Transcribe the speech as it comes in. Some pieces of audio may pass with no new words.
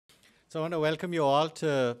So I want to welcome you all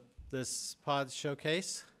to this pod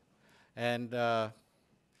showcase. And I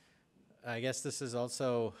guess this is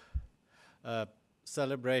also a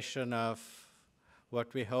celebration of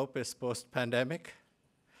what we hope is post-pandemic.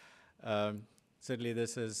 Certainly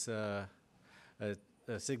this is a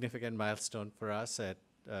significant milestone for us at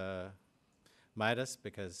Midas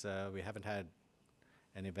because we haven't had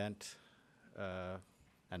an event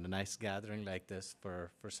and a nice gathering like this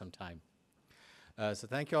for some time. So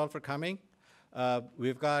thank you all for coming.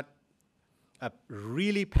 We've got a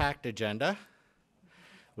really packed agenda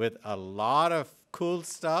with a lot of cool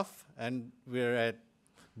stuff, and we're at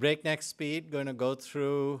breakneck speed going to go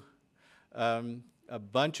through a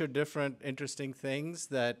bunch of different interesting things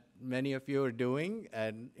that many of you are doing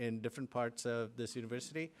and in different parts of this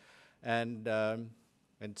university. And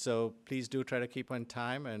so please do try to keep on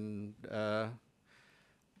time, and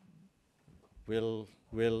we'll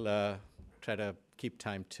try to keep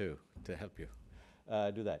time too to help you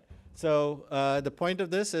do that. So the point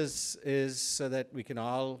of this is so that we can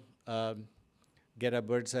all get a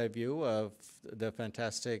bird's eye view of the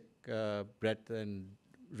fantastic breadth and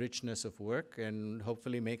richness of work, and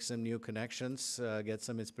hopefully make some new connections, get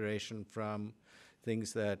some inspiration from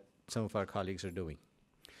things that some of our colleagues are doing.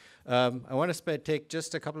 I want to take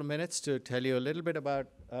just a couple of minutes to tell you a little bit about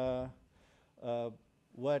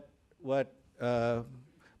what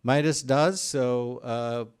Midas does. So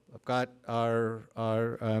I've got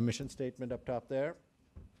our mission statement up top there.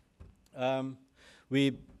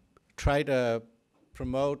 We try to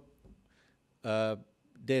promote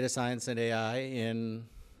data science and AI in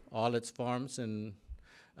all its forms and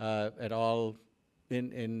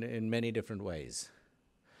in many different ways.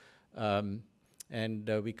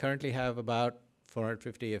 We currently have about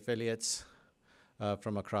 450 affiliates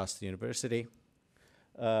from across the university,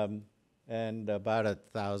 and about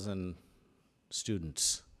 1,000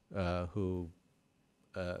 students who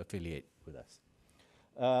affiliate with us.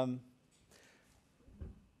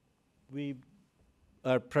 We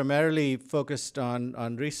are primarily focused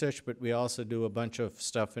on research, but we also do a bunch of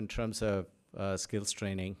stuff in terms of skills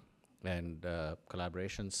training and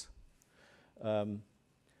collaborations. There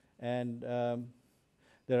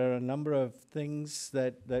are a number of things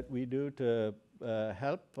that we do to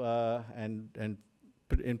help, and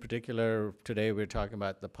in particular, today we're talking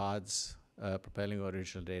about the PODS, Propelling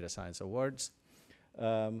Original Data Science Awards.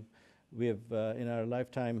 We have, in our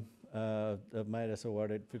lifetime, the Midas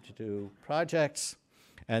awarded 52 projects,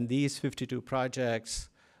 and these 52 projects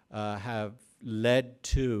have led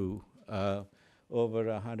to over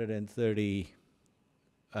 130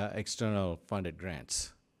 external funded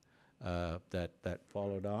grants that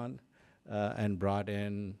followed on and brought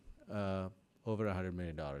in over $100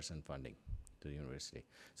 million in funding to the university.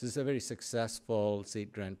 So it's a very successful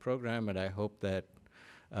seed grant program, and I hope that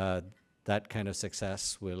that kind of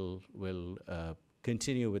success will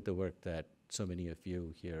continue with the work that so many of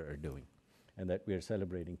you here are doing and that we are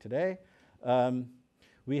celebrating today.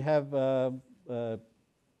 We have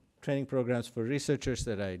training programs for researchers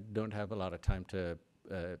that I don't have a lot of time to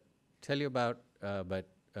tell you about, but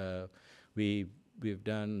we've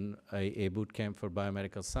done a boot camp for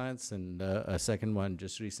biomedical science, and a second one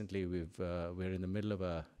just recently. We're in the middle of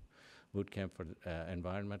a boot camp for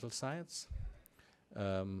environmental science,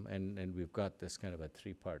 and we've got this kind of a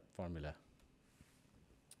three-part formula.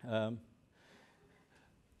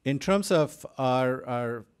 In terms of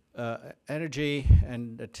our energy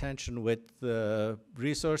and attention with the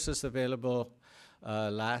resources available,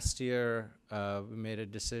 last year we made a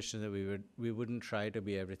decision that we wouldn't try to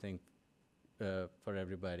be everything for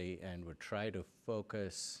everybody, and would try to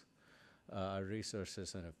focus our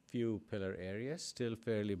resources on a few pillar areas, still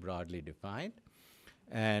fairly broadly defined.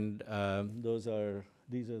 And these are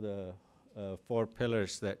the 4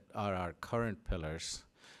 pillars that are our current pillars,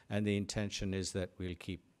 and the intention is that we'll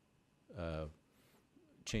keep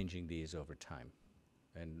changing these over time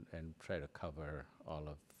and try to cover all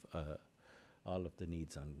of the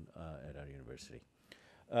needs at our university.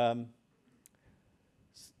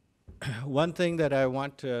 One thing that I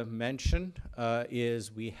want to mention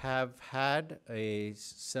is we have had a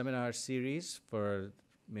seminar series for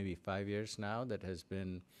maybe 5 years now that has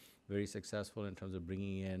been very successful in terms of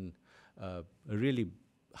bringing in a really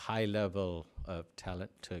high level of talent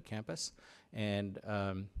to campus. And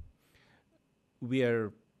we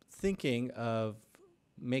are thinking of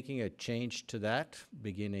making a change to that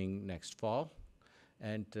beginning next fall.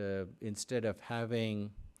 And instead of having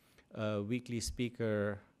a weekly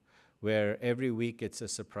speaker where every week it's a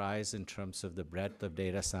surprise in terms of the breadth of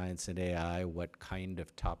data science and AI, what kind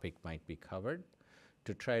of topic might be covered,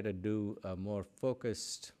 to try to do a more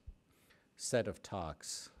focused set of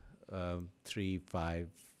talks 3, 5,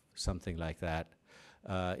 something like that,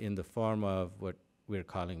 in the form of what we're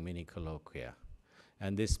calling mini colloquia.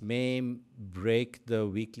 And this may break the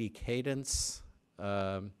weekly cadence,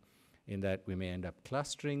 in that we may end up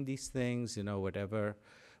clustering these things, whatever.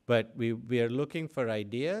 But we are looking for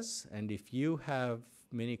ideas, and if you have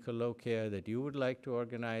mini colloquia that you would like to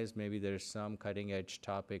organize, maybe there's some cutting edge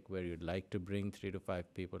topic where you'd like to bring 3 to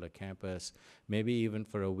 5 people to campus, maybe even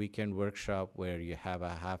for a weekend workshop where you have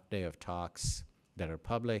a half day of talks that are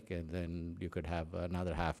public, and then you could have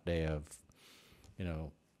another half day of,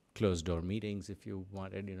 closed door meetings if you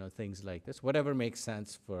wanted, things like this. Whatever makes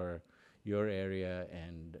sense for your area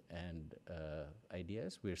and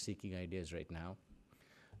ideas. We're seeking ideas right now.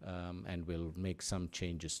 And we'll make some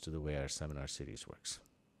changes to the way our seminar series works.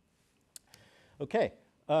 Okay.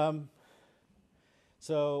 I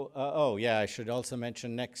should also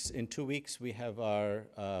mention in 2 weeks, we have our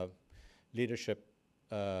leadership,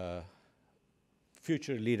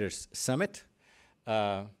 Future Leaders Summit,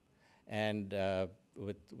 and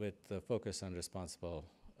with the focus on responsible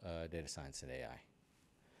data science and AI.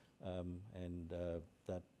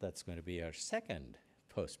 That's going to be our second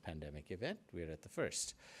post-pandemic event. We're at the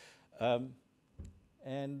first.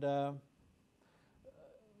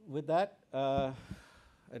 With that,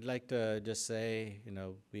 I'd like to just say,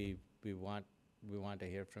 we want to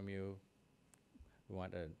hear from you. We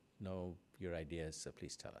want to know your ideas, so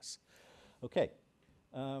please tell us. Okay.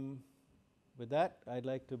 With that, I'd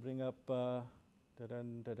like to bring up, I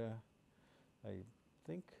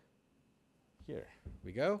think, here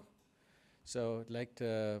we go. So I'd like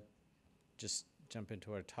to just jump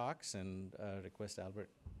into our talks and request Albert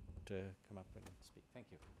to come up and speak.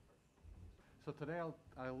 Thank you. So today I'll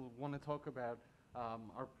want to talk about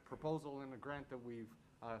our proposal in a grant that we've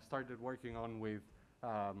started working on with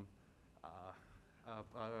a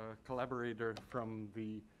collaborator from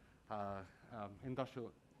the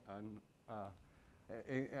industrial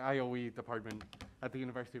IOE department at the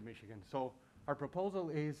University of Michigan. So our proposal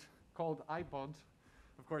is called iPods.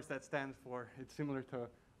 Of course, that stands for, it's similar to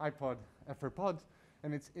iPod for pods,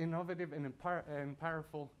 and it's innovative and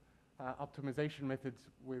powerful optimization methods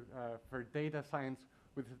for data science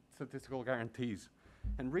with statistical guarantees.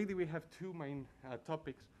 And really, we have 2 main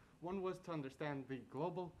topics. One was to understand the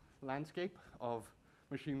global landscape of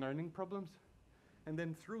machine learning problems, and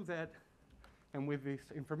then through that, and with this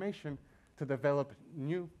information, to develop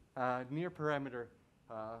new near parameter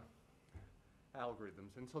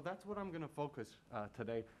algorithms. And so that's what I'm going to focus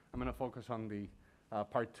today. I'm going to focus on the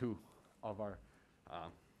part 2 of our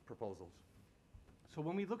proposals. So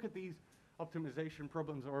when we look at these optimization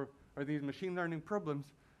problems or these machine learning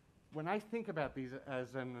problems, when I think about these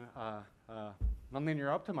as an nonlinear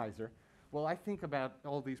optimizer, well, I think about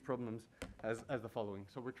all these problems as the following.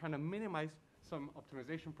 So we're trying to minimize some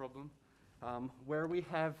optimization problem where we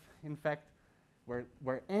have, in fact, where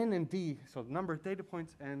n and d, so the number of data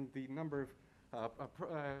points and the number of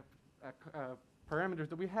parameters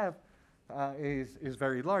that we have is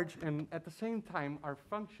very large, and at the same time, our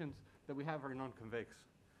functions that we have are non-convex.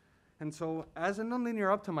 And so as a nonlinear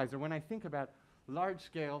optimizer, when I think about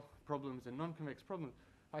large-scale problems and non-convex problems,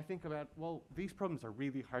 I think about, well, these problems are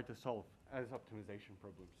really hard to solve as optimization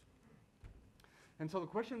problems. And so the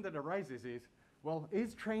question that arises is, well,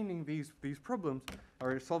 is training these problems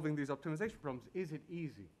or solving these optimization problems, is it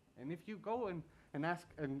easy? And if you go and ask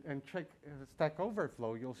and check Stack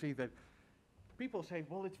Overflow, you'll see that people say,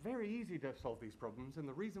 well, it's very easy to solve these problems, and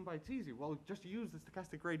the reason why it's easy, well, just use the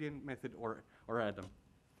stochastic gradient method or add them.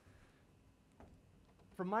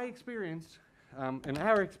 From my experience and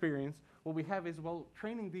our experience, what we have is, well,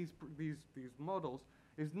 training these models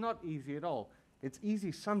is not easy at all. It's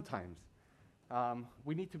easy sometimes.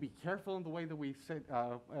 We need to be careful in the way that we set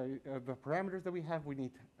the parameters that we have. We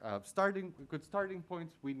need good starting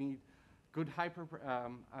points. We need good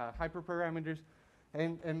hyperparameters,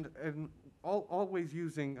 and always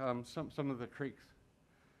using some of the tricks.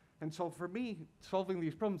 And so for me, solving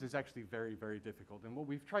these problems is actually very, very difficult. And what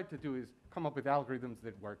we've tried to do is come up with algorithms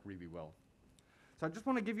that work really well. So I just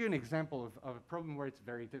want to give you an example of a problem where it's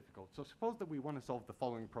very difficult. So suppose that we want to solve the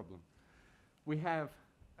following problem. We have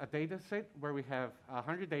a data set where we have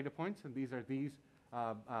 100 data points, and these are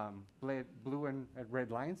blue and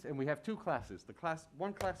red lines. And we have 2 classes.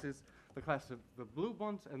 One class is the class of the blue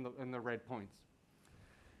bonds and the red points.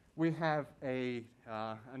 We have a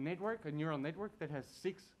network, a neural network that has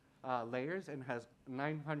 6 layers and has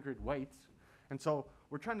 900 weights. And so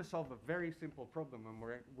we're trying to solve a very simple problem, and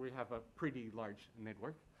we have a pretty large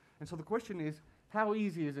network. And so the question is, how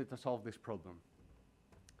easy is it to solve this problem?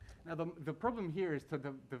 Now, the problem here is to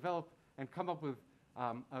develop and come up with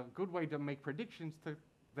a good way to make predictions to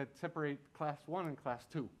that separate class 1 and class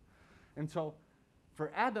 2. And so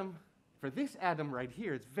for this atom right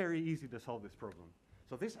here, it's very easy to solve this problem.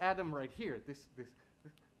 So this atom right here, this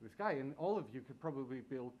guy, and all of you could probably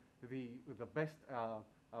build the best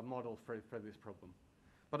model for this problem.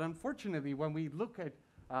 But unfortunately, when we look at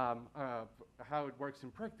how it works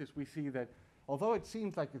in practice, we see that although it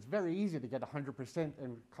seems like it's very easy to get 100%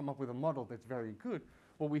 and come up with a model that's very good,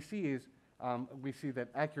 what we see is that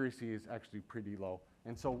accuracy is actually pretty low.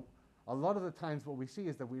 And so a lot of the times what we see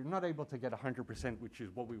is that we're not able to get 100%, which is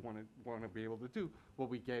what we want to be able to do. What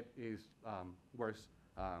we get is worse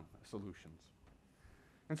solutions.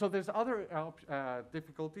 And so there's other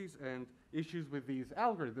difficulties and issues with these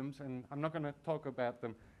algorithms, and I'm not going to talk about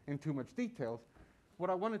them in too much details. What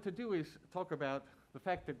I wanted to do is talk about the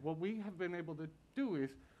fact that what we have been able to do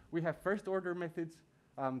is we have first order methods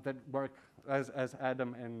that work as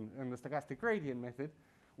Adam and the stochastic gradient method.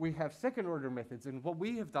 We have second order methods, and what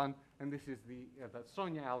we have done, and this is the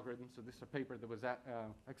Sonia algorithm, so this is a paper that was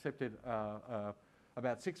accepted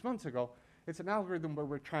about 6 months ago. It's an algorithm where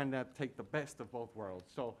we're trying to take the best of both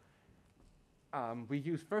worlds. So we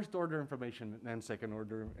use first order information and second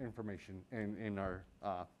order information in our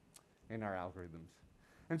algorithms.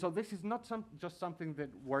 And so this is not just something that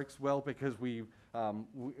works well because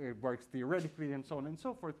it works theoretically and so on and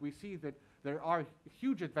so forth. We see that there are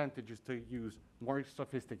huge advantages to use more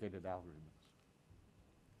sophisticated algorithms.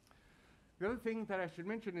 The other thing that I should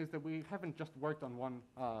mention is that we haven't just worked on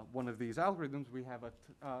one of these algorithms. We have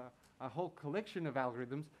a whole collection of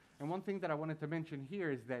algorithms. And one thing that I wanted to mention here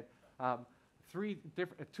is that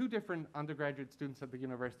two different undergraduate students at the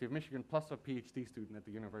University of Michigan, plus a PhD student at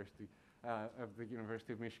the University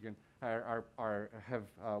of Michigan, have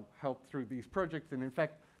helped through these projects. And in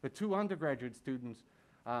fact, the two undergraduate students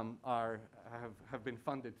have been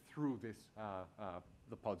funded through this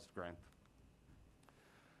the PODS grant.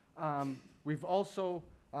 We've also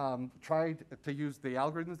tried to use the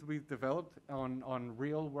algorithms that we've developed on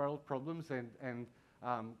real-world problems and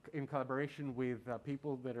in collaboration with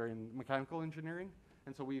people that are in mechanical engineering.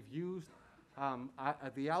 And so we've used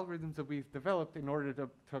the algorithms that we've developed in order to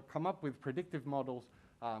come up with predictive models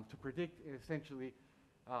to predict essentially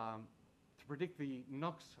to predict the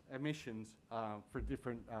NOx emissions for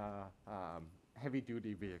different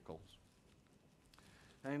heavy-duty vehicles.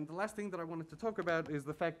 And the last thing that I wanted to talk about is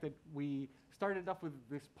the fact that we started off with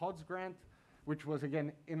this PODS grant, which was,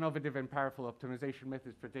 again, innovative and powerful optimization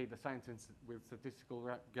methods for data science and with statistical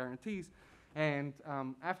guarantees. And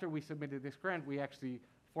after we submitted this grant, we actually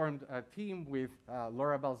formed a team with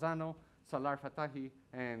Laura Balzano, Salar Fatahi,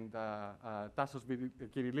 and Tassos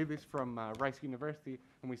Kyrilidis from Rice University,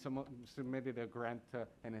 and we submitted a grant to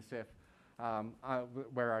NSF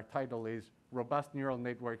where our title is Robust Neural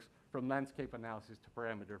Networks from Landscape Analysis to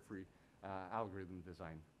Parameter-Free Algorithm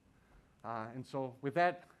Design. And so with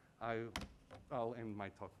that, I'll end my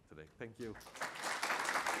talk today. Thank you.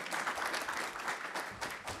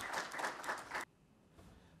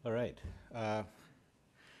 All right.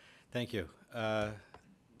 Thank you.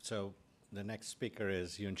 So the next speaker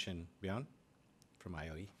is Yunshin Byun from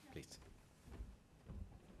IOE, please.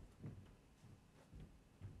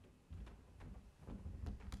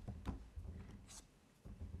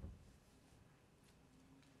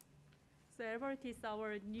 So Albert is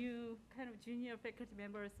our new kind of junior faculty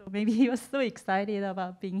member, so maybe he was so excited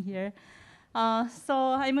about being here.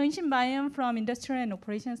 So I'm Yunshin Byun from Industrial and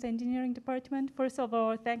Operations Engineering Department. First of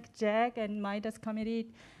all, thank Jack and Midas Committee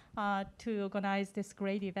to organize this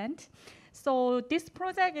great event. So this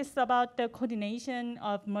project is about the coordination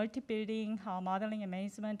of multi-building modeling and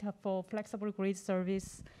management for flexible grid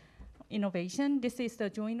service innovation. This is the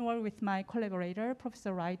joint work with my collaborator,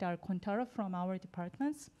 Professor Raida Alcantara from our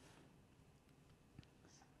departments.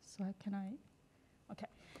 So okay.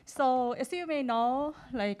 So as you may know,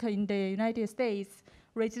 like in the United States,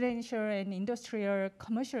 residential and industrial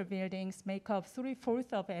commercial buildings make up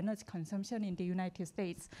 3/4 of energy consumption in the United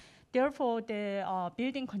States. Therefore, the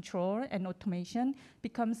building control and automation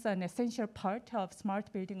becomes an essential part of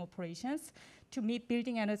smart building operations to meet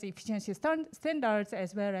building energy efficiency standards,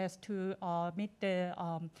 as well as to meet the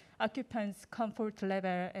occupants' comfort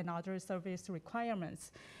level and other service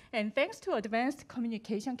requirements. And thanks to advanced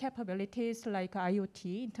communication capabilities like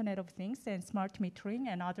IoT, Internet of Things, and smart metering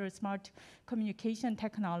and other smart communication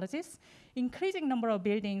technologies, increasing number of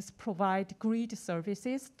buildings provide grid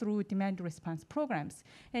services through demand response programs.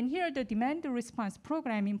 And here the demand response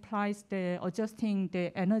program implies the adjusting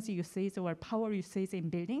the energy usage or power usage in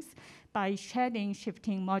buildings by shedding,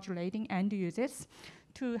 shifting, modulating end uses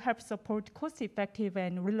to help support cost-effective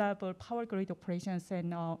and reliable power grid operations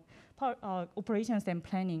and operations and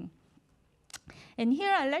planning. And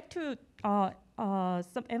here I'd like to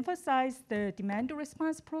emphasize the demand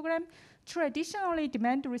response program. Traditionally,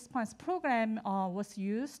 demand response program was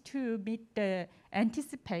used to meet the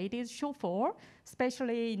anticipated shortfall,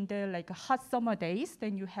 especially in the hot summer days.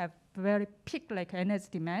 Then you have very peak energy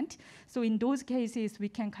demand. So in those cases, we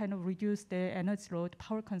can kind of reduce the energy load,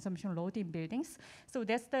 power consumption load in buildings. So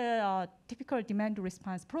that's the typical demand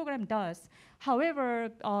response program does. However,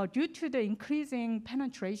 due to the increasing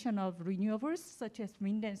penetration of renewables, such as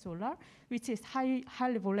wind and solar, which is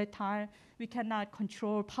highly volatile, we cannot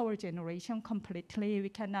control power generation completely. We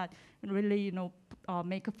cannot really,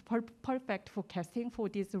 make a perfect forecasting for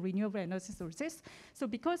these renewable energy sources. So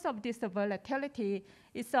because of this volatility,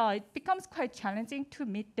 it becomes quite challenging to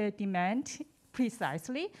meet the demand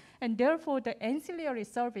precisely, and therefore the ancillary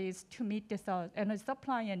service to meet this energy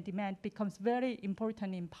supply and demand becomes very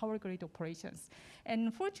important in power grid operations.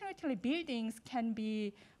 And fortunately, buildings can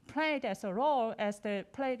be played a role as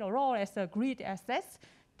a grid assets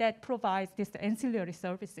that provides these ancillary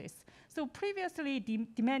services. So previously,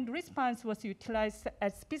 demand response was utilized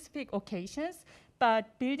at specific occasions,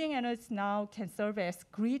 but building energy now can serve as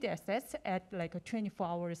grid assets at 24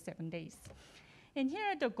 hours, 7 days. And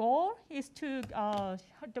here the goal is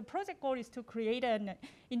the project goal is to create an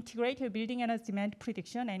integrated building energy demand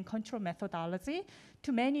prediction and control methodology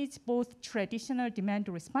to manage both traditional demand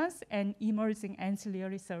response and emerging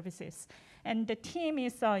ancillary services. And the team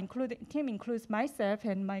includes myself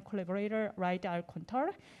and my collaborator, Raida Alcontar,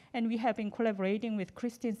 and we have been collaborating with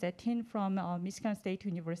Christine Zetin from Michigan State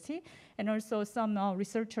University, and also some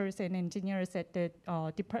researchers and engineers at the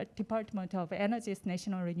Department of Energy's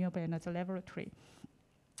National Renewable Energy Laboratory.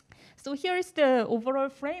 So here is the overall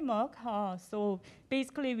framework. So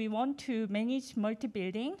basically, we want to manage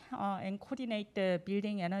multi-building and coordinate the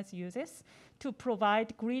building energy uses to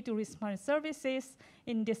provide grid response services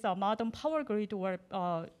in this modern power grid or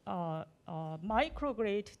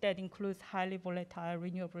microgrid that includes highly volatile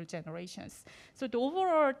renewable generations. So the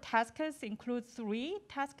overall tasks include 3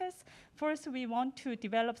 tasks. First, we want to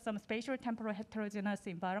develop some spatial temporal heterogeneous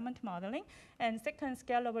environment modeling, and second,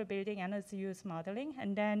 scalable building energy use modeling.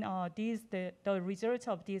 And then the results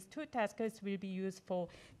of these 2 tasks will be used for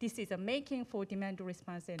decision making for demand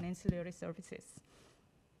response and ancillary services.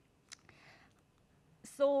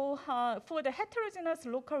 So for the heterogeneous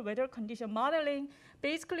local weather condition modeling,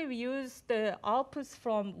 basically we use the outputs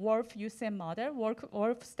from WRF UCM model.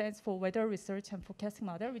 WRF stands for Weather Research and Forecasting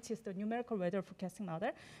Model, which is the numerical weather forecasting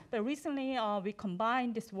model. But recently we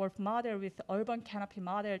combined this WRF model with urban canopy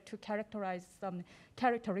model to characterize some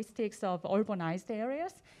characteristics of urbanized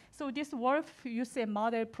areas. So this WRF UCM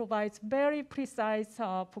model provides very precise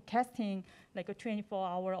forecasting, like a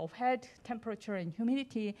 24-hour overhead temperature and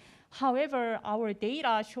humidity. However, our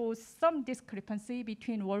data shows some discrepancy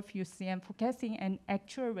between WRF UCM forecasting and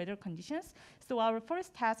actual weather conditions. So our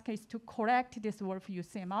first task is to correct this WRF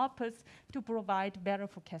UCM outputs to provide better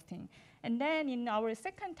forecasting. And then in our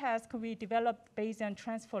second task, we developed Bayesian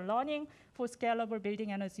transfer learning for scalable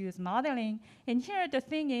building energy use modeling. And here the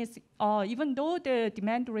thing is, even though the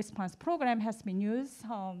demand response program has been used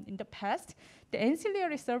in the past, the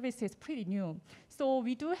ancillary service is pretty new. So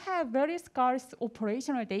we do have very scarce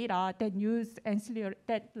operational data that use ancillary,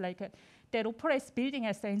 that operates building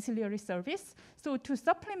as ancillary service. So to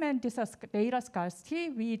supplement this data scarcity,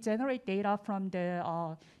 we generate data from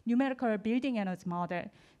the numerical building energy model.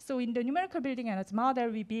 So in the numerical building energy model,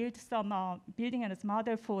 we built some building energy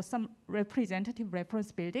model for some representative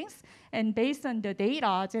reference buildings. And based on the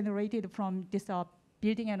data generated from this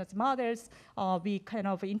building energy models, we kind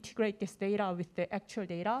of integrate this data with the actual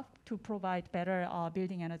data to provide better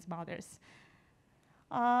building energy models.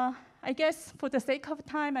 I guess for the sake of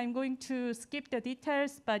time, I'm going to skip the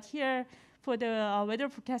details, but here for the weather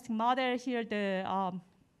forecasting model, here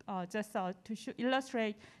just to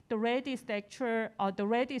illustrate, the red is the actual, the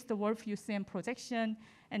red is the WRF UCM projection,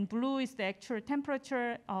 and blue is the actual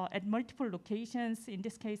temperature at multiple locations, in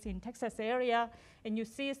this case in Texas area. And you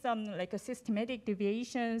see some systematic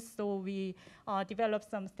deviations, so we developed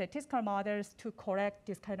some statistical models to correct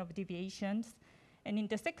this kind of deviations. And in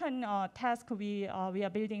the second task, we are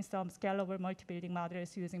building some scalable multi-building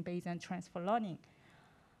models using Bayesian transfer learning.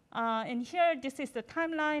 And here, this is the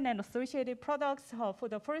timeline and associated products. For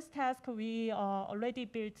the first task, we already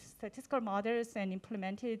built statistical models and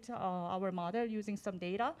implemented our model using some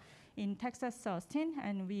data in Texas Austin,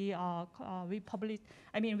 and we published.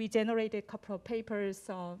 We generated a couple of papers.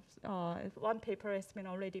 One paper has been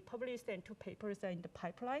already published, and 2 papers are in the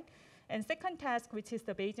pipeline. And second task, which is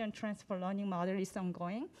the Bayesian transfer learning model, is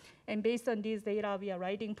ongoing. And based on these data, we are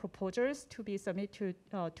writing proposals to be submitted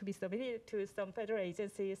to some federal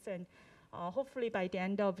agencies and hopefully by the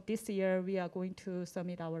end of this year, we are going to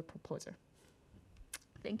submit our proposal.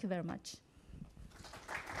 Thank you very much.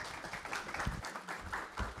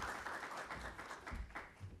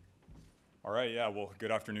 All right, yeah, well,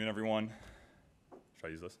 good afternoon, everyone. Should I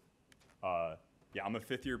use this? Yeah, I'm a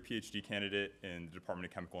fifth-year PhD candidate in the Department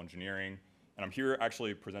of Chemical Engineering, and I'm here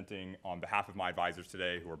actually presenting on behalf of my advisors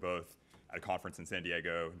today, who are both at a conference in San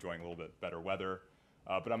Diego, enjoying a little bit better weather.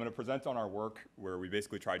 But I'm going to present on our work where we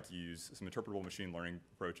basically tried to use some interpretable machine learning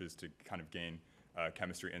approaches to kind of gain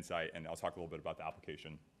chemistry insight, and I'll talk a little bit about the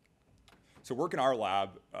application. So work in our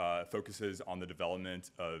lab focuses on the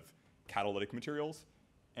development of catalytic materials.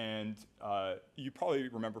 And you probably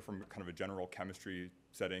remember from kind of a general chemistry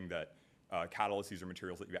setting that catalysts, these are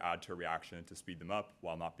materials that you add to a reaction to speed them up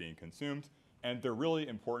while not being consumed. And they're really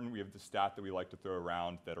important. We have the stat that we like to throw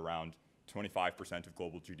around that around 25% of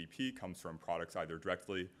global GDP comes from products either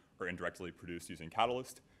directly or indirectly produced using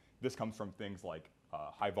catalyst. This comes from things like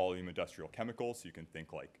high volume industrial chemicals, so you can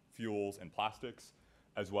think like fuels and plastics,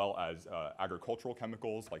 as well as agricultural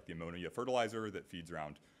chemicals like the ammonia fertilizer that feeds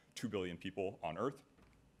around 2 billion people on Earth.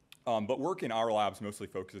 But work in our labs mostly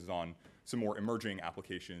focuses on some more emerging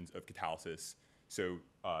applications of catalysis. So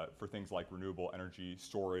for things like renewable energy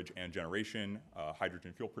storage and generation,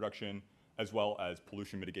 hydrogen fuel production, as well as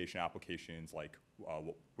pollution mitigation applications like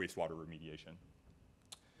wastewater remediation.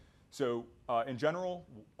 So in general,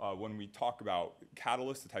 when we talk about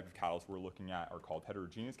catalysts, the type of catalysts we're looking at are called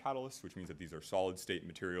heterogeneous catalysts, which means that these are solid state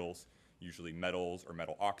materials, usually metals or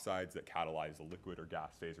metal oxides that catalyze a liquid or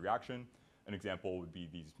gas phase reaction. An example would be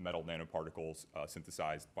these metal nanoparticles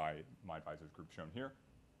synthesized by my advisor's group shown here.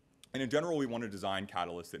 And in general, we want to design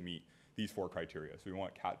catalysts that meet these 4 criteria. So we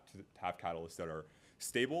want to have catalysts that are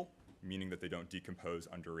stable, meaning that they don't decompose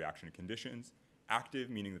under reaction conditions, active,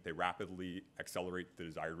 meaning that they rapidly accelerate the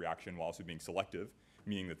desired reaction while also being selective,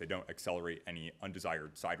 meaning that they don't accelerate any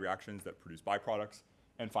undesired side reactions that produce byproducts,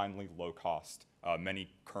 and finally, low cost.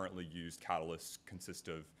 Many currently used catalysts consist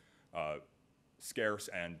of scarce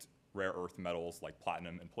and rare earth metals like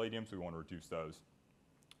platinum and palladium, so we want to reduce those.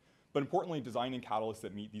 But importantly, designing catalysts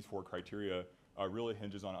that meet these 4 criteria really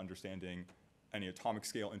hinges on understanding any atomic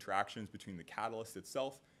scale interactions between the catalyst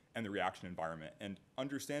itself and the reaction environment. And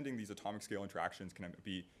understanding these atomic scale interactions can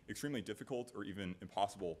be extremely difficult or even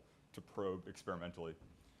impossible to probe experimentally.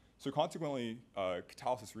 So consequently,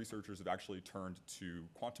 catalysis researchers have actually turned to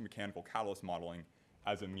quantum mechanical catalyst modeling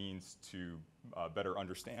as a means to better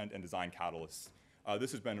understand and design catalysts.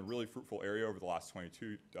 This has been a really fruitful area over the last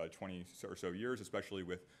 20 or so years, especially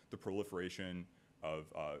with the proliferation of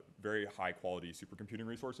very high quality supercomputing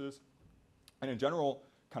resources. And in general,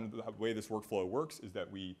 kind of the way this workflow works is that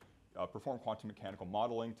we perform quantum mechanical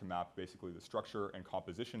modeling to map basically the structure and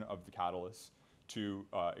composition of the catalyst to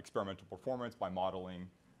experimental performance by modeling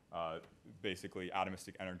basically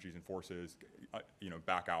atomistic energies and forces,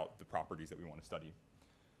 back out the properties that we want to study.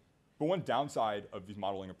 But one downside of these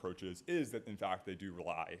modeling approaches is that, in fact, they do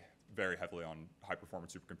rely very heavily on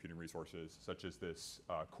high-performance supercomputing resources, such as this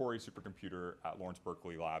Cori supercomputer at Lawrence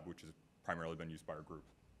Berkeley Lab, which has primarily been used by our group.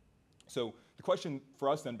 So the question for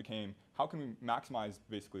us then became, how can we maximize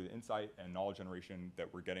basically the insight and knowledge generation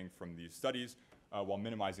that we're getting from these studies while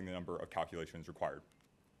minimizing the number of calculations required?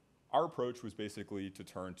 Our approach was basically to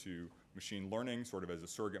turn to machine learning sort of as a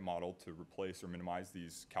surrogate model to replace or minimize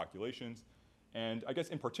these calculations. And I guess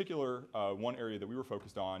in particular, one area that we were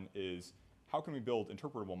focused on is how can we build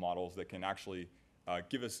interpretable models that can actually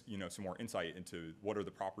give us some more insight into what are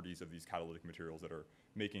the properties of these catalytic materials that are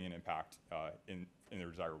making an impact in their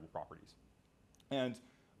desirable properties. And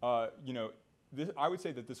I would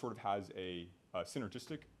say that this sort of has a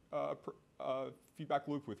synergistic feedback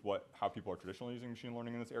loop with how people are traditionally using machine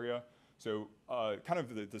learning in this area. So kind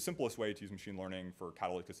of the simplest way to use machine learning for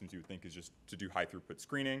catalytic systems you would think is just to do high throughput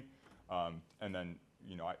screening. And then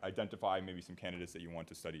identify maybe some candidates that you want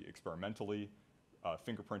to study experimentally,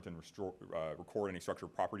 fingerprint and record any structural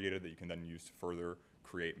property data that you can then use to further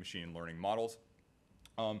create machine learning models.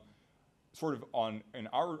 In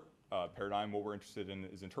our paradigm, what we're interested in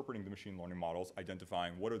is interpreting the machine learning models,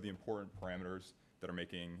 identifying what are the important parameters that are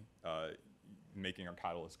making our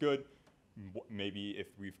catalyst good. Maybe if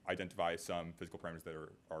we've identified some physical parameters that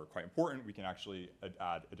are quite important, we can actually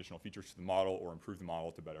add additional features to the model or improve the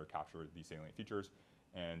model to better capture these salient features,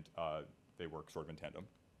 and they work sort of in tandem.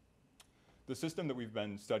 The system that we've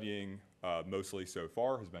been studying mostly so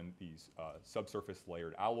far has been these subsurface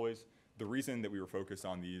layered alloys. The reason that we were focused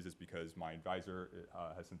on these is because my advisor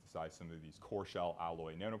has synthesized some of these core shell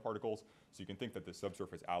alloy nanoparticles, so you can think that the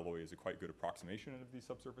subsurface alloy is a quite good approximation of these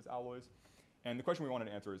subsurface alloys. And the question we wanted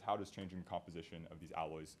to answer is how does changing the composition of these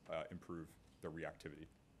alloys improve their reactivity?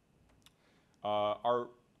 The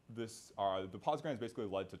PODS grant has basically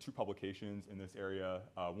led to 2 publications in this area.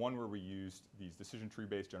 One where we used these decision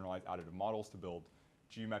tree-based generalized additive models to build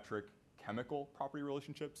geometric chemical property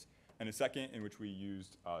relationships, and a second in which we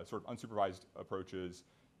used sort of unsupervised approaches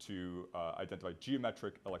to identify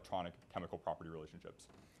geometric electronic chemical property relationships.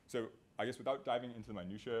 So I guess without diving into the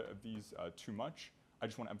minutiae of these too much, I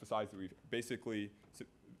just want to emphasize that we've basically,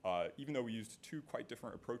 even though we used 2 quite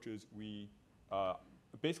different approaches, we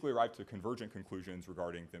basically arrived to convergent conclusions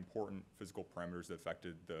regarding the important physical parameters that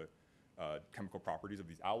affected the chemical properties of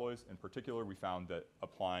these alloys. In particular, we found that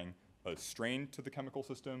applying a strain to the chemical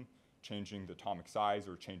system, changing the atomic size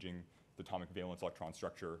or changing the atomic valence electron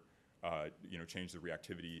structure, changed the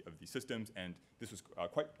reactivity of these systems. And this was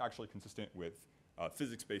quite actually consistent with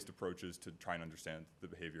physics-based approaches to try and understand the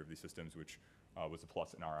behavior of these systems, which was a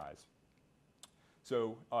plus in our eyes.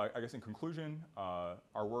 So I guess in conclusion,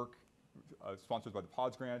 our work sponsored by the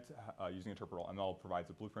PODS grant using interpretable ML provides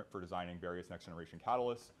a blueprint for designing various next-generation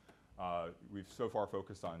catalysts. We've so far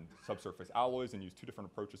focused on subsurface alloys and used 2 different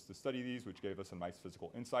approaches to study these, which gave us some nice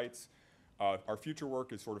physical insights. Our future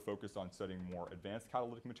work is sort of focused on studying more advanced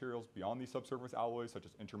catalytic materials beyond these subsurface alloys, such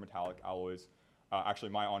as intermetallic alloys. Actually,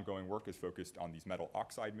 my ongoing work is focused on these metal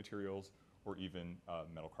oxide materials or even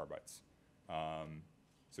metal carbides.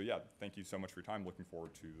 So yeah, thank you so much for your time. Looking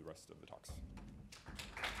forward to the rest of the talks.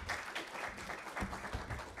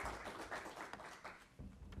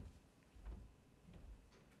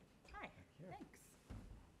 Hi, thanks.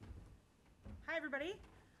 Hi, everybody.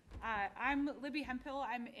 I'm Libby Hemphill.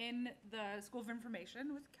 I'm in the School of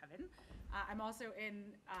Information with Kevin. I'm also in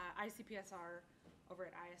ICPSR over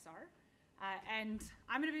at ISR. And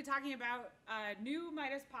I'm going to be talking about a new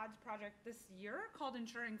Midas Pods project this year called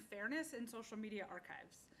Ensuring Fairness in Social Media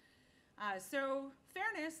Archives. So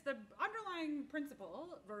fairness, the underlying principle,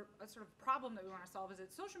 or a sort of problem that we want to solve, is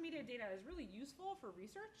that social media data is really useful for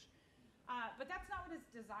research, but that's not what it's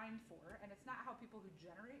designed for, and it's not how people who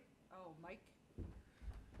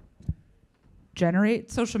generate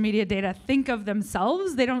social media data think of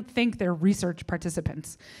themselves. They don't think they're research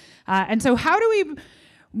participants. And so how do we,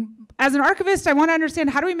 as an archivist, I want to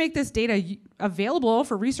understand how do we make this data available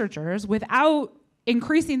for researchers without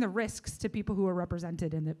increasing the risks to people who are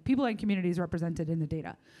represented in the people and communities represented in the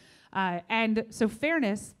data. And so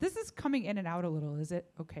fairness, this is coming in and out a little. Is it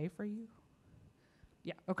okay for you?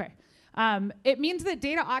 Yeah, okay. It means that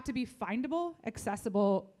data ought to be findable,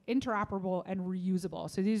 accessible, interoperable, and reusable.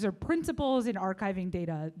 So these are principles in archiving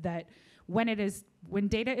data that when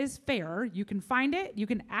data is fair, you can find it, you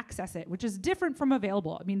can access it, which is different from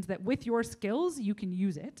available. It means that with your skills, you can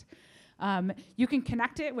use it. You can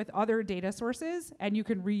connect it with other data sources, and you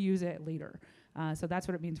can reuse it later. So that's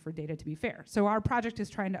what it means for data to be fair. So our project is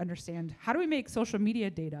trying to understand how do we make social media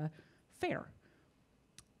data fair?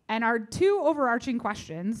 And our 2 overarching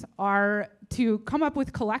questions are to come up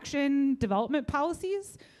with collection development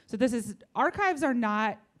policies. So archives are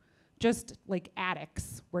not just like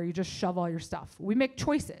attics where you just shove all your stuff. We make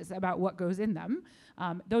choices about what goes in them.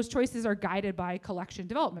 Those choices are guided by collection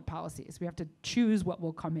development policies. We have to choose what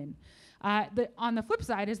will come in. On the flip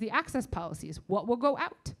side is the access policies. What will go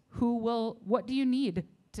out? What do you need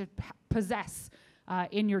to possess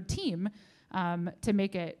in your team to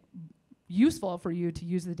make it useful for you to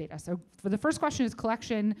use the data? So for the first question is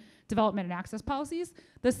collection, development, and access policies.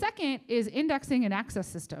 The second is indexing and access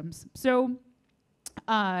systems. So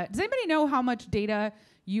does anybody know how much data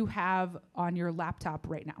you have on your laptop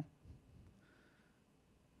right now?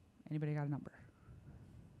 Anybody got a number?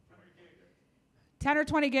 10 or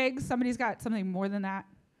 20 gigs. Somebody's got something more than that.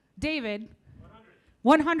 David?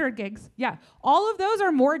 100 gigs. Yeah. All of those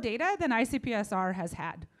are more data than ICPSR has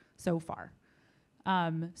had so far.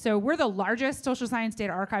 So we're the largest social science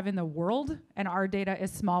data archive in the world, and our data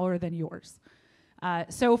is smaller than yours.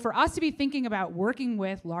 So for us to be thinking about working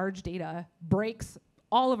with large data breaks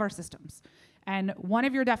all of our systems. And one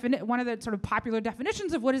of the sort of popular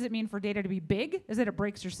definitions of what does it mean for data to be big is that it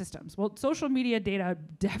breaks your systems. Well, social media data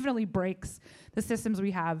definitely breaks the systems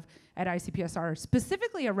we have at ICPSR,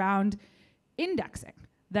 specifically around indexing.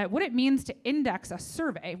 That what it means to index a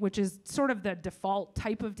survey, which is sort of the default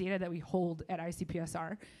type of data that we hold at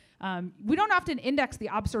ICPSR. We don't often index the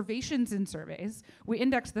observations in surveys. We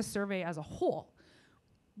index the survey as a whole.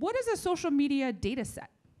 What is a social media data set?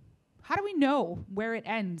 How do we know where it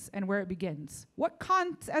ends and where it begins? What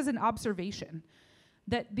counts as an observation?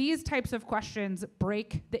 That these types of questions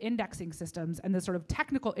break the indexing systems and the sort of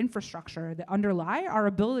technical infrastructure that underlie our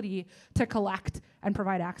ability to collect and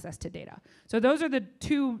provide access to data. So those are the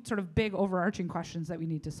 2 sort of big overarching questions that we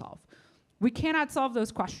need to solve. We cannot solve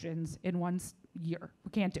those questions in 1 year. We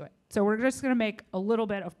can't do it. So we're just going to make a little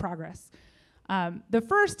bit of progress. The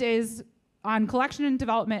first is on collection and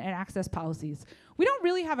development and access policies. We don't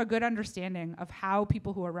really have a good understanding of how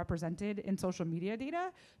people who are represented in social media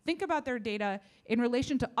data think about their data in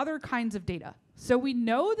relation to other kinds of data. So we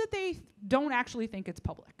know that they don't actually think it's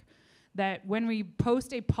public. That when we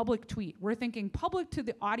post a public tweet, we're thinking public to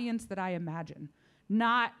the audience that I imagine,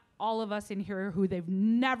 not all of us in here who they've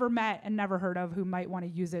never met and never heard of who might want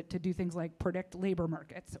to use it to do things like predict labor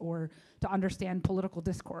markets or to understand political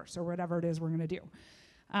discourse or whatever it is we're gonna do.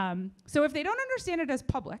 So if they don't understand it as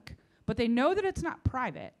public, but they know that it's not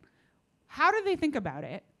private, how do they think about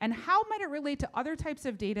it? And how might it relate to other types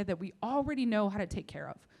of data that we already know how to take care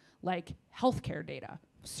of, like healthcare data,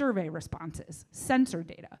 survey responses, sensor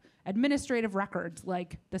data, administrative records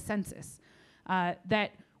like the census,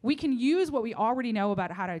 that we can use what we already know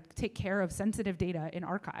about how to take care of sensitive data in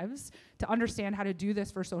archives to understand how to do this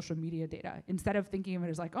for social media data, instead of thinking of it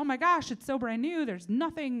as like, oh my gosh, it's so brand new, there's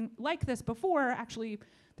nothing like this before. Actually,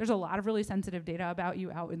 there's a lot of really sensitive data about you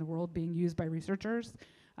out in the world being used by researchers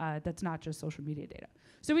that's not just social media data.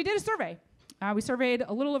 So we did a survey. We surveyed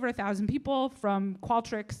a little over 1,000 people from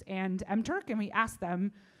Qualtrics and MTurk, and we asked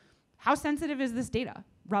them, how sensitive is this data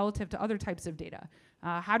relative to other types of data?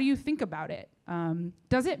 How do you think about it?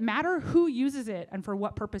 Does it matter who uses it and for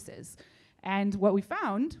what purposes? And what we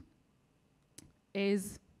found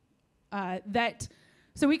is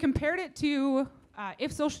so we compared it to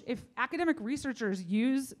if academic researchers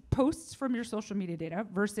use posts from your social media data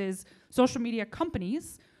versus social media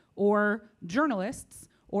companies or journalists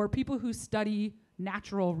or people who study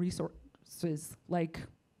natural resources like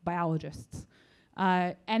biologists.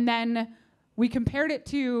 And then we compared it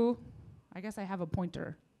to, I guess I have a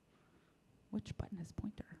pointer. Which button is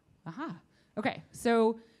pointer? Aha. Okay,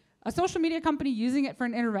 so a social media company using it for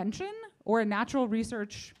an intervention or a natural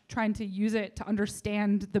research trying to use it to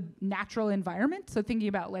understand the natural environment. So thinking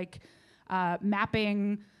about like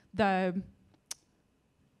mapping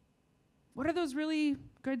what are those really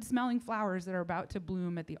good smelling flowers that are about to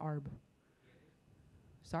bloom at the Arb?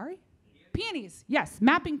 Sorry? Peonies, yes,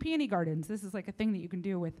 mapping peony gardens. This is like a thing that you can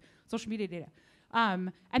do with social media data.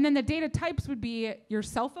 And then the data types would be your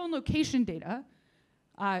cell phone location data,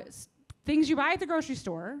 things you buy at the grocery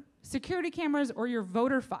store, security cameras, or your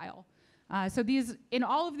voter file. So in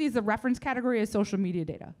all of these, the reference category is social media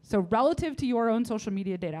data. So relative to your own social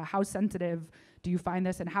media data, how sensitive do you find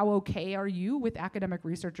this, and how okay are you with academic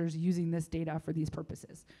researchers using this data for these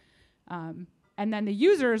purposes? And then the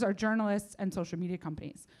users are journalists and social media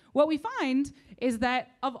companies. What we find is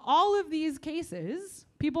that of all of these cases,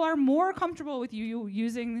 people are more comfortable with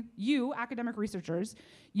you, academic researchers,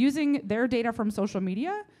 using their data from social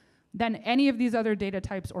media than any of these other data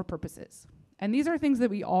types or purposes. And these are things that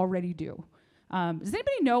we already do. Does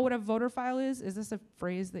anybody know what a voter file is? Is this a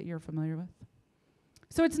phrase that you're familiar with?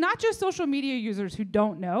 So it's not just social media users who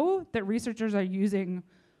don't know that researchers are using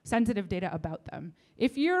sensitive data about them.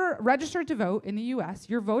 If you're registered to vote in the US,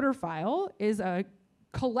 your voter file is a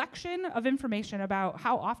collection of information about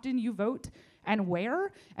how often you vote and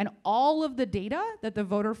where, and all of the data that the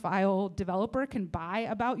voter file developer can buy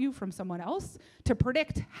about you from someone else to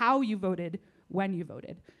predict how you voted, when you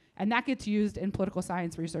voted. And that gets used in political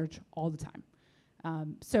science research all the time.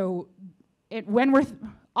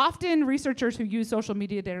 Often researchers who use social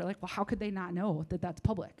media data are like, well, how could they not know that that's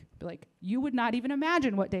public? Be like, you would not even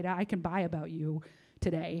imagine what data I can buy about you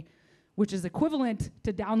today, which is equivalent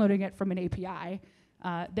to downloading it from an API,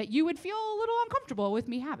 that you would feel a little uncomfortable with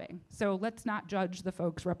me having. So let's not judge the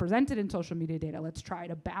folks represented in social media data. Let's try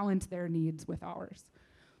to balance their needs with ours.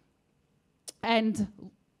 And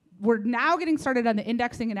we're now getting started on the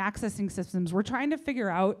indexing and accessing systems. We're trying to figure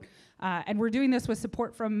out, and we're doing this with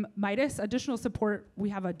support from Midas, additional support. We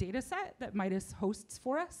have a data set that Midas hosts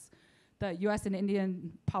for us, the US and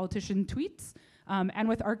Indian politician tweets. And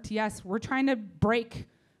with ArcTS, we're trying to break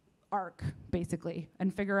Arc, basically,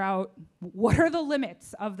 and figure out what are the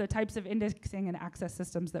limits of the types of indexing and access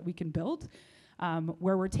systems that we can build,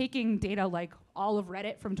 where we're taking data like all of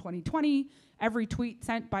Reddit from 2020, every tweet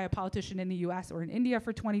sent by a politician in the US or in India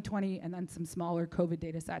for 2020, and then some smaller COVID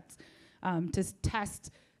data sets to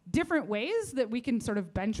test different ways that we can sort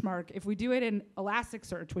of benchmark. If we do it in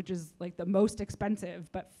Elasticsearch, which is like the most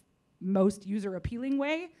expensive but most user appealing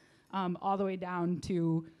way, all the way down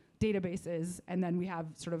to databases, and then we have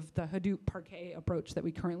sort of the Hadoop Parquet approach that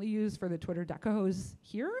we currently use for the Twitter decahose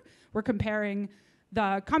here. We're comparing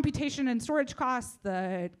the computation and storage costs,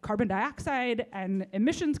 the carbon dioxide and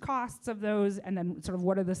emissions costs of those, and then sort of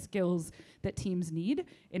what are the skills that teams need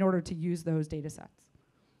in order to use those data sets.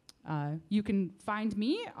 You can find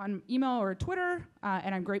me on email or Twitter,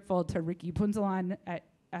 and I'm grateful to Ricky Punzalan at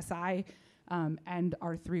SI and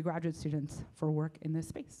our 3 graduate students for work in this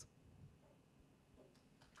space.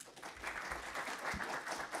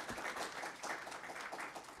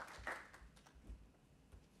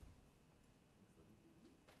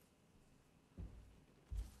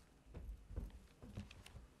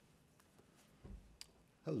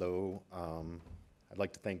 Hello. I'd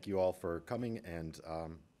like to thank you all for coming, and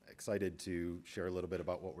excited to share a little bit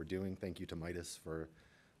about what we're doing. Thank you to Midas for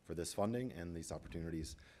this funding and these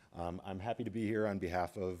opportunities. I'm happy to be here on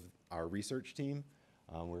behalf of our research team.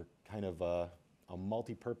 We're kind of a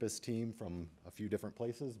multi-purpose team from a few different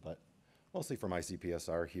places, but mostly from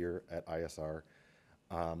ICPSR here at ISR.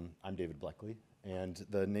 I'm David Bleckley, and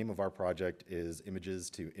the name of our project is Images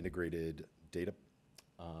to Integrated Data,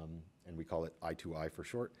 and we call it I2I for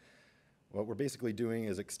short. What we're basically doing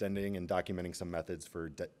is extending and documenting some methods for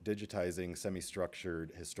digitizing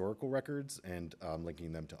semi-structured historical records and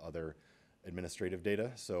linking them to other administrative data.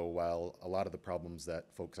 So while a lot of the problems that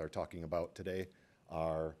folks are talking about today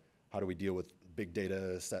are how do we deal with big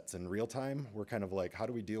data sets in real time, we're kind of like, how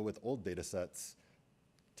do we deal with old data sets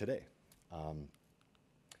today?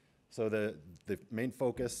 So the main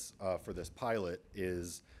focus for this pilot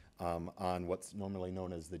is on what's normally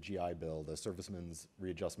known as the GI Bill, the Servicemen's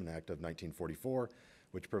Readjustment Act of 1944,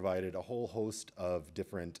 which provided a whole host of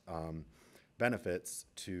different benefits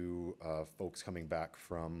to folks coming back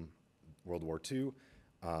from World War II.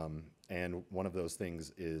 And one of those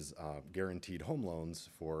things is guaranteed home loans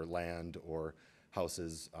for land or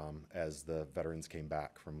houses as the veterans came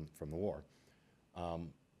back from the war.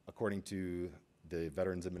 According to the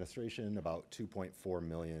Veterans Administration, about 2.4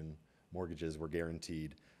 million mortgages were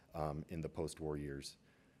guaranteed in the post-war years.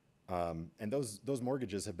 And those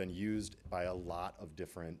mortgages have been used by a lot of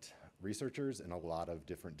different researchers in a lot of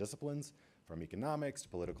different disciplines, from economics to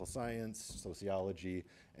political science, sociology,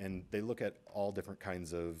 and they look at all different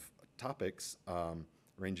kinds of topics,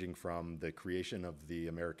 ranging from the creation of the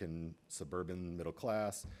American suburban middle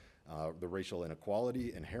class, the racial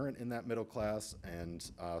inequality inherent in that middle class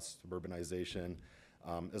and suburbanization,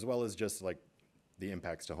 as well as just like the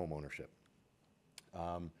impacts to home ownership.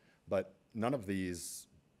 But none of these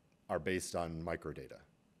are based on microdata.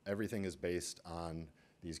 Everything is based on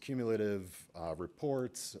these cumulative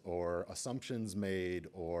reports or assumptions made,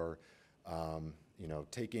 or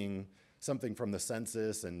taking something from the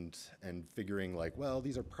census and figuring like, well,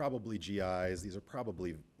 these are probably GIs, these are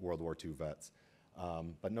probably World War II vets.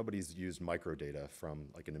 But nobody's used microdata from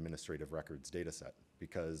like an administrative records data set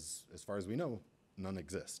because, as far as we know, none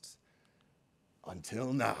exists.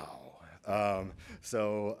 Until now.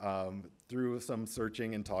 Through some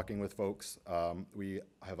searching and talking with folks, we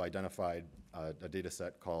have identified a data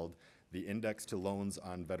set called the Index to Loans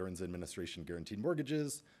on Veterans Administration Guaranteed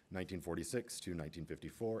Mortgages, 1946 to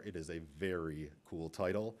 1954. It is a very cool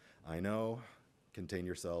title. I know, contain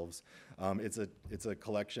yourselves. It's a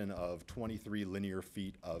collection of 23 linear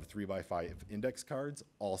feet of 3x5 index cards,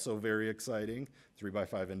 also very exciting,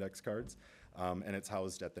 3x5 index cards. And it's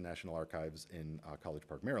housed at the National Archives in College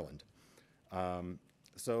Park, Maryland.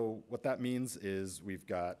 So what that means is we've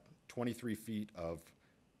got 23 feet of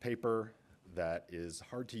paper that is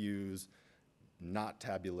hard to use, not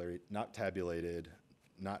tabulated,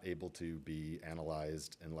 not able to be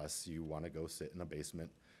analyzed unless you want to go sit in the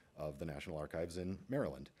basement of the National Archives in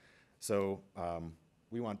Maryland. So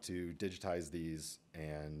we want to digitize these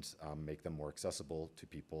and make them more accessible to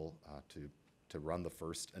people to run the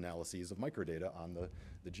first analyses of microdata on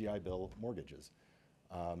the GI Bill mortgages.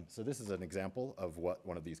 So this is an example of what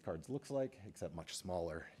one of these cards looks like, except much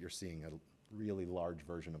smaller. You're seeing a really large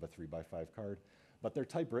version of a 3x5 card, but they're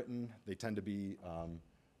typewritten. They tend to be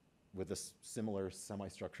with a similar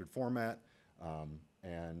semi-structured format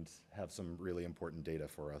and have some really important data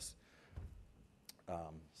for us.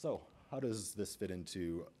 So how does this fit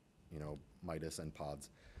into, Midas and pods?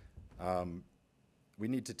 We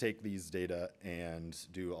need to take these data and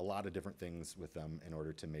do a lot of different things with them in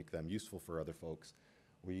order to make them useful for other folks.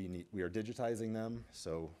 We are digitizing them,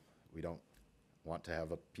 so we don't want to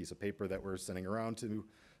have a piece of paper that we're sending around to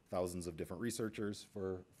thousands of different researchers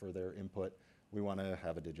for their input. We want to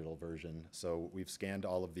have a digital version. So we've scanned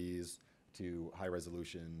all of these to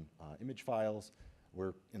high-resolution image files.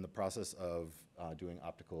 We're in the process of doing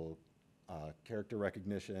optical character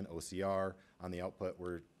recognition, OCR. On the output,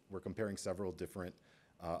 we're comparing several different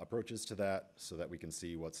approaches to that so that we can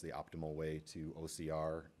see what's the optimal way to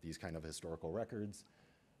OCR these kind of historical records.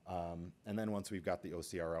 And then once we've got the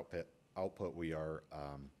OCR output, we are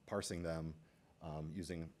parsing them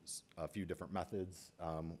using a few different methods.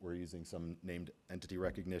 We're using some named entity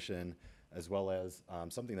recognition, as well as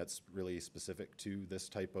something that's really specific to this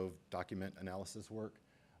type of document analysis work.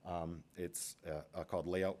 It's called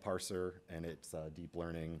Layout Parser, and it's a deep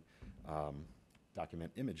learning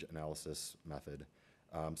document image analysis method.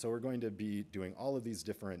 So we're going to be doing all of these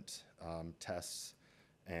different tests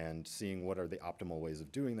and seeing what are the optimal ways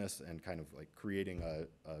of doing this, and kind of like creating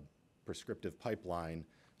a prescriptive pipeline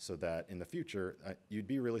so that in the future, you'd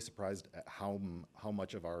be really surprised at how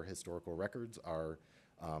much of our historical records are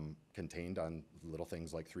contained on little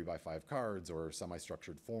things like 3x5 cards or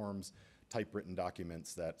semi-structured forms, typewritten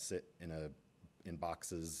documents that sit in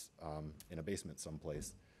boxes in a basement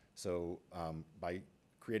someplace. So by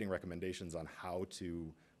creating recommendations on how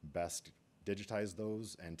to best digitize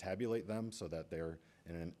those and tabulate them so that they're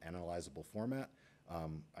in an analyzable format,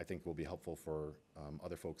 I think will be helpful for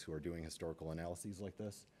other folks who are doing historical analyses like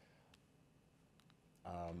this.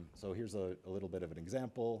 So here's a little bit of an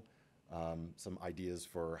example, some ideas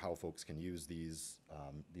for how folks can use these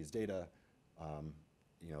data.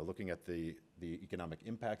 You know, looking at the economic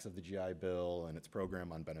impacts of the GI Bill and its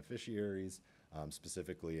program on beneficiaries,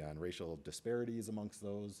 specifically on racial disparities amongst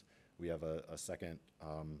those. We have a second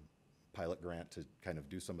pilot grant to kind of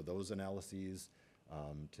do some of those analyses,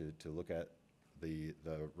 to look at the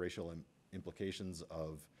racial implications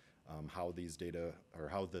of how these data, or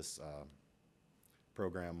how this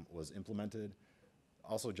program was implemented.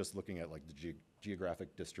 Also just looking at like the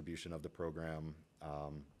geographic distribution of the program,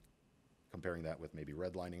 comparing that with maybe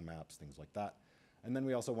redlining maps, things like that. And then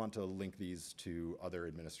we also want to link these to other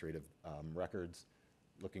administrative records,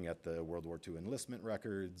 looking at the World War II enlistment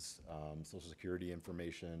records, Social Security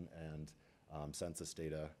information, and census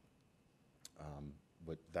data.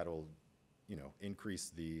 But that'll, you know, increase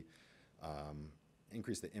the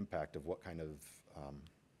impact of what kind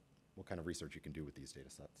of research you can do with these data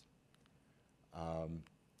sets.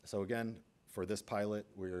 So again, for this pilot,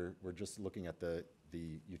 we're just looking at the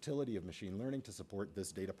utility of machine learning to support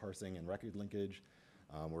this data parsing and record linkage.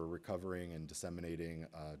 We're recovering and disseminating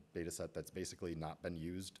a data set that's basically not been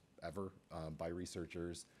used ever by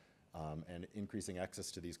researchers, and increasing access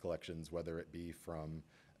to these collections, whether it be from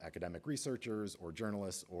academic researchers or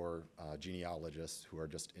journalists or genealogists who are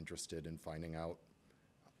just interested in finding out,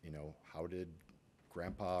 you know, how did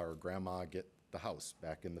grandpa or grandma get the house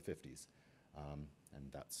back in the 50s?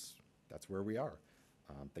 And that's where we are.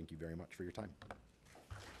 Thank you very much for your time.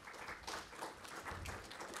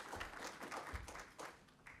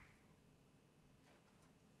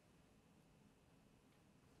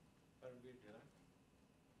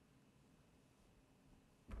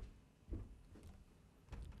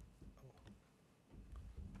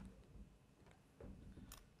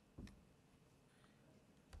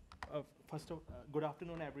 Good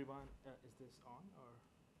afternoon, everyone. Is this on or?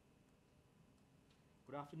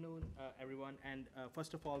 Good afternoon, everyone. And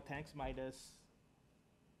first of all, thanks, Midas.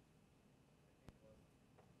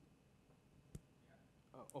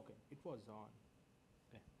 Okay, it was on.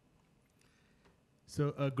 Okay.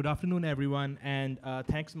 So good afternoon, everyone, and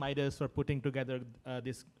thanks, Midas, for putting together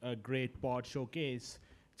this great pod showcase.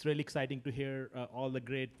 It's really exciting to hear all the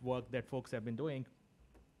great work that folks have been doing.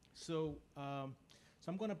 So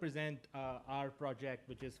I'm going to present our project,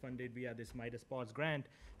 which is funded via this Midas Pods grant,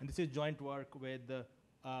 and this is joint work with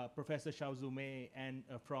Professor Xiaozu Mei and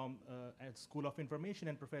from School of Information,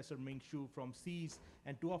 and Professor Ming Xu from SEAS,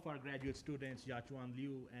 and two of our graduate students, Yachuan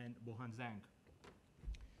Liu and Bohan Zhang.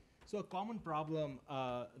 So a common problem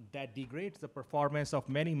that degrades the performance of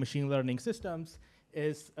many machine learning systems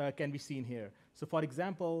is can be seen here. So for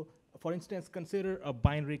example, for instance, consider a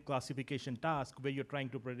binary classification task where you're trying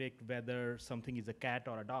to predict whether something is a cat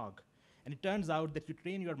or a dog. And it turns out that you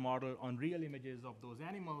train your model on real images of those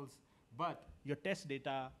animals, but your test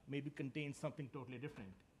data maybe contains something totally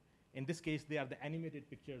different. In this case, they are the animated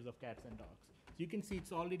pictures of cats and dogs. So you can see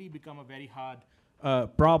it's already become a very hard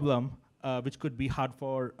problem, which could be hard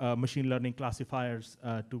for machine learning classifiers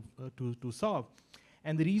to solve.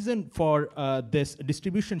 And the reason for this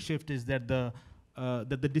distribution shift is that the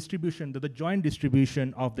joint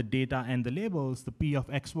distribution of the data and the labels, the P of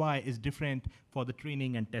XY, is different for the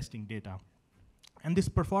training and testing data. And this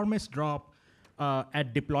performance drop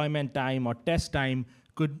at deployment time or test time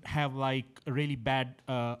could have like really bad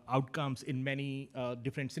outcomes in many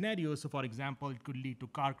different scenarios. So for example, it could lead to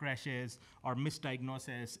car crashes or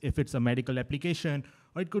misdiagnosis if it's a medical application,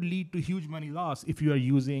 or it could lead to huge money loss if you are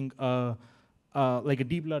using like a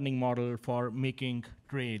deep learning model for making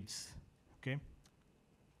trades, okay?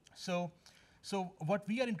 So what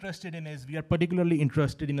we are interested in is we are particularly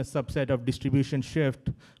interested in a subset of distribution shift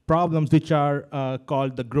problems which are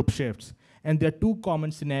called the group shifts. And there are two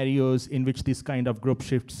common scenarios in which these kind of group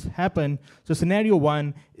shifts happen. So scenario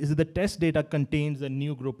one is that the test data contains a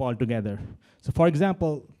new group altogether. So for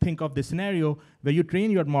example, think of the scenario where you train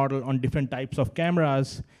your model on different types of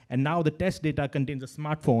cameras, and now the test data contains a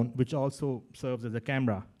smartphone, which also serves as a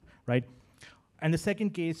camera, right? And the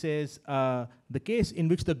second case is the case in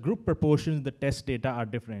which the group proportions in the test data are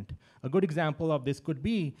different. A good example of this could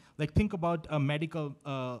be, like, think about a medical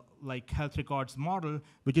like health records model,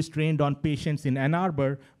 which is trained on patients in Ann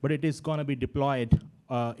Arbor, but it is gonna be deployed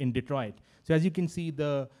in Detroit. So as you can see,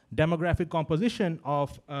 the demographic composition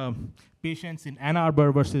of patients in Ann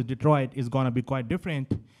Arbor versus Detroit is gonna be quite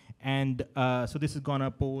different. And so this is gonna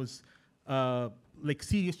pose like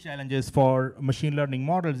serious challenges for machine learning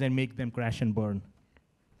models and make them crash and burn.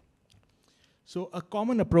 So a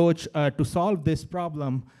common approach to solve this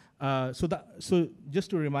problem, so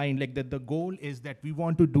just to remind, like, that the goal is that we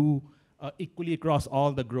want to do equally across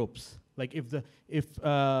all the groups. Like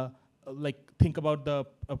like think about the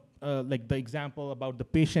like the example about the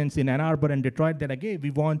patients in Ann Arbor and Detroit that I gave.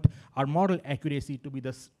 We want our model accuracy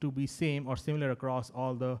to be same or similar across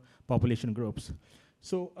all the population groups.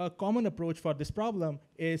 So a common approach for this problem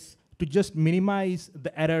is to just minimize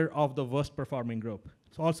the error of the worst performing group.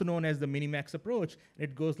 It's also known as the minimax approach.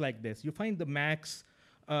 It goes like this. You find the max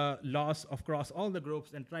loss across all the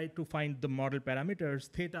groups and try to find the model parameters,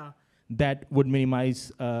 theta, that would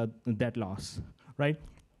minimize that loss, right?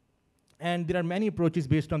 And there are many approaches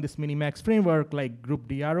based on this minimax framework, like group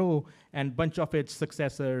DRO, and bunch of its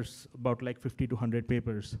successors, about like 50 to 100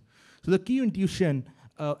 papers. So the key intuition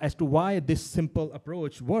as to why this simple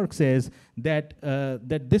approach works is that,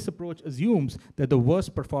 that this approach assumes that the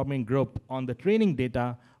worst performing group on the training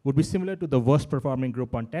data would be similar to the worst performing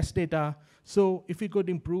group on test data. So if we could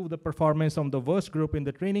improve the performance on the worst group in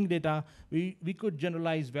the training data, we could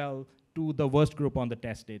generalize well to the worst group on the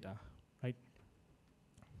test data, right?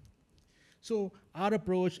 So our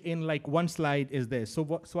approach in like one slide is this.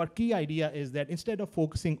 So our key idea is that instead of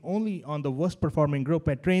focusing only on the worst performing group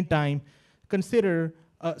at train time, consider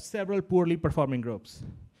several poorly performing groups.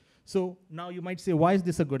 So now you might say, why is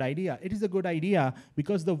this a good idea? It is a good idea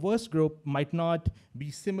because the worst group might not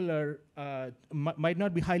be similar, might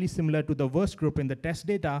not be highly similar to the worst group in the test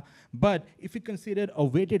data, but if you consider a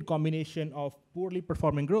weighted combination of poorly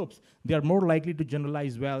performing groups, they are more likely to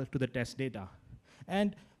generalize well to the test data.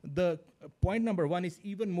 And the point number one is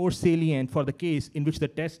even more salient for the case in which the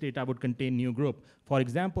test data would contain new group. For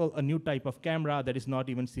example, a new type of camera that is not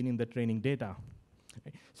even seen in the training data.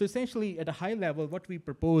 Okay. So essentially, at a high level, what we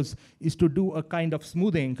propose is to do a kind of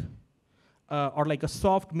smoothing or like a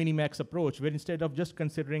soft minimax approach, where instead of just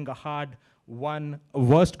considering a hard one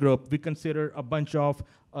worst group, we consider a bunch of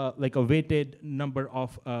like a weighted number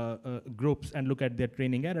of groups and look at their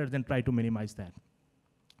training errors and try to minimize that.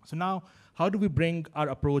 So now, how do we bring our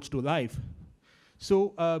approach to life?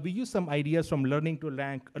 So we use some ideas from learning to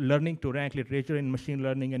rank literature in machine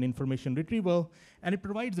learning and information retrieval, and it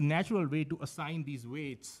provides a natural way to assign these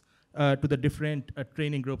weights to the different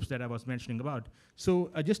training groups that I was mentioning about.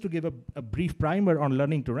 So just to give a brief primer on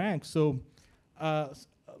learning to rank, so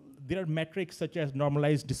there are metrics such as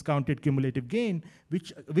normalized discounted cumulative gain,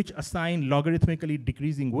 which assign logarithmically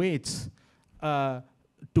decreasing weights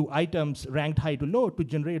to items ranked high to low to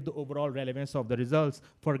generate the overall relevance of the results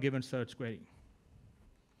for a given search query.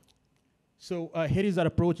 So here is our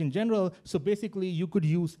approach in general. So basically, you could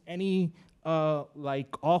use any like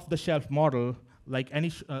off-the-shelf model, like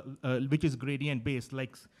any which is gradient-based,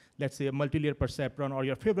 like let's say a multi-layer perceptron or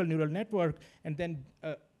your fibral neural network, and then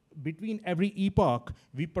between every epoch,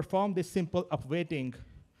 we perform this simple upweighting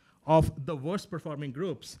of the worst performing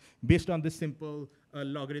groups based on this simple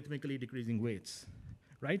logarithmically decreasing weights,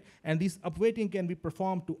 right? And these upweighting can be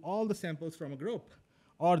performed to all the samples from a group,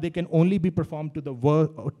 or they can only be performed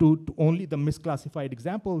to only the misclassified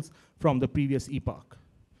examples from the previous epoch.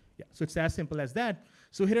 Yeah, so it's as simple as that.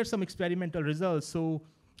 So here are some experimental results. So,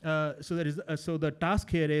 so the task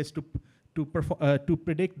here is to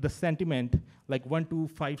predict the sentiment, like 1 to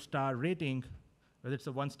 5 star rating, whether it's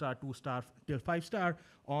a 1 star, 2 star, till 5 star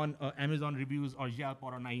on Amazon reviews or Yelp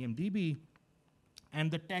or on IMDb.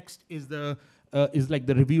 And the text is like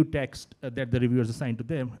the review text that the reviewers assign to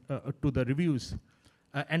them, to the reviews.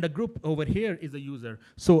 And a group over here is a user.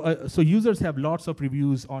 So, so users have lots of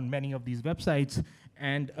reviews on many of these websites,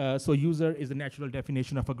 and so user is the natural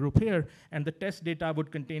definition of a group here, and the test data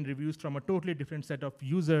would contain reviews from a totally different set of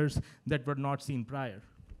users that were not seen prior.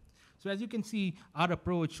 So as you can see, our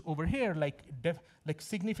approach over here like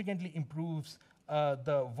significantly improves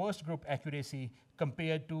the worst group accuracy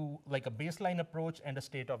compared to like a baseline approach and a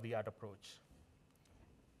state-of-the-art approach.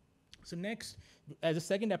 So next, as a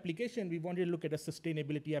second application, we wanted to look at a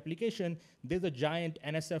sustainability application. There's a giant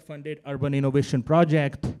NSF-funded urban innovation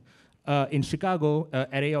project in Chicago,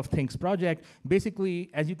 Array of Things project. Basically,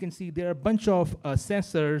 as you can see, there are a bunch of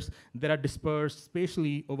sensors that are dispersed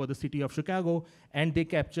spatially over the city of Chicago, and they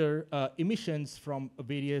capture emissions from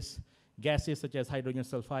various gases such as hydrogen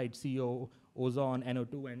sulfide, CO, ozone,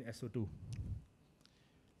 NO2, and SO2.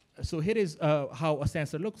 So here is how a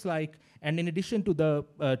sensor looks like, and in addition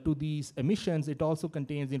to these emissions, it also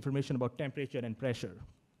contains information about temperature and pressure.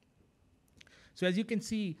 So as you can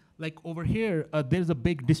see, like over here, there's a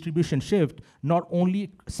big distribution shift, not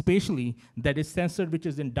only spatially, that is sensor which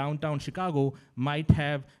is in downtown Chicago might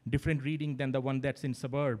have different reading than the one that's in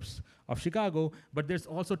suburbs of Chicago, but there's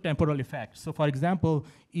also temporal effects. So for example,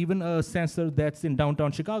 even a sensor that's in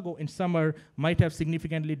downtown Chicago in summer might have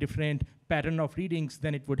significantly different pattern of readings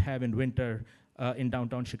than it would have in winter in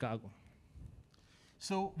downtown Chicago.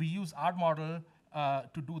 So we use our model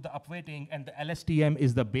to do the upweighting, and the LSTM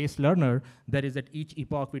is the base learner. That is, at each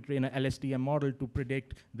epoch, we train a LSTM model to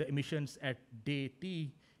predict the emissions at day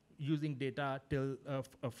t using data till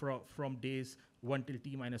from days 1 till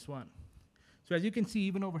t minus 1. So as you can see,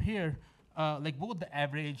 even over here, like both the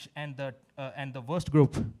average and the worst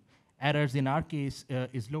group errors in our case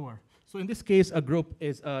is lower. So in this case, a group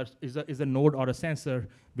is a node or a sensor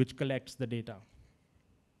which collects the data.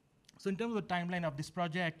 So in terms of the timeline of this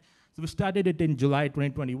project, so we started it in July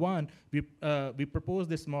 2021. We proposed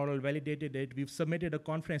this model, validated it. We've submitted a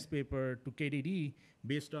conference paper to KDD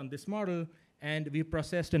based on this model, and we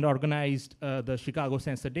processed and organized the Chicago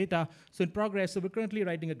sensor data. So in progress, so we're currently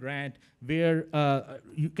writing a grant where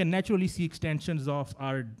you can naturally see extensions of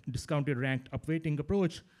our discounted ranked upweighting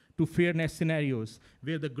approach to fairness scenarios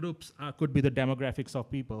where the groups could be the demographics of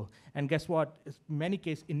people. And guess what?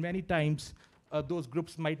 In many times, those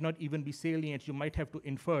groups might not even be salient. You might have to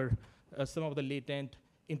infer some of the latent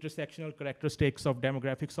intersectional characteristics of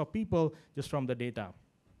demographics of people just from the data.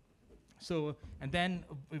 So, and then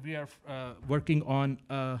we are working on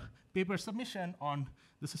paper submission on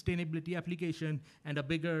the sustainability application and a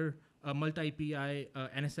bigger multi-PI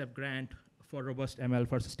NSF grant for robust ML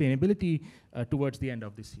for sustainability towards the end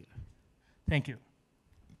of this year. Thank you.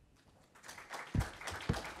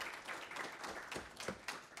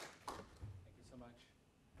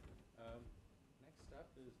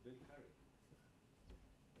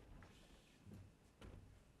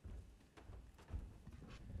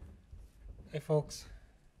 Hey, folks.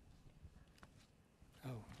 Oh,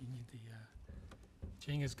 you need the,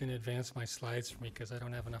 Jing is going to advance my slides for me because I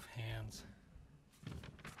don't have enough hands.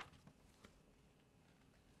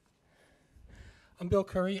 I'm Bill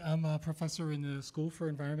Curry. I'm a professor in the School for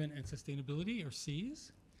Environment and Sustainability, or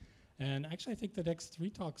SEAS. And actually, I think the next 3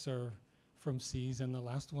 talks are from SEAS, and the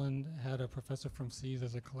last one had a professor from SEAS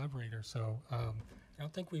as a collaborator. So I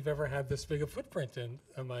don't think we've ever had this big a footprint in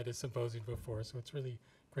a MIDAS symposium before, so it's really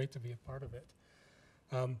great to be a part of it.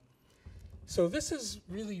 So this is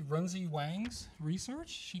really Runzi Wang's research.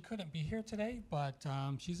 She couldn't be here today, but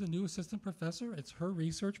she's a new assistant professor. It's her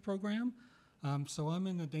research program. So I'm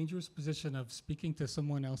in the dangerous position of speaking to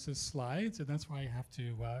someone else's slides, and that's why I have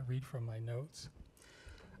to read from my notes.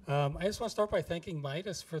 I just want to start by thanking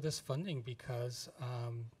MIDAS for this funding because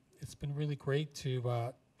it's been really great to,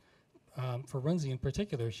 for Runzi in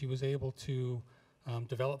particular. She was able to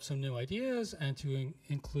develop some new ideas and to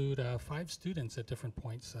include 5 students at different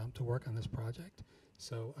points to work on this project.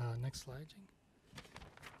 So next slide, Jing.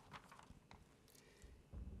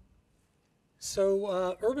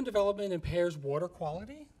 So urban development impairs water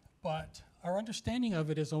quality, but our understanding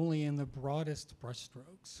of it is only in the broadest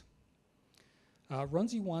brushstrokes.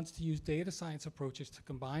 Runzi wants to use data science approaches to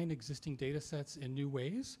combine existing data sets in new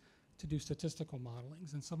ways to do statistical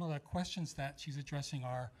modelings. And some of the questions that she's addressing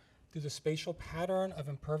are, do the spatial pattern of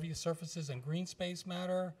impervious surfaces and green space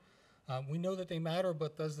matter? We know that they matter,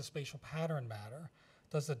 but does the spatial pattern matter?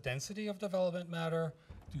 Does the density of development matter?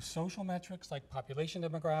 Do social metrics like population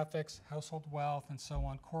demographics, household wealth, and so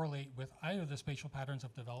on correlate with either the spatial patterns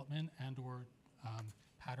of development and or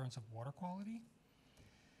patterns of water quality?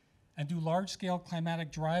 And do large-scale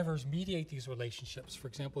climatic drivers mediate these relationships? For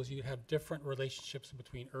example, you have different relationships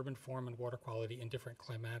between urban form and water quality in different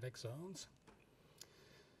climatic zones.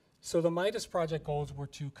 So the MIDAS project goals were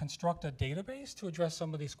to construct a database to address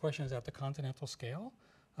some of these questions at the continental scale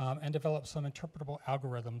and develop some interpretable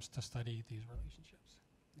algorithms to study these relationships.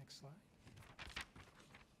 Next slide.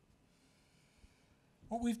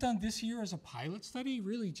 What we've done this year is a pilot study,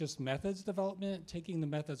 really just methods development, taking the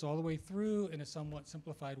methods all the way through in a somewhat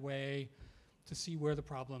simplified way to see where the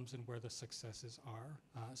problems and where the successes are.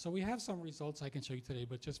 So we have some results I can show you today,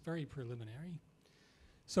 but just very preliminary.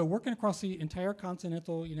 So working across the entire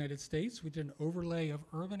continental United States, we did an overlay of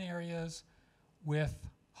urban areas with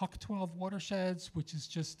Huck 12 watersheds, which is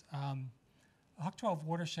just, a Huck 12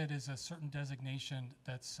 watershed is a certain designation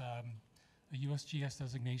that's a USGS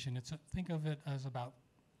designation. Think of it as about,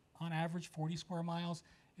 on average, 40 square miles.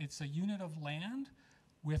 It's a unit of land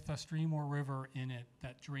with a stream or river in it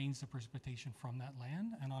that drains the precipitation from that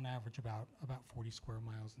land, and on average about 40 square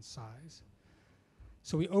miles in size.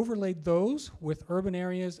 So we overlaid those with urban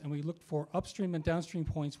areas, and we looked for upstream and downstream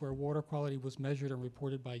points where water quality was measured and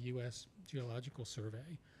reported by U.S. Geological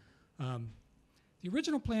Survey. The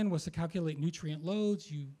original plan was to calculate nutrient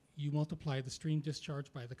loads. You multiply the stream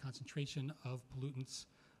discharge by the concentration of pollutants,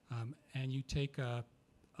 and you take a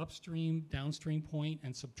upstream, downstream point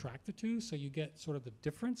and subtract the two, so you get sort of the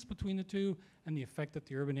difference between the two and the effect that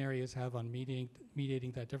the urban areas have on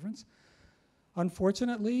mediating that difference.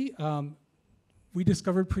 Unfortunately, we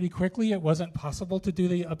discovered pretty quickly it wasn't possible to do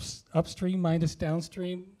the upstream minus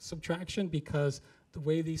downstream subtraction, because the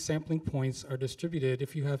way these sampling points are distributed,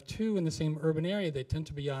 if you have two in the same urban area, they tend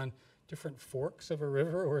to be on different forks of a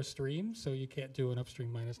river or a stream, so you can't do an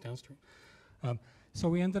upstream minus downstream. So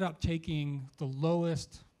we ended up taking the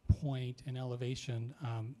lowest point in elevation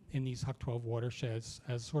in these Huck 12 watersheds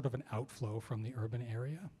as sort of an outflow from the urban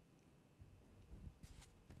area.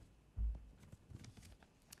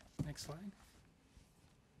 Next slide.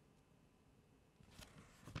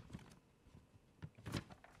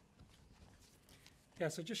 Yeah,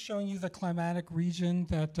 so just showing you the climatic region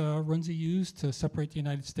that Runzi used to separate the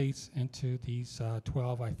United States into these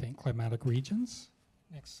 12, I think, climatic regions.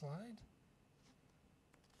 Next slide.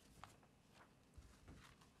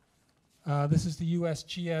 This is the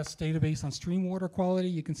USGS database on stream water quality.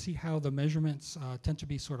 You can see how the measurements tend to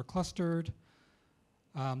be sort of clustered.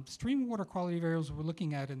 Stream water quality variables we're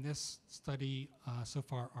looking at in this study so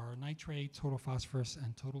far are nitrate, total phosphorus,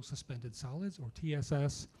 and total suspended solids, or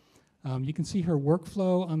TSS. You can see her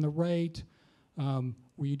workflow on the right, where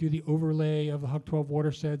you do the overlay of the Huck 12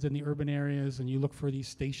 watersheds in the urban areas, and you look for these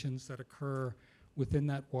stations that occur within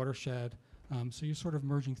that watershed. So you're sort of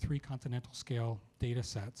merging 3 continental scale data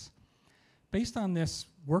sets. Based on this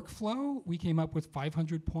workflow, we came up with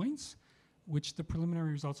 500 points, which the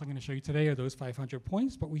preliminary results I'm going to show you today are those 500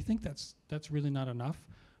 points, but we think that's really not enough.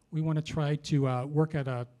 We want to try to work at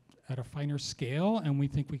a finer scale, and we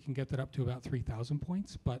think we can get that up to about 3,000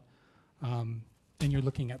 points, but then you're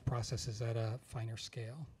looking at processes at a finer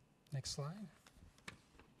scale. Next slide.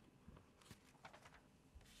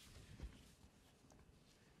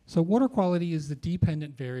 So water quality is the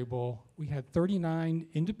dependent variable. We had 39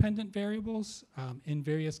 independent variables in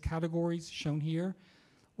various categories shown here.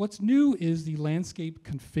 What's new is the landscape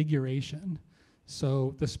configuration.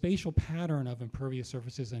 So the spatial pattern of impervious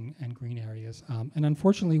surfaces and green areas. And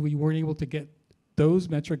unfortunately, we weren't able to get those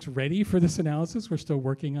metrics ready for this analysis. We're still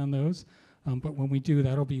working on those. But when we do,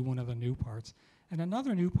 that'll be one of the new parts. And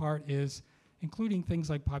another new part is including things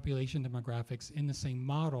like population demographics in the same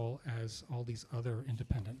model as all these other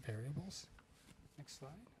independent variables. Next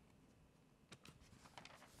slide.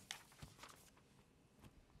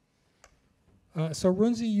 So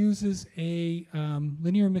Runzi uses a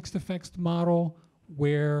linear mixed effects model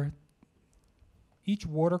where each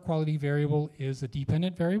water quality variable is a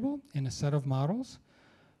dependent variable in a set of models.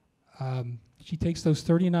 She takes those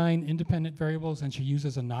 39 independent variables and she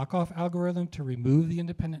uses a knockoff algorithm to remove the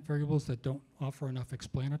independent variables that don't offer enough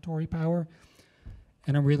explanatory power.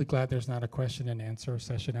 And I'm really glad there's not a question and answer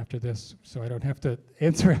session after this, so I don't have to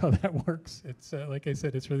answer how that works. It's, like I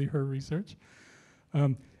said, it's really her research.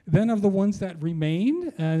 Then of the ones that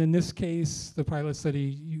remain, and in this case, the pilot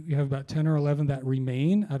study, you have about 10 or 11 that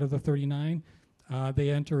remain out of the 39. They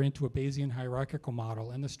enter into a Bayesian hierarchical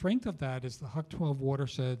model. And the strength of that is the Huck 12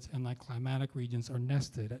 watersheds and like climatic regions are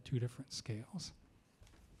nested at 2 different scales.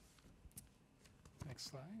 Next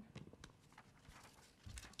slide.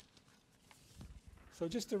 So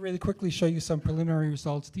just to really quickly show you some preliminary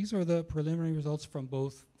results, these are the preliminary results from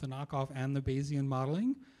both the knockoff and the Bayesian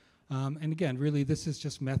modeling. And again, really, this is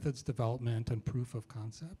just methods development and proof of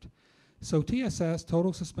concept. So TSS,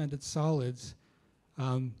 total suspended solids,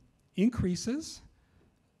 increases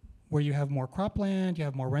where you have more cropland, you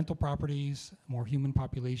have more rental properties, more human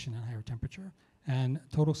population, and higher temperature. And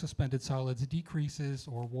total suspended solids decreases,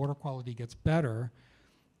 or water quality gets better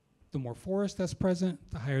the more forest that's present,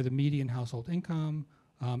 the higher the median household income,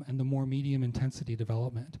 and the more medium intensity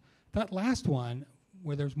development. That last one,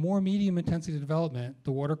 where there's more medium intensity development,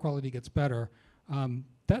 the water quality gets better.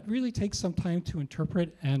 That really takes some time to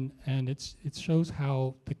interpret, and it shows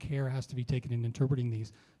how the care has to be taken in interpreting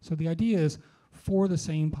these. So the idea is, for the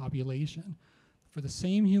same population, for the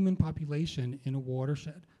same human population in a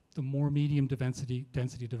watershed, the more medium density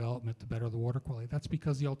development, the better the water quality. That's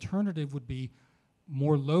because the alternative would be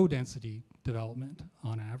more low density development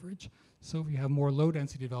on average. So if you have more low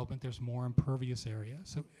density development, there's more impervious area.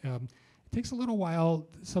 So it takes a little while.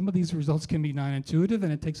 Some of these results can be non-intuitive,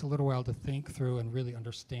 and it takes a little while to think through and really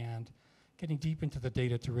understand, getting deep into the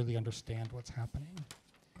data to really understand what's happening.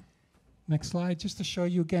 Next slide, just to show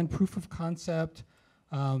you again, proof of concept.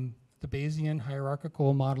 The Bayesian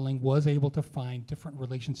hierarchical modeling was able to find different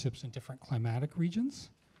relationships in different climatic regions.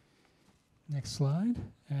 Next slide,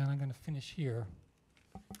 and I'm going to finish here.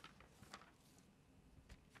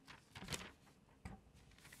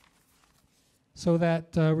 So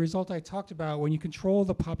that result I talked about, when you control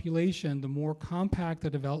the population, the more compact the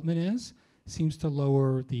development is, seems to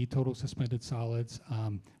lower the total suspended solids,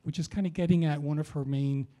 which is kind of getting at one of her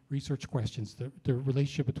main research questions, the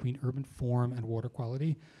relationship between urban form and water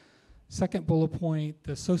quality. Second bullet point,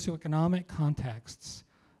 the socioeconomic contexts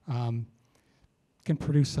can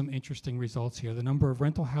produce some interesting results here. The number of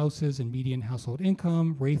rental houses and median household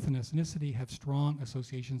income, race and ethnicity have strong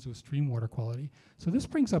associations with stream water quality. So this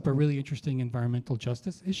brings up a really interesting environmental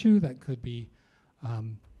justice issue that could be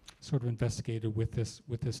sort of investigated with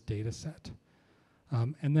this data set.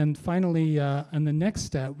 And then finally, and the next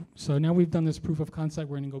step, so now we've done this proof of concept,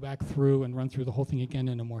 we're gonna go back through and run through the whole thing again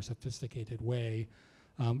in a more sophisticated way.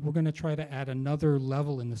 We're gonna try to add another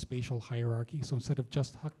level in the spatial hierarchy. So instead of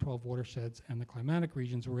just HUC-12 watersheds and the climatic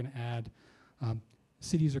regions, we're gonna add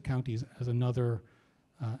cities or counties as another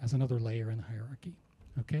layer in the hierarchy.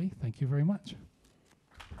 Okay, thank you very much.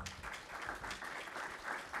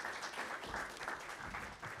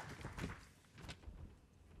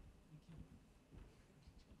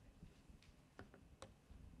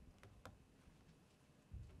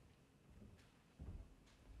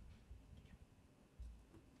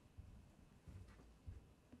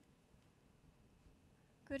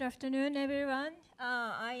 Good afternoon, everyone.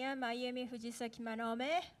 I am Ayemi Fujisaki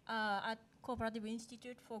Manome at Cooperative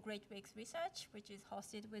Institute for Great Lakes Research, which is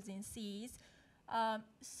hosted within SEAS.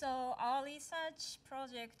 So our research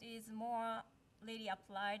project is more really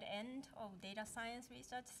applied end of data science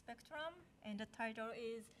research spectrum, and the title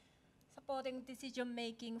is Supporting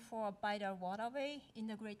Decision-Making for a Vital Waterway in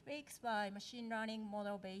the Great Lakes by Machine Learning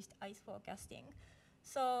Model-Based Ice Forecasting.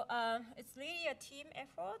 So it's really a team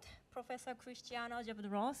effort. Professor Cristiano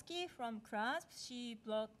Jabudrowski from CRASP, she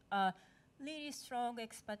brought a really strong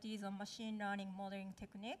expertise on machine learning modeling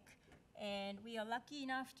technique. And we are lucky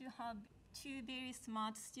enough to have two very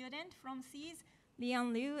smart students from SEAS,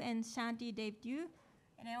 Lian Liu and Shanti Devdu.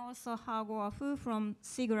 And I also have Fu from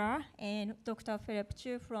SIGRA and Dr. Philip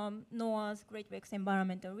Chu from NOAA's Great Lakes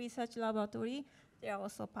Environmental Research Laboratory. They are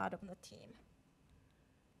also part of the team.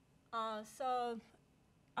 So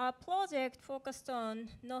our project focused on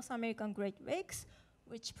North American Great Lakes,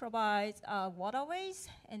 which provides waterways,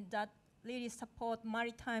 and that really support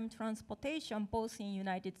maritime transportation both in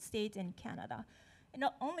United States and Canada. And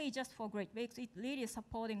not only just for Great Lakes, it really is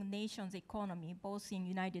supporting the nation's economy, both in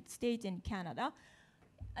United States and Canada.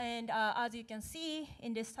 And as you can see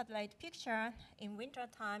in this satellite picture, in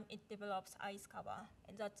wintertime, it develops ice cover.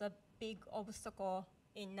 And that's a big obstacle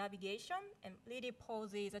in navigation and really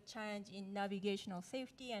poses a challenge in navigational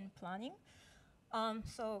safety and planning.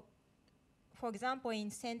 So, for example,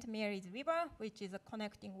 in St. Mary's River, which is a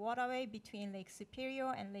connecting waterway between Lake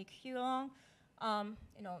Superior and Lake Huron,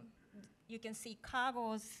 you can see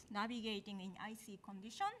cargoes navigating in icy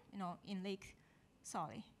condition,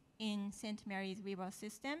 in St. Mary's River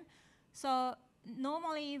system. So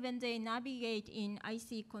normally when they navigate in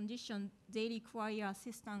icy condition, they require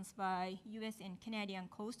assistance by US and Canadian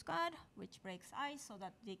Coast Guard, which breaks ice so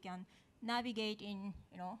that they can navigate in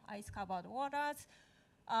ice-covered waters.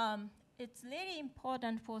 It's really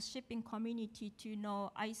important for shipping community to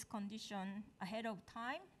know ice condition ahead of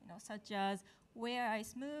time, such as where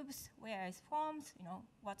ice moves, where ice forms,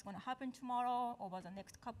 what's going to happen tomorrow over the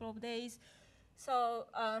next couple of days. So,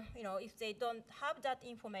 if they don't have that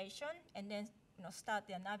information and then start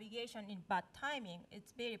their navigation in bad timing,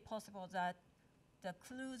 it's very possible that the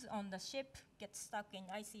crews on the ship get stuck in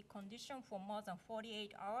icy condition for more than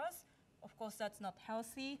 48 hours. Of course, that's not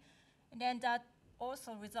healthy. And then that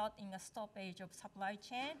also results in a stoppage of supply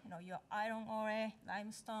chain. Your iron ore,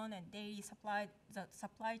 limestone, and daily supply, the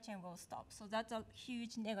supply chain will stop. So that's a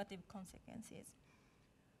huge negative consequences.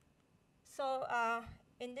 So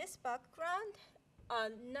in this background,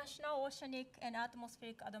 National Oceanic and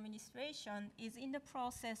Atmospheric Administration is in the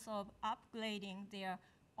process of upgrading their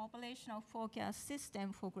operational forecast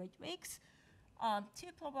system for Great Lakes to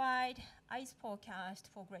provide ice forecast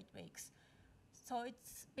for Great Lakes. So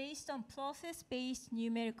it's based on process-based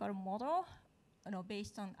numerical model,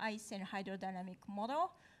 based on ice and hydrodynamic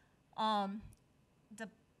model. The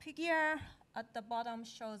figure at the bottom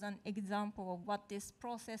shows an example of what this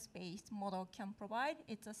process-based model can provide.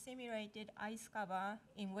 It's a simulated ice cover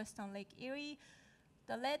in Western Lake Erie.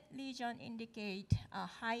 The red region indicate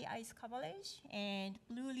high ice coverage, and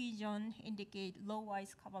blue region indicate low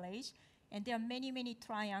ice coverage. And there are many, many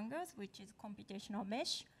triangles, which is computational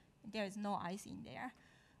mesh. There is no ice in there.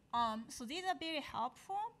 So these are very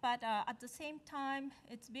helpful, but at the same time,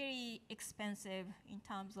 it's very expensive in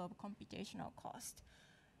terms of computational cost.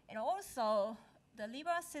 And also, the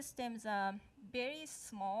river systems are very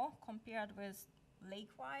small compared with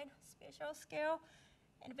lake-wide spatial scale,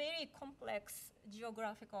 and very complex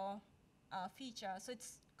geographical features. So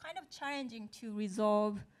it's kind of challenging to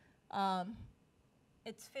resolve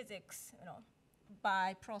its physics,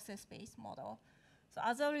 by process-based model. So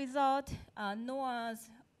as a result, NOAA's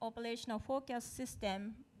operational forecast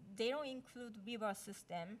system, they don't include river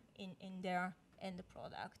system in their end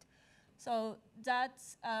product. So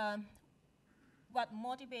that's what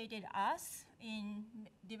motivated us in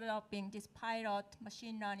developing this pilot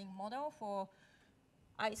machine learning model for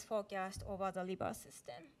ice forecast over the river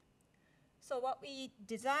system. So what we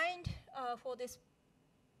designed for this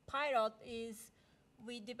pilot is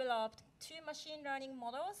we developed 2 machine learning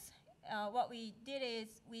models. What we did is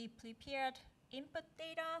we prepared input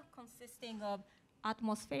data consisting of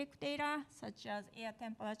atmospheric data, such as air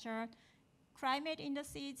temperature, climate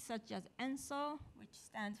indices, such as ENSO, which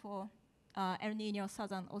stands for El Nino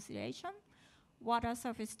Southern Oscillation, water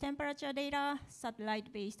surface temperature data,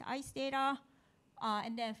 satellite-based ice data,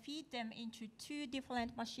 and then feed them into 2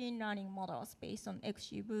 different machine learning models based on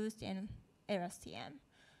XGBoost and LSTM,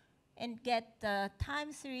 and get the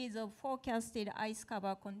time series of forecasted ice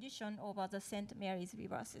cover condition over the St. Mary's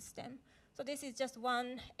River system. So this is just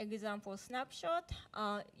one example snapshot.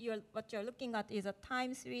 What you're looking at is a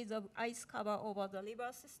time series of ice cover over the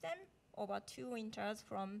river system over 2 winters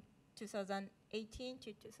from 2018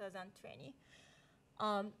 to 2020.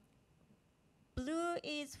 Blue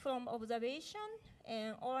is from observation,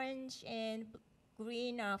 and orange and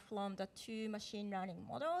green are from the 2 machine learning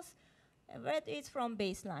models. And red is from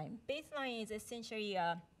baseline. Baseline is essentially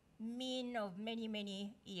a mean of many,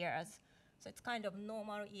 many years. So it's kind of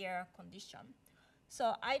normal year condition.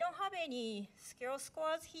 So I don't have any scale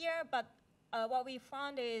scores here, but what we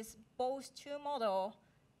found is both 2 models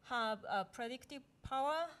have a predictive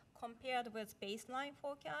power compared with baseline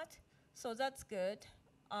forecast. So that's good.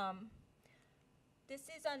 This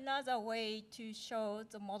is another way to show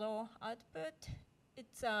the model output.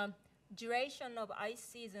 It's duration of ice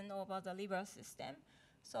season over the river system.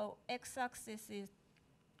 So x-axis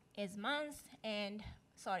is months, and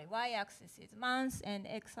y-axis is months, and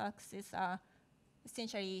x-axis are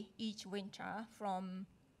essentially each winter from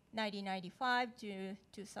 1995 to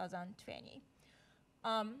 2020.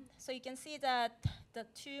 So you can see that the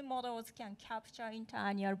 2 models can capture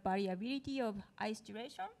interannual variability of ice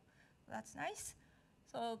duration. That's nice.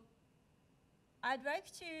 So I'd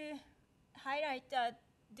like to highlight that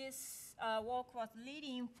this work was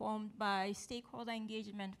really informed by stakeholder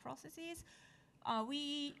engagement processes.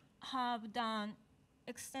 We have done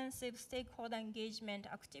extensive stakeholder engagement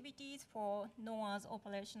activities for NOAA's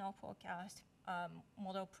operational forecast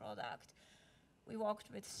model product. We worked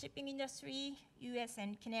with shipping industry, US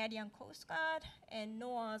and Canadian Coast Guard, and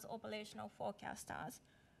NOAA's operational forecasters.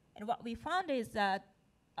 And what we found is that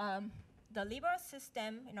the river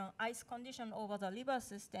system, ice condition over the river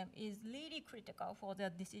system is really critical for their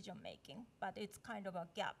decision making, but it's kind of a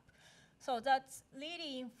gap. So that's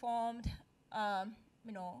really informed,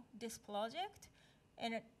 this project,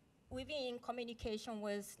 and we've been in communication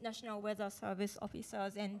with National Weather Service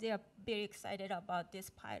officers, and they are very excited about this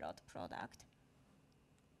pilot product.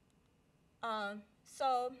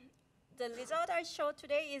 So the result I showed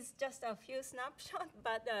today is just a few snapshots,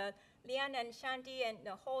 but Lian and Shanti and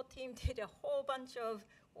the whole team did a whole bunch of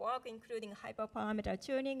work, including hyperparameter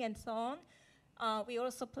tuning and so on. We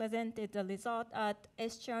also presented the result at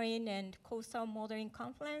Estuarine and Coastal Modeling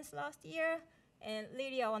Conference last year. And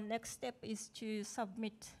really our next step is to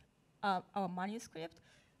submit our manuscript.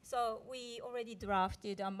 So we already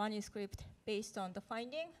drafted a manuscript based on the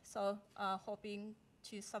finding. So hoping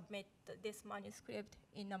to submit this manuscript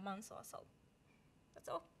in a month or so. That's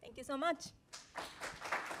all. Thank you so much.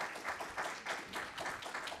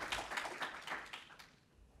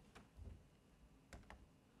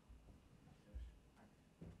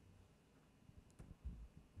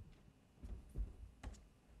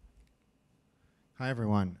 Hi,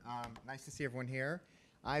 everyone. Nice to see everyone here.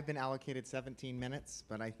 I've been allocated 17 minutes,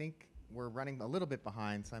 but I think we're running a little bit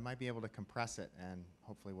behind, so I might be able to compress it, and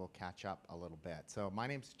hopefully we'll catch up a little bit. So my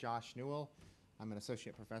name's Josh Newell. I'm an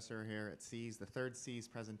associate professor here at SEAS, the third SEAS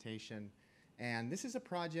presentation. And this is a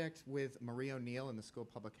project with Marie O'Neill in the School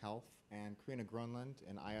of Public Health and Karina Grunland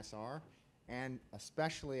in ISR. And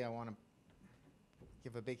especially I want to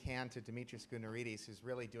give a big hand to Dimitris Gounaridis, who's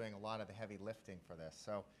really doing a lot of the heavy lifting for this.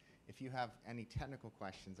 So if you have any technical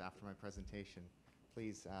questions after my presentation,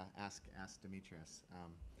 please ask Dimitris.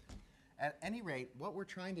 At any rate, what we're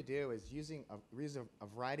trying to do is using a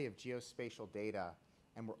variety of geospatial data,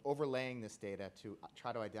 and we're overlaying this data to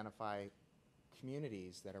try to identify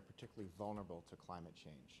communities that are particularly vulnerable to climate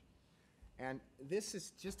change. And this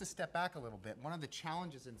is just to step back a little bit. One of the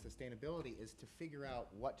challenges in sustainability is to figure out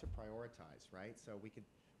what to prioritize, right? So we could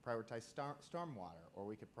prioritize stormwater, or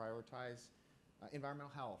we could prioritize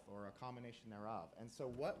environmental health, or a combination thereof. And so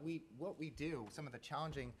what we do, some of the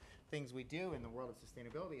challenging things we do in the world of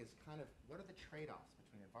sustainability is kind of, what are the trade-offs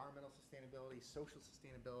between environmental sustainability, social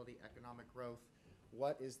sustainability, economic growth?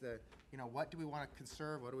 What is the, what do we want to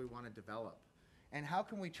conserve? What do we want to develop? And how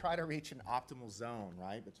can we try to reach an optimal zone,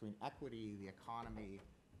 right, between equity, the economy,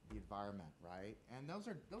 the environment, right? And those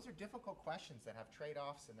are difficult questions that have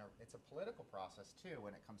trade-offs, and it's a political process too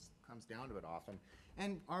when it comes down to it often.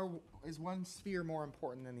 And is one sphere more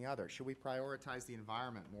important than the other? Should we prioritize the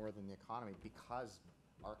environment more than the economy, because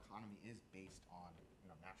our economy is based on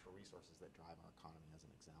natural resources that drive our economy, as an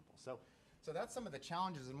example? So that's some of the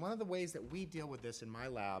challenges, and one of the ways that we deal with this in my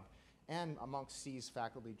lab and amongst SEAS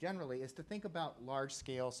faculty generally is to think about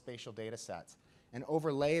large-scale spatial data sets and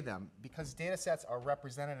overlay them, because data sets are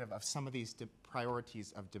representative of some of these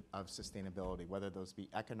priorities of sustainability, whether those be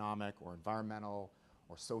economic or environmental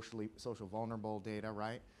or social vulnerable data,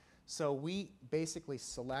 right? So we basically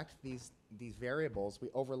select these variables, we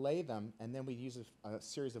overlay them, and then we use a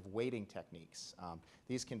series of weighting techniques.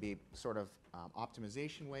 These can be sort of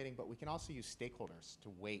optimization weighting, but we can also use stakeholders to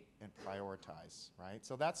weight and prioritize, right?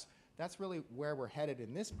 So that's really where we're headed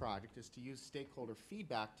in this project, is to use stakeholder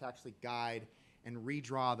feedback to actually guide and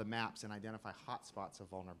redraw the maps and identify hotspots of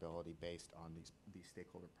vulnerability based on these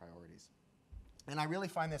stakeholder priorities. And I really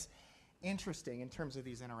find this interesting in terms of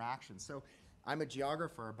these interactions. So I'm a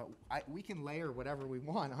geographer, but we can layer whatever we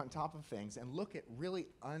want on top of things and look at really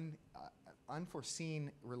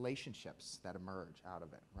unforeseen relationships that emerge out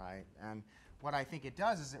of it, right? And what I think it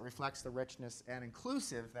does is it reflects the richness and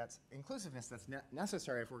inclusiveness that's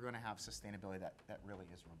necessary if we're going to have sustainability that really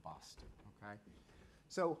is robust, okay?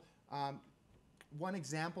 So one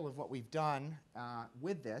example of what we've done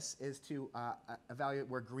with this is to evaluate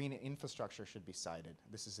where green infrastructure should be sited.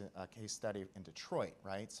 This is a case study in Detroit,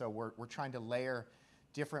 right? So we're trying to layer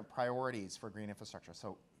different priorities for green infrastructure.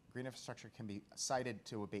 So green infrastructure can be sited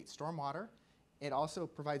to abate stormwater. It also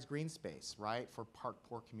provides green space, right, for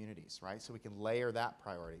park-poor communities, right? So we can layer that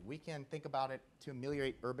priority. We can think about it to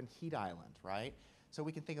ameliorate urban heat island, right? So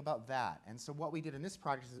we can think about that. And so what we did in this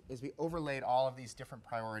project is we overlaid all of these different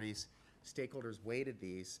priorities. Stakeholders weighted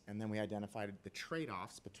these, and then we identified the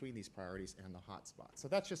trade-offs between these priorities and the hotspots. So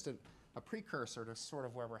that's just a precursor to sort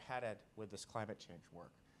of where we're headed with this climate change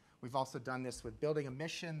work. We've also done this with building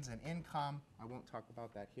emissions and income. I won't talk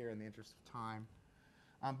about that here in the interest of time.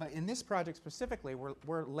 But in this project specifically, we're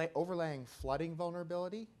overlaying flooding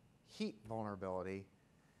vulnerability, heat vulnerability,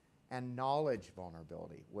 and knowledge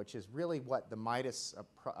vulnerability, which is really what the Midas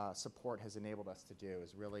support has enabled us to do,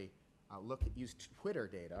 is really use Twitter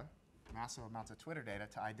data, massive amounts of Twitter data,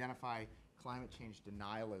 to identify climate change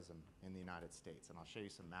denialism in the United States. And I'll show you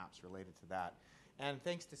some maps related to that. And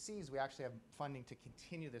thanks to SEAS, we actually have funding to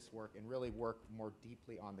continue this work and really work more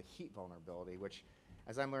deeply on the heat vulnerability, which,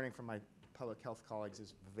 as I'm learning from my public health colleagues,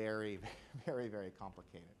 is very, very, very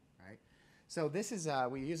complicated, right? So this is,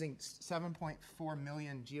 we're using 7.4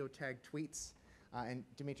 million geotag tweets. And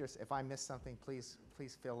Dimitris, if I miss something, please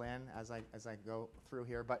fill in as I go through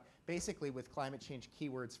here. But basically, with climate change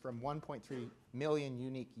keywords from 1.3 million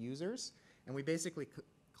unique users, and we basically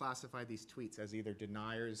classify these tweets as either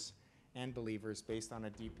deniers and believers based on a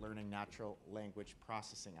deep learning natural language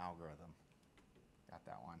processing algorithm. Got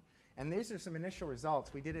that one. And these are some initial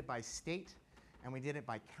results. We did it by state, and we did it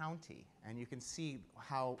by county. And you can see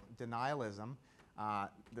how denialism,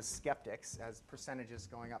 the skeptics, as percentages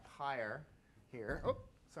going up higher here. Oh,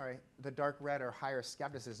 sorry. The dark red are higher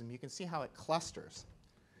skepticism. You can see how it clusters.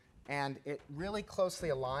 And it really closely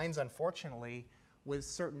aligns, unfortunately, with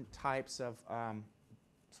certain types of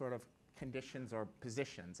sort of conditions or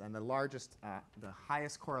positions. And the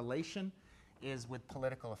highest correlation is with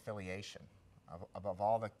political affiliation. Above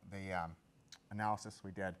all the analysis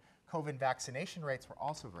we did. COVID vaccination rates were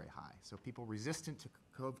also very high. So people resistant to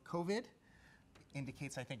COVID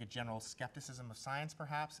indicates, I think, a general skepticism of science,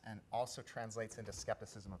 perhaps, and also translates into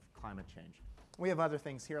skepticism of climate change. We have other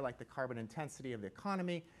things here, like the carbon intensity of the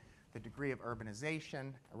economy, the degree of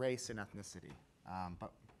urbanization, race, and ethnicity.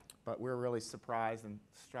 But we're really surprised and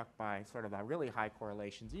struck by sort of the really high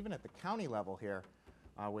correlations, even at the county level here,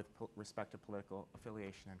 with respect to political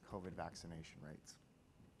affiliation and COVID vaccination rates.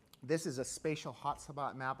 This is a spatial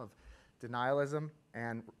hotspot map of denialism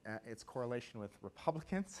and its correlation with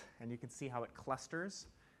Republicans, and you can see how it clusters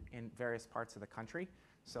in various parts of the country.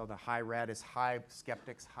 So the high red is high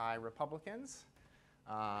skeptics, high Republicans,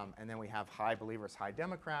 and then we have high believers, high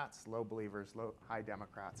Democrats, low believers, high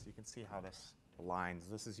Democrats. You can see how this aligns.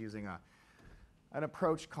 This is using an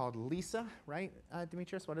approach called LISA, right,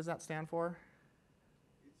 Demetrius? What does that stand for?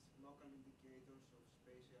 It's local indicators of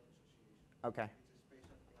spatial association. Okay. It's a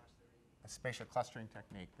spatial clustering. A spatial clustering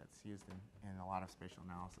technique that's used in a lot of spatial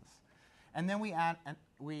analysis. And then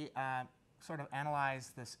we sort of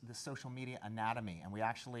analyzed the social media anatomy, and we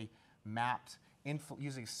actually mapped,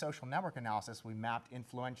 using social network analysis, we mapped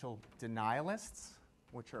influential denialists,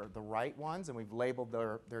 which are the right ones, and we've labeled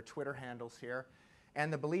their Twitter handles here,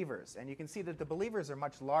 and the believers. And you can see that the believers are a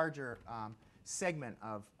much larger segment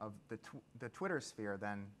of the Twitter sphere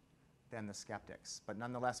than the skeptics. But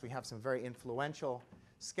nonetheless, we have some very influential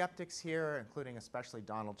skeptics here, including especially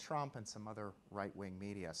Donald Trump and some other right-wing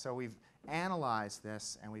media. So we've analyzed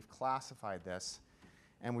this, and we've classified this,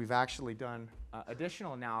 and we've actually done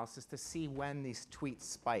additional analysis to see when these tweets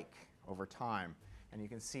spike over time. And you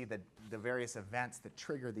can see the various events that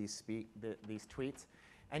trigger these tweets.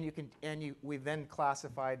 And we've then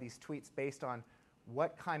classified these tweets based on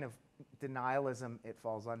what kind of denialism it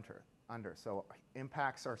falls under. So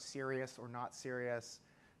impacts are serious or not serious.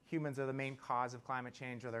 Humans are the main cause of climate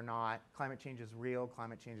change, or they're not. Climate change is real.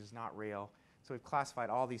 Climate change is not real. So we've classified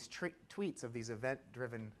all these tweets of these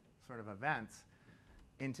event-driven sort of events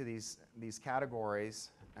into these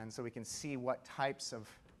categories. And so we can see what types of,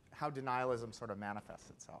 how denialism sort of manifests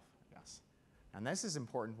itself, yes. And this is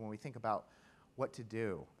important when we think about what to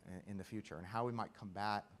do in the future and how we might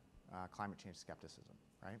combat climate change skepticism,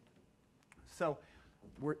 right? So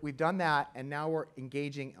we've done that, and now we're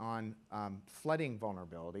engaging on flooding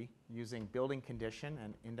vulnerability using building condition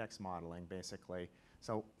and index modeling, basically.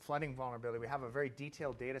 So flooding vulnerability, we have a very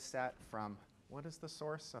detailed data set from, what is the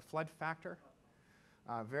source? A flood factor?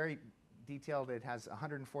 Very detailed. It has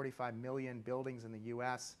 145 million buildings in the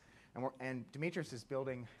US. And Demetrius is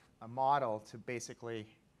building a model to basically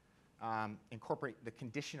incorporate the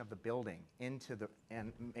condition of the building and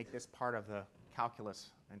make this part of the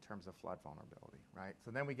calculus in terms of flood vulnerability, right? So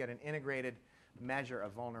then we get an integrated measure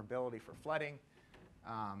of vulnerability for flooding.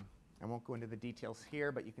 I won't go into the details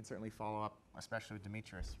here, but you can certainly follow up, especially with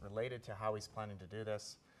Demetrius, related to how he's planning to do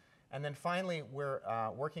this. And then finally, we're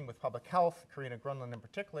working with public health, Karina Grunland in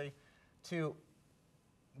particular, to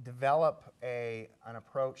develop an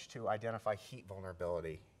approach to identify heat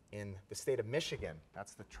vulnerability in the state of Michigan.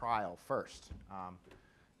 That's the trial first.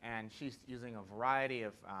 And she's using a variety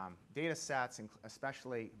of data sets,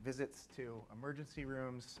 especially visits to emergency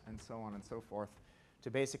rooms and so on and so forth, to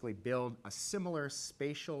basically build a similar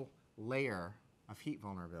spatial layer of heat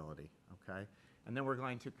vulnerability, okay? And then we're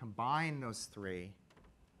going to combine those three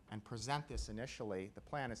and present this initially. The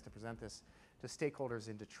plan is to present this to stakeholders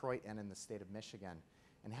in Detroit and in the state of Michigan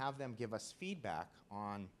and have them give us feedback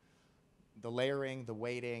on the layering, the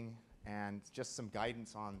weighting, and just some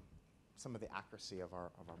guidance on some of the accuracy of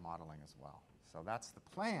our modeling as well. So that's the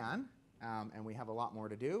plan, and we have a lot more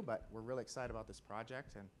to do, but we're really excited about this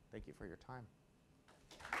project, and thank you for your time.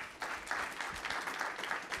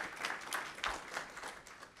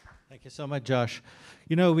 Thank you so much, Josh.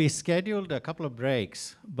 You know, we scheduled a couple of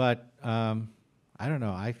breaks, but I don't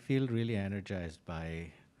know, I feel really energized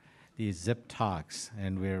by these zip talks,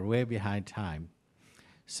 and we're way behind time.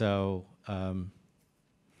 So I'm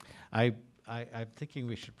thinking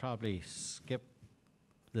we should probably skip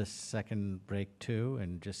the second break too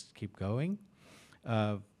and just keep going.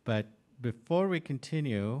 But before we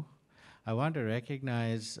continue, I want to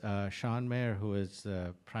recognize Sean Mayer, who is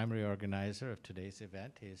the primary organizer of today's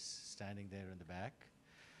event. He's standing there in the back.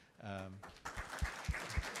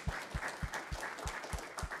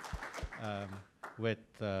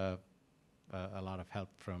 With a lot of help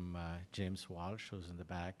from James Walsh, who's in the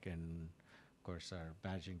back, and of course our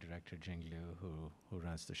managing director, Jing Liu, who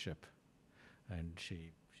runs the ship, and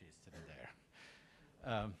she's sitting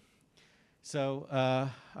there. So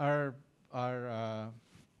our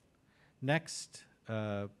next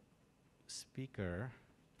speaker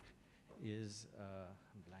is,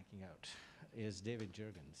 I'm blanking out, is David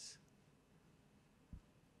Juergens.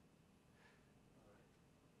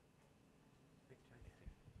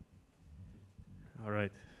 All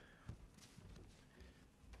right.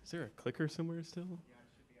 Is there a clicker somewhere still? Yeah,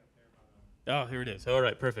 it should be up there. Oh, here it is. All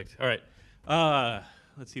right, perfect. All right.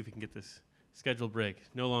 Let's see if we can get this scheduled break.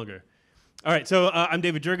 No longer. All right, so I'm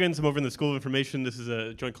David Juergens. I'm over in the School of Information. This is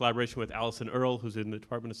a joint collaboration with Allison Earle, who's in the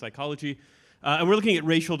Department of Psychology. And we're looking at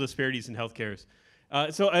racial disparities in healthcare.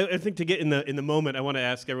 So I think to get in the moment, I want to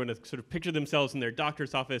ask everyone to sort of picture themselves in their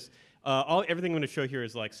doctor's office. Everything I'm going to show here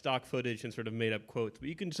is like stock footage and sort of made up quotes, but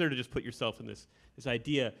you can sort of just put yourself in this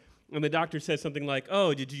idea. And the doctor says something like,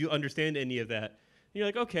 "Oh, did you understand any of that?" And you're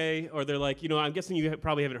like, "Okay." Or they're like, "I'm guessing you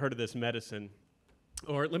probably haven't heard of this medicine."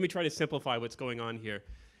 Or let me try to simplify what's going on here.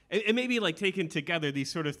 And maybe like taken together,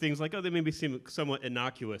 these sort of things like, oh, they maybe seem somewhat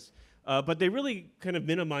innocuous, but they really kind of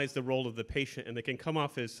minimize the role of the patient, and they can come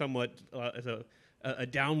off as somewhat as a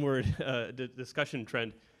downward discussion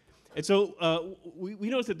trend. And so we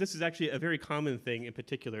notice that this is actually a very common thing in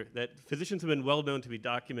particular, that physicians have been well known to be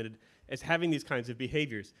documented as having these kinds of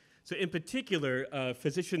behaviors. So in particular,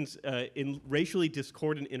 physicians in racially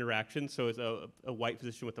discordant interactions, so as a white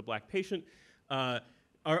physician with a black patient,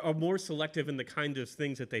 are more selective in the kind of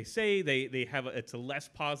things that they say. It's a less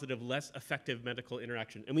positive, less effective medical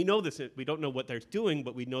interaction. And we know this, we don't know what they're doing,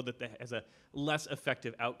 but we know that that has a less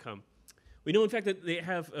effective outcome. We know, in fact, that they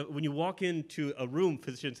have, when you walk into a room,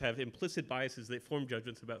 physicians have implicit biases that form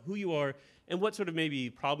judgments about who you are and what sort of maybe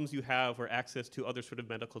problems you have or access to other sort of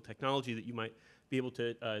medical technology that you might be able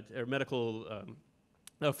to, or medical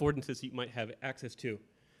affordances that you might have access to.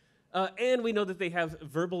 And we know that they have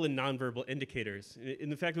verbal and nonverbal indicators. In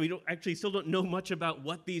the fact that we still don't know much about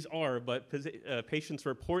what these are, but patients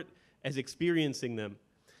report as experiencing them.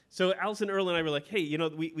 So Allison Earle and I were like, hey,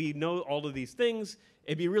 we know all of these things.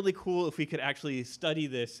 It'd be really cool if we could actually study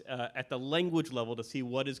this at the language level to see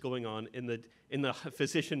what is going on in the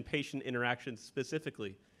physician-patient interactions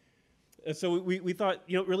specifically. So we thought,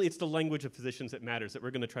 really it's the language of physicians that matters that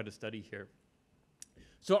we're going to try to study here.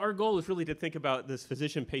 So our goal is really to think about this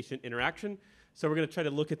physician-patient interaction. So we're going to try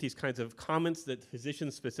to look at these kinds of comments that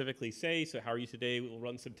physicians specifically say. So how are you today? We'll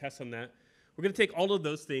run some tests on that. We're going to take all of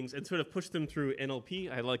those things and sort of push them through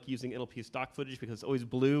NLP. I like using NLP stock footage because it's always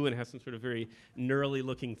blue and has some sort of very neurally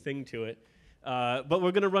looking thing to it. But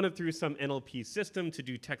we're going to run it through some NLP system to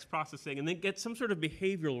do text processing and then get some sort of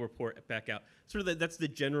behavioral report back out. Sort of that's the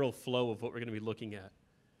general flow of what we're going to be looking at.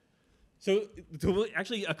 So to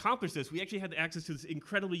actually accomplish this, we actually had access to this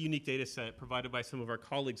incredibly unique data set provided by some of our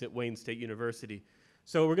colleagues at Wayne State University.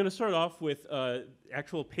 So we're going to start off with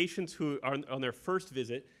actual patients who are on their first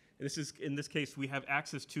visit. And in this case, we have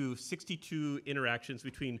access to 62 interactions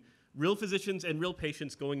between real physicians and real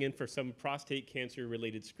patients going in for some prostate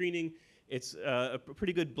cancer-related screening. It's a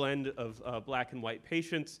pretty good blend of black and white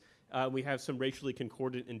patients. We have some racially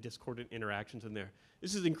concordant and discordant interactions in there.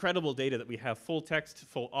 This is incredible data that we have full text,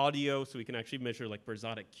 full audio, so we can actually measure like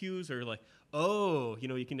prosodic cues or like, oh,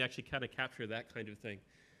 you can actually kind of capture that kind of thing.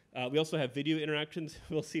 We also have video interactions.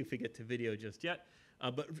 We'll see if we get to video just yet.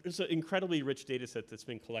 But it's an incredibly rich data set that's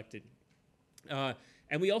been collected.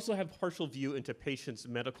 And we also have partial view into patients'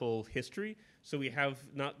 medical history. So we have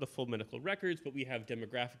not the full medical records, but we have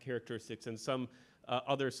demographic characteristics and some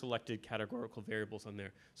other selected categorical variables on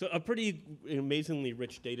there. So a pretty amazingly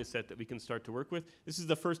rich data set that we can start to work with. This is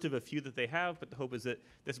the first of a few that they have, but the hope is that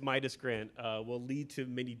this Midas grant will lead to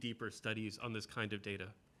many deeper studies on this kind of data.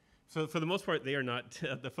 So for the most part, they are not,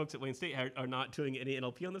 the folks at Wayne State are not doing any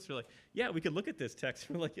NLP on this. They're like, yeah, we could look at this text.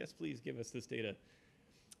 We're like, yes, please give us this data.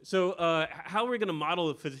 So how are we going to model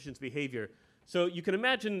a physician's behavior? So you can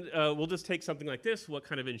imagine we'll just take something like this. What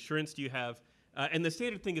kind of insurance do you have? And the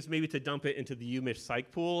standard thing is maybe to dump it into the UMich psych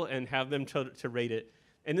pool and have them to rate it.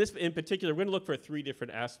 And this in particular, we're going to look for 3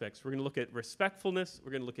 different aspects. We're going to look at respectfulness,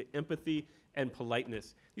 we're going to look at empathy, and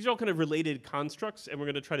politeness. These are all kind of related constructs, and we're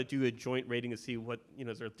going to try to do a joint rating to see what,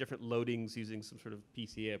 is there different loadings using some sort of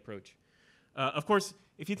PCA approach. Of course,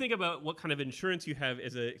 if you think about what kind of insurance you have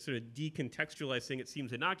as a sort of decontextualized thing, it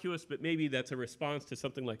seems innocuous, but maybe that's a response to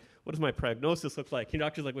something like, what does my prognosis look like? Your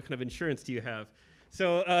doctor's like, what kind of insurance do you have?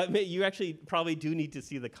 So you actually probably do need to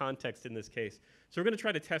see the context in this case. So we're going to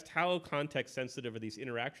try to test how context sensitive are these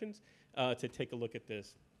interactions to take a look at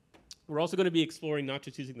this. We're also going to be exploring not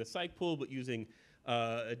just using the psych pool, but using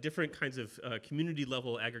different kinds of community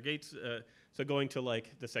level aggregates. So going to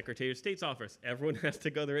like the Secretary of State's office, everyone has to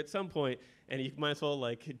go there at some point, and you might as well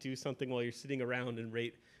like do something while you're sitting around and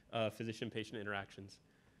rate physician-patient interactions.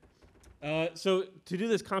 So to do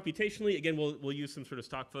this computationally, again, we'll use some sort of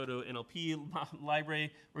stock photo NLP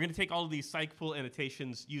library. We're going to take all of these psych pool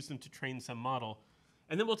annotations, use them to train some model.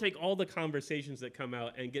 And then we'll take all the conversations that come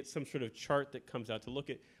out and get some sort of chart that comes out to look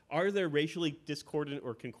at, are there racially discordant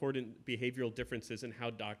or concordant behavioral differences in how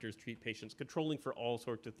doctors treat patients, controlling for all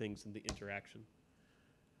sorts of things in the interaction.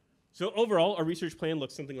 So overall, our research plan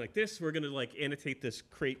looks something like this. We're going to annotate this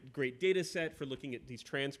great data set for looking at these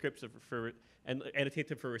transcripts and annotate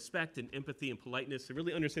them for respect and empathy and politeness to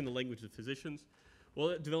really understand the language of physicians.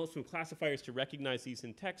 We'll develop some classifiers to recognize these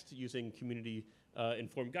in text using community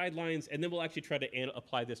informed guidelines, and then we'll actually try to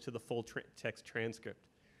apply this to the full text transcript.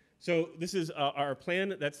 So this is our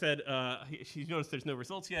plan. That said, you notice there's no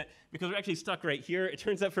results yet because we're actually stuck right here. It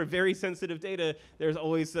turns out for very sensitive data, there's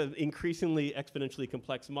always an increasingly exponentially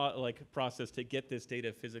complex process to get this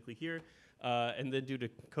data physically here. And then due to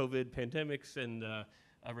COVID pandemics and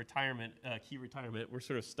key retirement, we're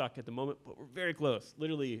sort of stuck at the moment, but we're very close,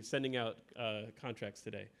 literally sending out contracts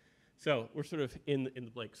today. So we're sort of in the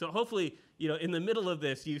blank. So hopefully, in the middle of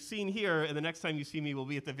this, you've seen here, and the next time you see me will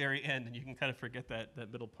be at the very end, and you can kind of forget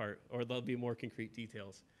that middle part, or there'll be more concrete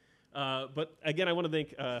details. But again, I want to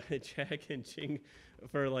thank Jack and Jing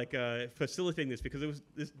for facilitating this, because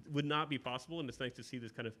this would not be possible, and it's nice to see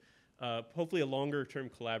this kind of, hopefully a longer-term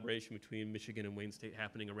collaboration between Michigan and Wayne State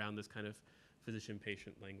happening around this kind of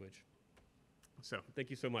physician-patient language. So thank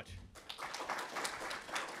you so much.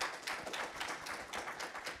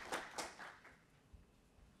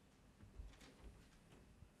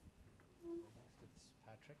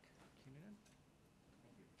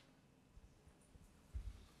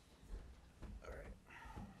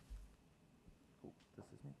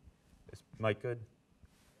 Mic good?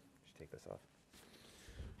 Should take this off.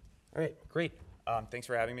 All right, great. Thanks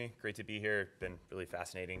for having me. Great to be here. Been really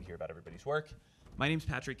fascinating to hear about everybody's work. My name's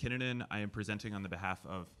Patrick Kinnunen. I am presenting on the behalf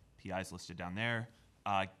of PIs listed down there.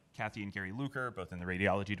 Kathy and Gary Luker, both in the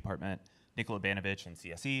radiology department, Nikola Banovich in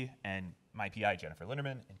CSE, and my PI, Jennifer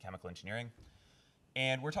Linderman, in chemical engineering.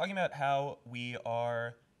 And we're talking about how we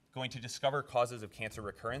are going to discover causes of cancer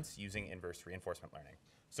recurrence using inverse reinforcement learning.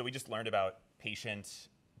 So we just learned about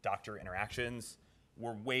patient-doctor interactions.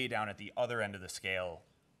 We're way down at the other end of the scale,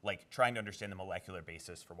 trying to understand the molecular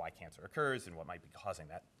basis for why cancer occurs and what might be causing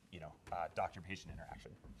that, doctor-patient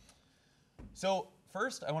interaction. So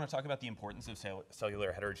first, I want to talk about the importance of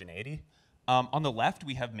cellular heterogeneity. On the left,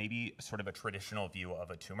 we have maybe sort of a traditional view of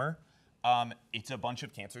a tumor. It's a bunch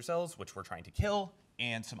of cancer cells, which we're trying to kill,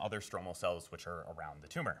 and some other stromal cells, which are around the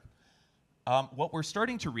tumor. What we're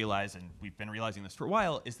starting to realize, and we've been realizing this for a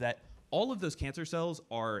while, is that all of those cancer cells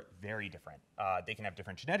are very different. They can have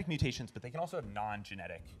different genetic mutations, but they can also have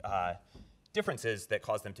non-genetic differences that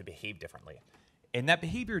cause them to behave differently. And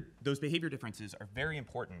those behavior differences are very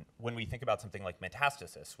important when we think about something like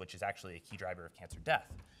metastasis, which is actually a key driver of cancer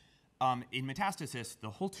death. In metastasis, the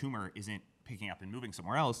whole tumor isn't picking up and moving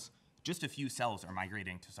somewhere else. Just a few cells are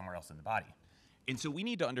migrating to somewhere else in the body. And so we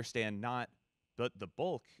need to understand not the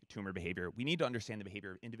bulk tumor behavior, we need to understand the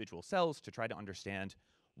behavior of individual cells to try to understand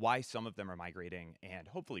why some of them are migrating and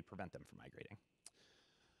hopefully prevent them from migrating.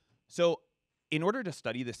 So in order to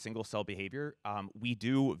study this single cell behavior, we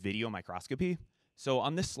do video microscopy. So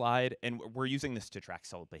on this slide, and we're using this to track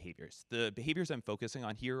cell behaviors. The behaviors I'm focusing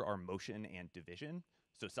on here are motion and division.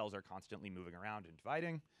 So cells are constantly moving around and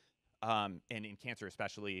dividing. And in cancer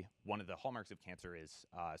especially, one of the hallmarks of cancer is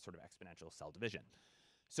sort of exponential cell division.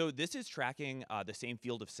 So this is tracking the same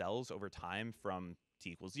field of cells over time from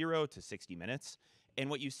t = 0 to 60 minutes. And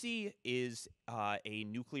what you see is a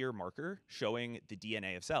nuclear marker showing the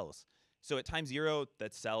DNA of cells. So at time 0,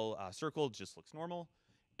 that cell circled just looks normal.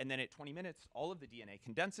 And then at 20 minutes, all of the DNA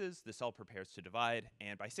condenses, the cell prepares to divide,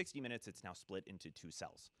 and by 60 minutes, it's now split into 2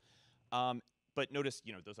 cells. But notice,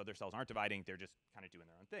 those other cells aren't dividing, they're just kind of doing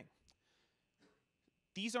their own thing.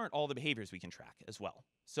 These aren't all the behaviors we can track as well.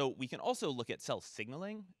 So we can also look at cell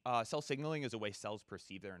signaling. Cell signaling is a way cells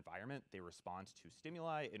perceive their environment. They respond to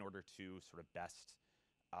stimuli in order to sort of best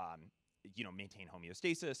maintain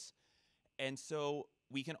homeostasis. And so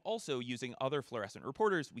we can also, using other fluorescent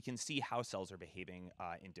reporters, we can see how cells are behaving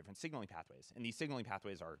in different signaling pathways. And these signaling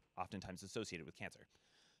pathways are oftentimes associated with cancer.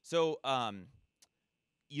 So,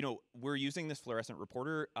 we're using this fluorescent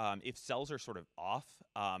reporter. If cells are sort of off,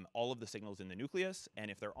 all of the signals in the nucleus, and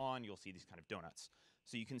if they're on, you'll see these kind of donuts.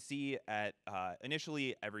 So you can see at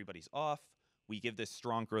initially everybody's off. We give this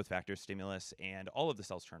strong growth factor stimulus, and all of the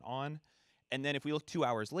cells turn on. And then if we look 2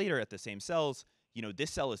 hours later at the same cells,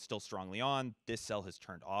 this cell is still strongly on, this cell has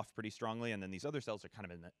turned off pretty strongly, and then these other cells are kind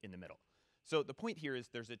of in the middle. So the point here is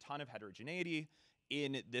there's a ton of heterogeneity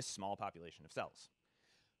in this small population of cells.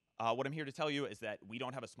 What I'm here to tell you is that we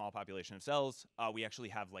don't have a small population of cells, we actually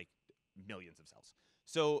have millions of cells.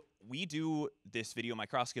 So we do this video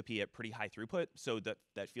microscopy at pretty high throughput. So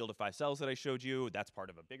that field of 5 cells that I showed you, that's part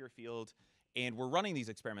of a bigger field. And we're running these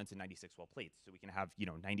experiments in 96 well plates. So we can have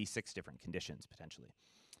 96 different conditions potentially.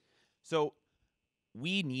 So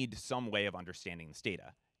we need some way of understanding this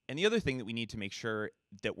data. And the other thing that we need to make sure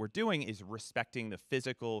that we're doing is respecting the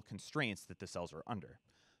physical constraints that the cells are under.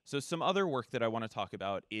 So some other work that I want to talk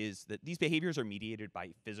about is that these behaviors are mediated by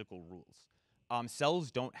physical rules.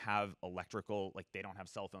 Cells don't have electrical, like they don't have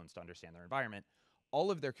cell phones to understand their environment. All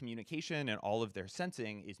of their communication and all of their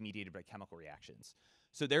sensing is mediated by chemical reactions.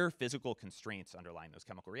 So there are physical constraints underlying those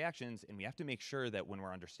chemical reactions, and we have to make sure that when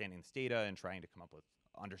we're understanding this data and trying to come up with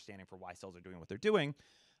understanding for why cells are doing what they're doing,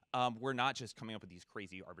 we're not just coming up with these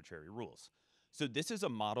crazy arbitrary rules. So this is a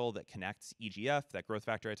model that connects EGF, that growth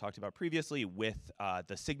factor I talked about previously, with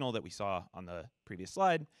the signal that we saw on the previous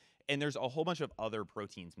slide. And there's a whole bunch of other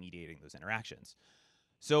proteins mediating those interactions.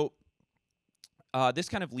 So this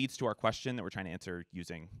kind of leads to our question that we're trying to answer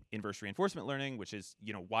using inverse reinforcement learning, which is,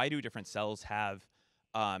 why do different cells have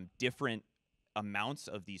different amounts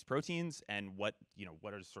of these proteins, and what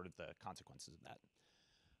are sort of the consequences of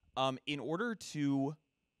that? In order to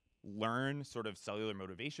learn sort of cellular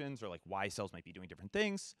motivations or like why cells might be doing different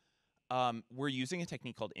things, we're using a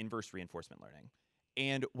technique called inverse reinforcement learning.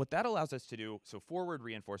 And what that allows us to do, so forward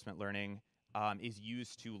reinforcement learning is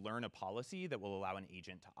used to learn a policy that will allow an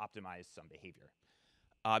agent to optimize some behavior.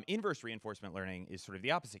 Inverse reinforcement learning is sort of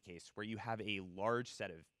the opposite case, where you have a large set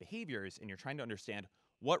of behaviors and you're trying to understand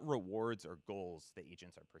what rewards or goals the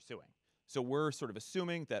agents are pursuing. So we're sort of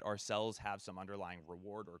assuming that our cells have some underlying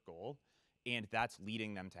reward or goal, and that's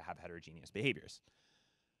leading them to have heterogeneous behaviors.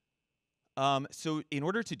 So in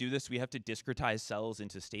order to do this, we have to discretize cells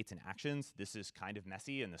into states and actions. This is kind of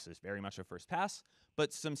messy, and this is very much a first pass.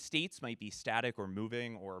 But some states might be static or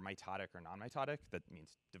moving or mitotic or non-mitotic. That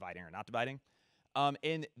means dividing or not dividing.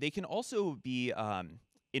 And they can also be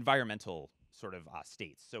environmental sort of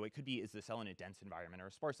states. So it could be, is the cell in a dense environment or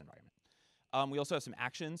a sparse environment? We also have some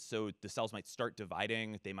actions. So the cells might start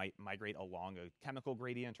dividing. They might migrate along a chemical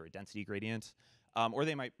gradient or a density gradient, or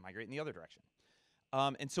they might migrate in the other direction.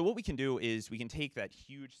 And so what we can do is we can take that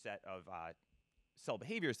huge set of cell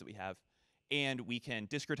behaviors that we have, and we can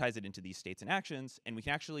discretize it into these states and actions, and we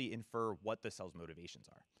can actually infer what the cell's motivations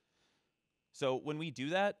are. So when we do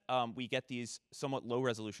that, we get these somewhat low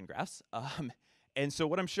resolution graphs. And so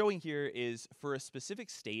what I'm showing here is for a specific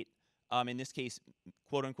state, in this case,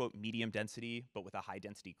 quote unquote, medium density, but with a high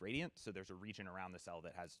density gradient. So there's a region around the cell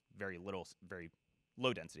that has very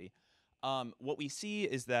low density. What we see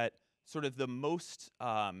is that sort of the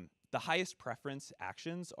highest preference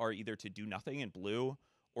actions are either to do nothing in blue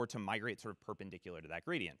or to migrate sort of perpendicular to that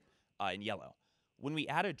gradient in yellow. When we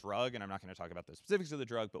add a drug, and I'm not going to talk about the specifics of the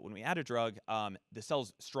drug, but when we add a drug, the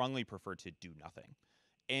cells strongly prefer to do nothing.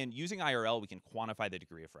 And using IRL, we can quantify the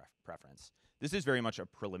degree of preference. This is very much a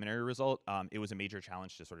preliminary result. It was a major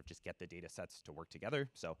challenge to sort of just get the data sets to work together.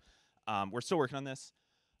 So we're still working on this.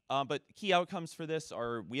 But key outcomes for this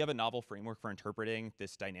are we have a novel framework for interpreting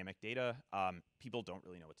this dynamic data. People don't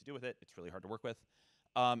really know what to do with it. It's really hard to work with.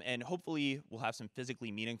 And hopefully, we'll have some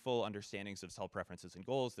physically meaningful understandings of cell preferences and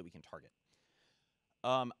goals that we can target.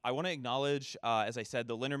 I want to acknowledge, as I said,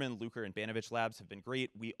 the Linderman, Luker, and Banovich labs have been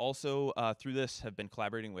great. We also, through this, have been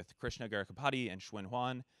collaborating with Krishna Garakapati and Xuan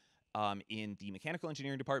Huan in the mechanical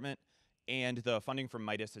engineering department. And the funding from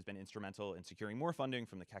Midas has been instrumental in securing more funding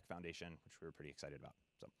from the Keck Foundation, which we were pretty excited about.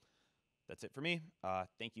 So that's it for me.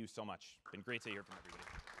 Thank you so much. It's been great to hear from everybody.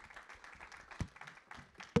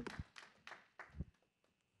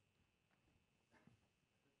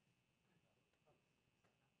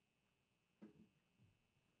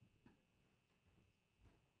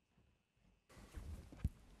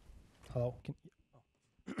 Hello. Can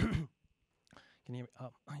you hear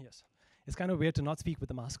me? Yes. It's kind of weird to not speak with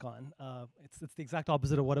the mask on. It's the exact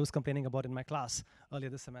opposite of what I was complaining about in my class earlier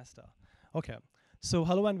this semester. Okay. So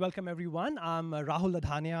hello and welcome, everyone. I'm Rahul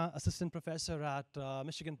Ladhania, assistant professor at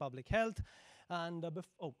Michigan Public Health. And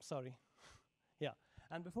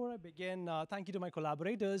And before I begin, thank you to my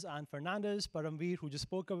collaborators, Anne Fernandez, Paramveer, who just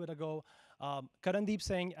spoke a bit ago, Karandeep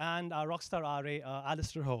Singh, and our rockstar RA,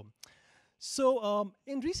 Alistair Ho. So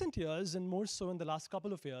in recent years, and more so in the last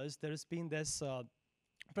couple of years, there has been this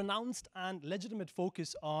pronounced and legitimate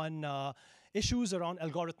focus on issues around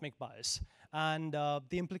algorithmic bias and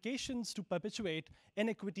the implications to perpetuate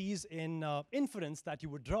inequities in inference that you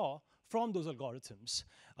would draw from those algorithms.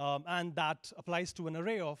 And that applies to an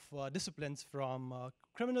array of disciplines from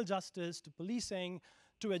criminal justice to policing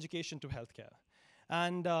to education to healthcare.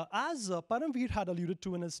 And as Paramveer had alluded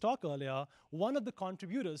to in his talk earlier, one of the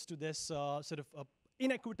contributors to this sort of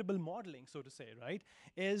inequitable modeling, so to say, right,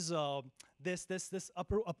 is this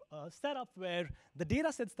setup where the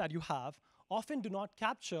data sets that you have often do not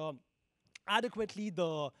capture adequately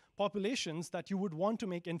the populations that you would want to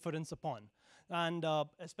make inference upon. And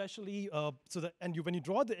especially, when you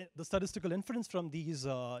draw the statistical inference from these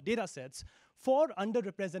data sets for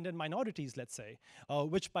underrepresented minorities, let's say,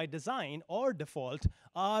 which by design or default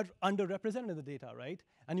are underrepresented in the data, right?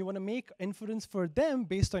 And you want to make inference for them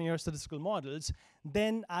based on your statistical models,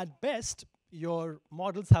 then at best, your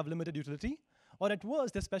models have limited utility, or at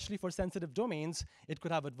worst, especially for sensitive domains, it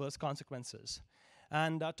could have adverse consequences.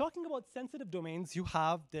 And talking about sensitive domains, you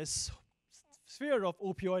have this sphere of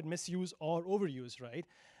opioid misuse or overuse, right?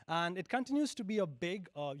 And it continues to be a big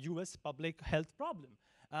US public health problem.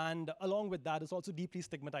 And along with that is also deeply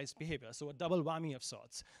stigmatized behavior, so a double whammy of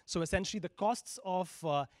sorts. So essentially the costs of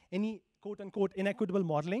any quote-unquote inequitable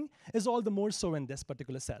modeling is all the more so in this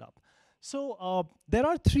particular setup. So there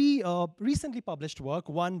are 3 recently published work,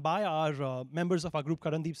 one by our members of our group,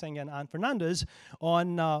 Karandeep Singh and Anne Fernandez,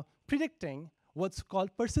 on predicting what's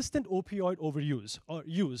called persistent opioid overuse or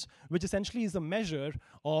use, which essentially is a measure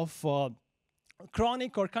of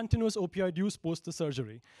chronic or continuous opioid use post the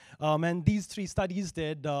surgery. And these 3 studies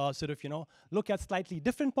did look at slightly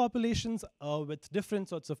different populations with different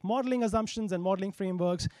sorts of modeling assumptions and modeling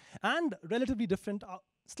frameworks, and relatively different,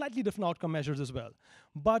 slightly different outcome measures as well.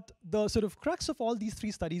 But the sort of crux of all these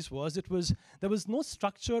 3 studies was there was no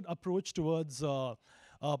structured approach towards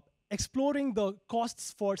exploring the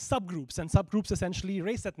costs for subgroups, and subgroups essentially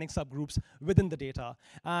race ethnic subgroups within the data.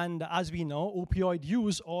 And as we know, opioid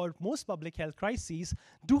use or most public health crises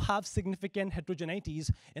do have significant heterogeneities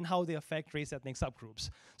in how they affect race ethnic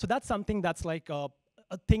subgroups. So that's something that's like a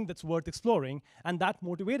thing that's worth exploring, and that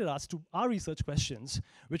motivated us to our research questions,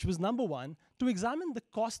 which was number 1, to examine the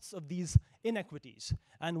costs of these inequities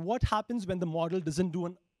and what happens when the model doesn't do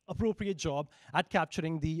an appropriate job at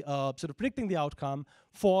capturing the, predicting the outcome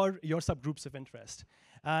for your subgroups of interest.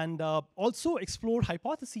 And also explore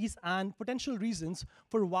hypotheses and potential reasons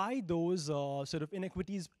for why those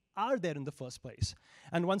inequities are there in the first place.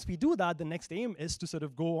 And once we do that, the next aim is to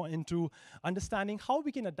go into understanding how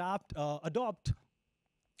we can adopt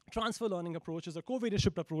transfer learning approaches or covariate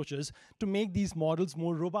shift approaches to make these models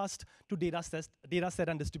more robust to data set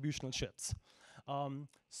and distributional shifts.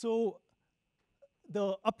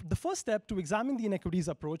 The first step to examine the inequities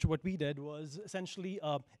approach, what we did was essentially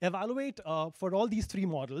evaluate for all these 3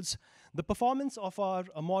 models, the performance of our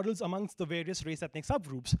models amongst the various race ethnic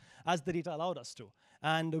subgroups as the data allowed us to.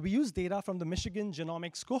 And we used data from the Michigan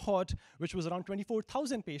genomics cohort, which was around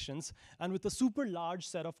 24,000 patients, and with a super large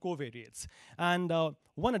set of covariates. And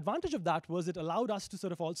one advantage of that was it allowed us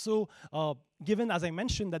to also, given, as I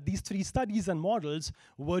mentioned, that these 3 studies and models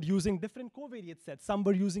were using different covariate sets. Some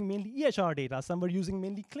were using mainly EHR data, some were using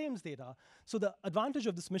mainly claims data. So the advantage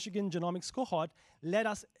of this Michigan genomics cohort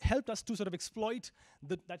helped us to exploit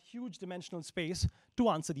that huge dimensional space to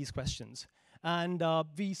answer these questions. And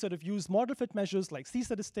we used model fit measures like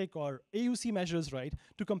C-statistic or AUC measures, right,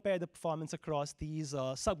 to compare the performance across these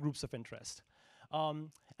subgroups of interest.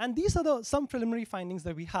 And these are some preliminary findings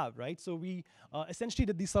that we have, right? So we essentially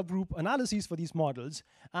did these subgroup analyses for these models,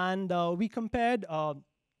 and we compared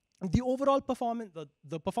the overall performance,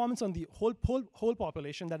 the performance on the whole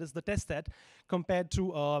population, that is the test set, compared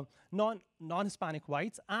to non-Hispanic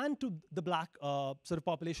whites and to the black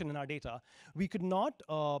population in our data. We could not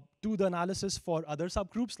do the analysis for other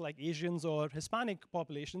subgroups like Asians or Hispanic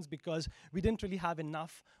populations because we didn't really have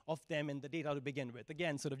enough of them in the data to begin with.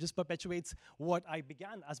 Again, just perpetuates what I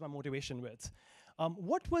began as my motivation with.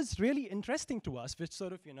 What was really interesting to us, which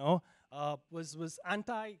was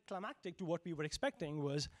anticlimactic to what we were expecting,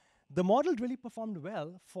 was the model really performed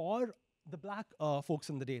well for the black folks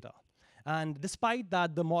in the data. And despite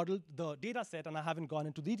that, the data set, and I haven't gone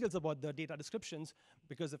into details about the data descriptions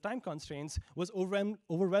because of time constraints, was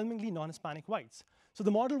overwhelmingly non-Hispanic whites. So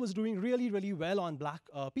the model was doing really, really well on black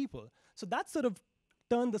people. So that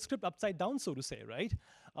turned the script upside down, so to say, right?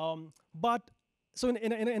 So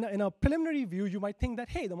in a preliminary view, you might think that,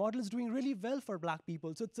 hey, the model is doing really well for black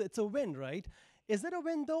people, so it's a win, right? Is it a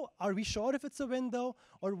win, though? Are we sure if it's a win, though?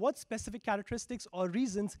 Or what specific characteristics or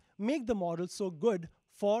reasons make the model so good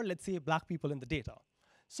for, let's say, black people in the data?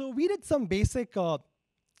 So we did some basic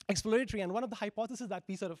exploratory, and one of the hypotheses that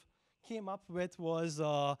we came up with was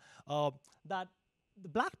that the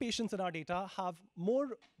black patients in our data have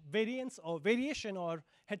more variance or variation or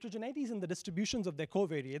heterogeneities in the distributions of their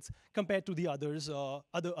covariates compared to the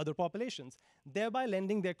other populations, thereby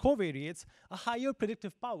lending their covariates a higher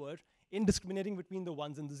predictive power indiscriminating between the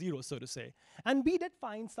ones and the zeros, so to say. And we did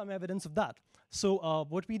find some evidence of that. So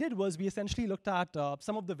what we did was we essentially looked at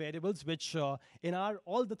some of the variables which in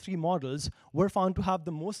all the three models were found to have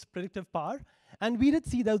the most predictive power. And we did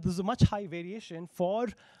see that there's a much high variation for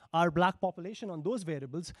our black population on those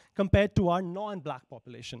variables compared to our non-black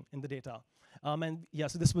population in the data. And yeah,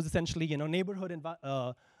 so this was essentially, neighborhood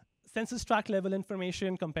census tract level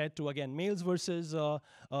information compared to, again, males versus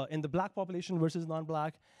in the black population versus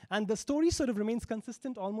non-black. And the story sort of remains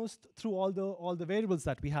consistent almost through all the variables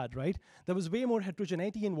that we had, right? There was way more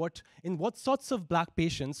heterogeneity in what sorts of black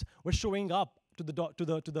patients were showing up to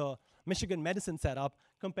the Michigan medicine setup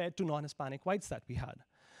compared to non-Hispanic whites that we had.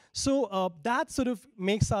 So that sort of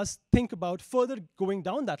makes us think about further going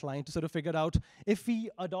down that line to sort of figure out if we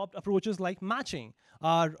adopt approaches like matching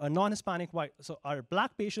our non-Hispanic white, so our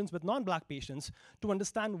black patients with non-black patients, to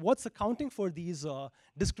understand what's accounting for these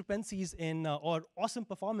discrepancies in or awesome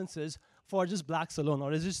performances for just blacks alone,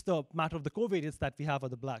 or is it just a matter of the covariates that we have of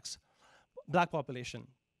the black population.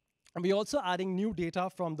 And we're also adding new data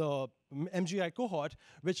from the MGI cohort,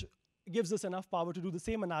 which gives us enough power to do the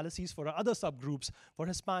same analyses for our other subgroups, for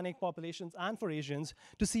Hispanic populations and for Asians,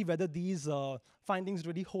 to see whether these findings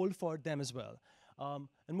really hold for them as well. And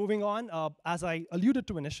moving on, as I alluded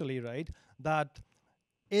to initially, right, that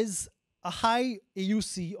is a high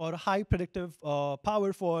AUC or a high predictive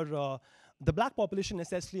power for the black population is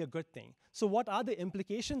essentially a good thing. So what are the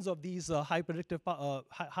implications of these high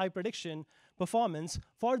prediction performance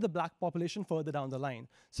for the black population further down the line?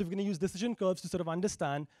 So we're going to use decision curves to sort of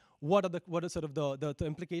understand what are sort of the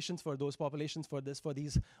implications for those populations for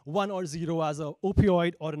these 1 or 0 as a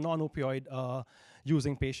opioid or a non-opioid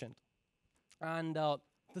using patient. And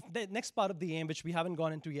the next part of the aim, which we haven't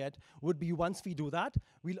gone into yet, would be once we do that,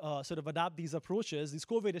 we'll sort of adapt these approaches, these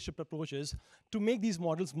covariate approaches, to make these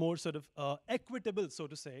models more sort of equitable, so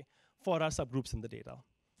to say, for our subgroups in the data.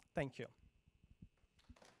 Thank you.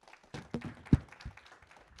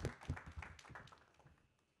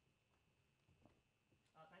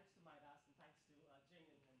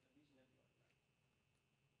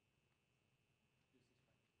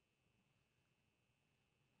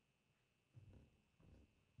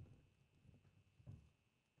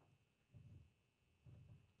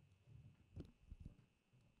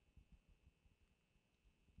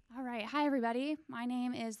 All right, hi everybody. My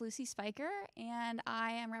name is Lucy Spiker, and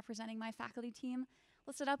I am representing my faculty team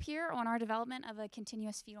listed up here on our development of a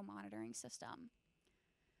continuous fetal monitoring system.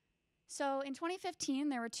 So in 2015,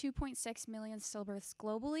 there were 2.6 million stillbirths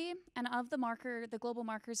globally, and of the global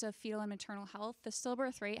markers of fetal and maternal health, the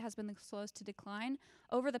stillbirth rate has been the slowest to decline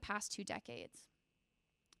over the past 2 decades.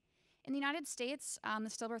 In the United States, the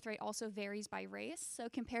stillbirth rate also varies by race. So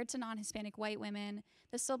compared to non-Hispanic white women,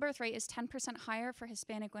 the stillbirth rate is 10% higher for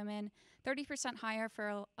Hispanic women, 30% higher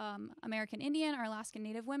for American Indian or Alaskan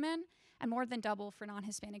Native women, and more than double for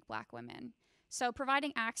non-Hispanic black women. So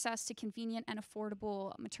providing access to convenient and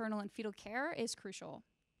affordable maternal and fetal care is crucial.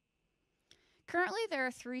 Currently, there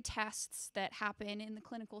are 3 tests that happen in the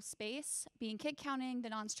clinical space, being kid counting, the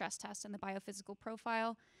non-stress test, and the biophysical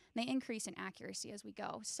profile. They increase in accuracy as we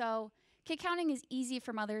go. So kid counting is easy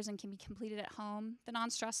for mothers and can be completed at home. The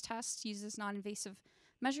non-stress test uses non-invasive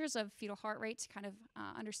measures of fetal heart rate to kind of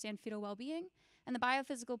understand fetal well-being. And the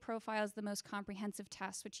biophysical profile is the most comprehensive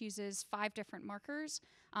test, which uses 5 different markers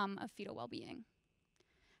of fetal well-being.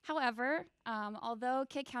 However, although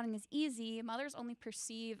kid counting is easy, mothers only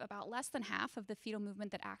perceive about less than half of the fetal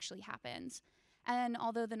movement that actually happens. And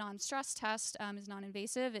although the non-stress test is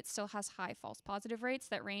non-invasive, it still has high false positive rates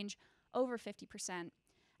that range over 50%.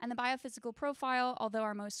 And the biophysical profile, although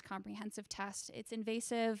our most comprehensive test, it's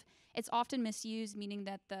invasive, it's often misused, meaning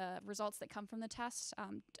that the results that come from the test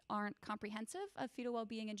aren't comprehensive of fetal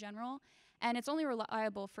well-being in general, and it's only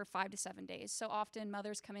reliable for 5 to 7 days. So often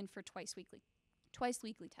mothers come in for twice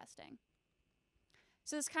weekly testing.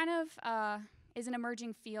 So this kind of is an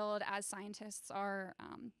emerging field as scientists are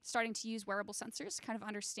starting to use wearable sensors to kind of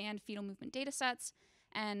understand fetal movement data sets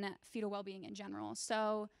and fetal well-being in general.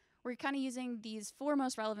 So we're kind of using these 4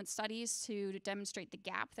 most relevant studies to demonstrate the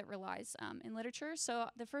gap that relies in literature. So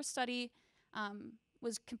the first study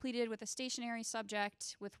was completed with a stationary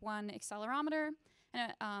subject with 1 accelerometer,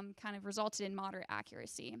 and it kind of resulted in moderate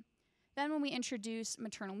accuracy. Then when we introduce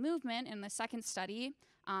maternal movement in the second study,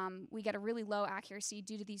 we get a really low accuracy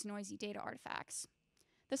due to these noisy data artifacts.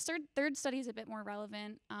 The third study is a bit more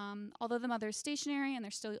relevant. Although the mother is stationary and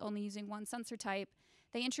they're still only using 1 sensor type,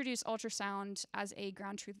 they introduced ultrasound as a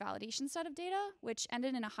ground truth validation set of data, which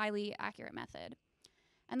ended in a highly accurate method.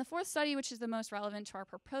 And the 4th study, which is the most relevant to our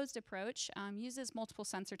proposed approach, uses multiple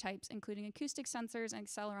sensor types, including acoustic sensors and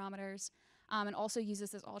accelerometers, and also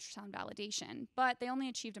uses this ultrasound validation, but they only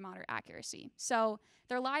achieved a moderate accuracy. So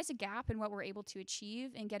there lies a gap in what we're able to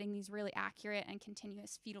achieve in getting these really accurate and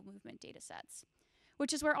continuous fetal movement data sets,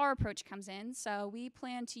 which is where our approach comes in. So we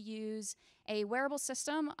plan to use a wearable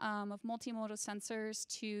system of multimodal sensors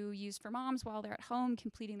to use for moms while they're at home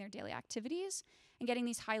completing their daily activities and getting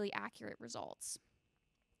these highly accurate results.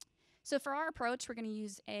 So for our approach, we're going to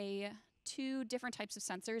use two different types of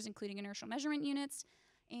sensors, including inertial measurement units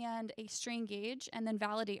and a strain gauge, and then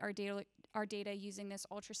validate our data using this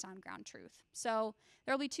ultrasound ground truth. So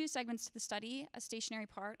there will be two segments to the study, a stationary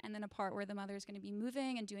part and then a part where the mother is going to be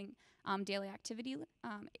moving and doing daily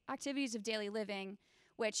activities of daily living,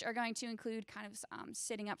 which are going to include kind of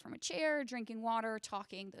sitting up from a chair, drinking water,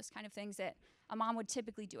 talking, those kind of things that a mom would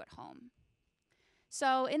typically do at home.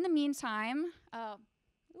 So in the meantime,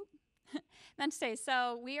 meant to say,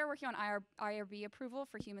 so we are working on IRB approval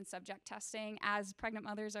for human subject testing, as pregnant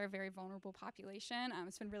mothers are a very vulnerable population.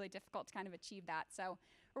 It's been really difficult to kind of achieve that. So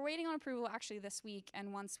we're waiting on approval actually this week,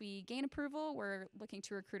 and once we gain approval, we're looking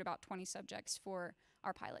to recruit about 20 subjects for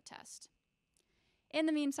our pilot test. In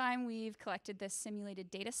the meantime, we've collected this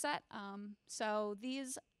simulated data set. So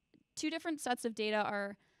these two different sets of data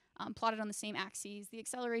are plotted on the same axes. The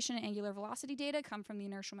acceleration and angular velocity data come from the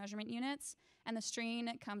inertial measurement units, and the strain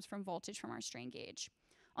comes from voltage from our strain gauge.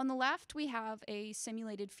 On the left, we have a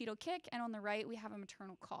simulated fetal kick, and on the right, we have a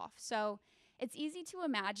maternal cough. So it's easy to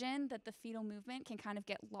imagine that the fetal movement can kind of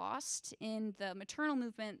get lost in the maternal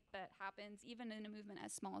movement that happens even in a movement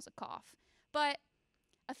as small as a cough. But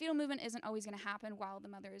a fetal movement isn't always going to happen while the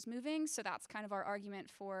mother is moving, so that's kind of our argument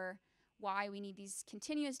for why we need these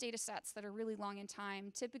continuous data sets that are really long in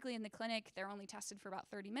time. Typically in the clinic, they're only tested for about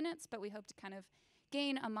 30 minutes, but we hope to kind of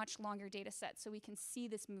gain a much longer data set so we can see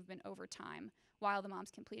this movement over time while the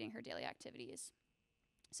mom's completing her daily activities.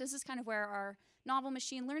 So this is kind of where our novel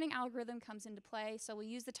machine learning algorithm comes into play. So we'll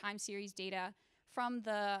use the time series data from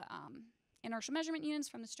the inertial measurement units,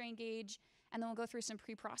 from the strain gauge, and then we'll go through some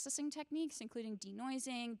pre-processing techniques, including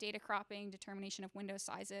denoising, data cropping, determination of window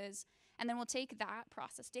sizes, and then we'll take that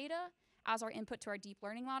process data as our input to our deep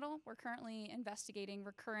learning model. We're currently investigating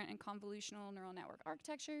recurrent and convolutional neural network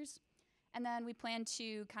architectures. And then we plan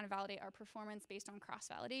to kind of validate our performance based on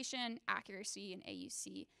cross-validation, accuracy, and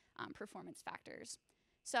AUC performance factors.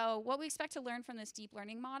 So what we expect to learn from this deep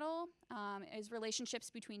learning model is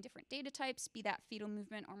relationships between different data types, be that fetal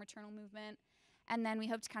movement or maternal movement. And then we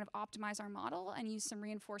hope to kind of optimize our model and use some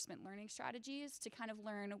reinforcement learning strategies to kind of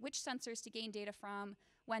learn which sensors to gain data from,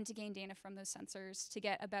 when to gain data from those sensors to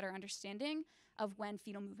get a better understanding of when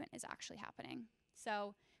fetal movement is actually happening.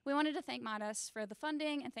 So we wanted to thank Midas for the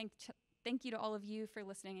funding, and thank you to all of you for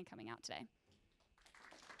listening and coming out today.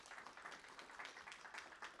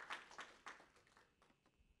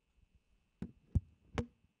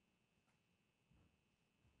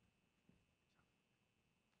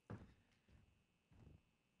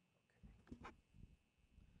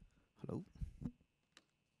 Hello.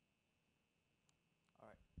 All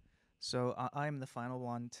right. So I'm the final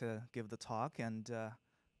one to give the talk, and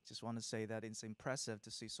just want to say that it's impressive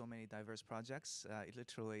to see so many diverse projects. It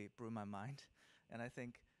literally blew my mind, and I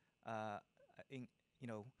think,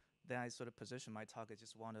 then I sort of position my talk as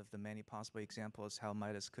just one of the many possible examples how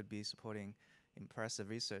Midas could be supporting impressive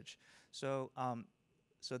research. So,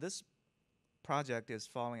 so this project is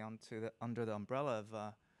falling under the umbrella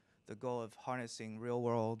of the goal of harnessing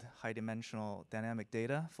real-world, high-dimensional dynamic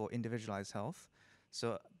data for individualized health.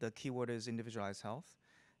 So the keyword is individualized health.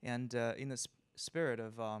 And in the spirit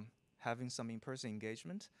of having some in-person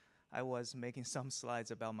engagement, I was making some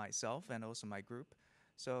slides about myself and also my group.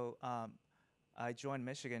 So I joined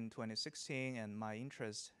Michigan in 2016, and my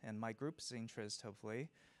interest, and my group's interest, hopefully,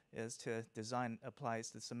 is to apply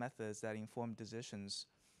some methods that inform decisions,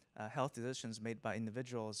 health decisions made by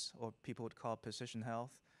individuals, or people would call precision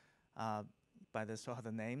health, by this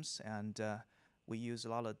other names. And we use a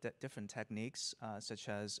lot of different techniques, such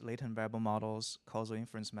as latent variable models, causal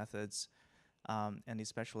inference methods, and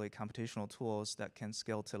especially computational tools that can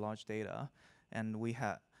scale to large data. And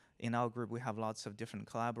in our group, we have lots of different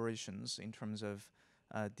collaborations in terms of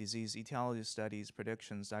disease etiology studies,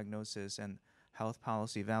 predictions, diagnosis, and health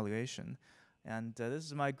policy evaluation. And this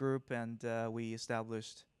is my group, and we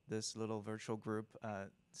established this little virtual group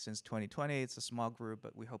since 2020. It's a small group,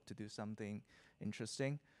 but we hope to do something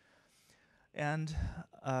interesting. And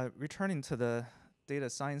returning to the data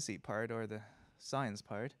sciencey part, or the science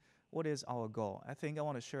part, what is our goal? I think I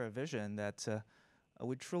want to share a vision that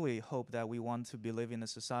we truly hope that we want to be living in a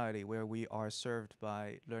society where we are served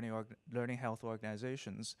by learning health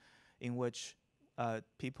organizations in which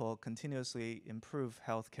people continuously improve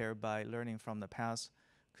healthcare by learning from the past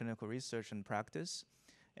clinical research and practice.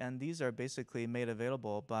 And these are basically made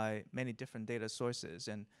available by many different data sources.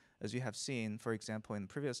 And as you have seen, for example, in the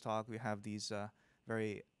previous talk, we have these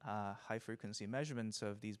very high-frequency measurements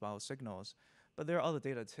of these biosignals. But there are other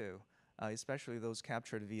data too, especially those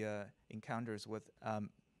captured via encounters with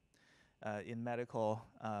in medical,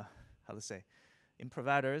 how to say, in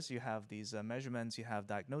providers, you have these measurements, you have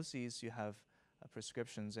diagnoses, you have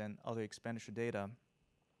prescriptions and other expenditure data.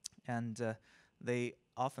 And they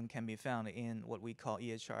often can be found in what we call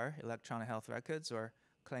EHR, electronic health records, or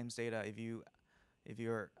claims data. If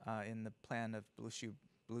you're in the plan of Blue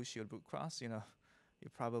Shield Blue Cross, you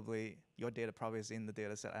probably, your data probably is in the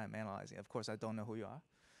data set I'm analyzing. Of course, I don't know who you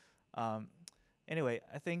are. Anyway,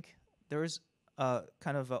 I think there is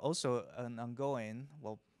kind of also an ongoing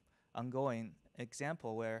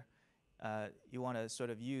example where you want to sort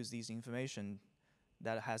of use these information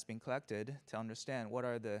that has been collected to understand what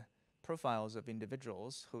are the profiles of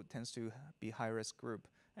individuals who tends to be high-risk group,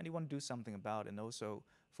 and you want to do something about it. And also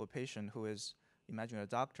for a patient who is, imagine a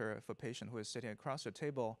doctor, for a patient who is sitting across your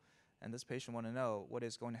table, and this patient want to know what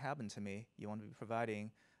is going to happen to me. You want to be providing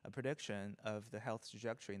a prediction of the health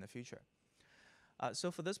trajectory in the future. So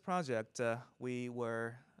for this project, we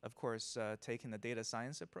were, of course, taking the data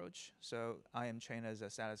science approach. So I am trained as a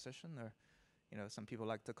statistician, or some people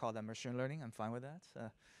like to call that machine learning. I'm fine with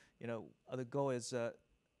that. The goal is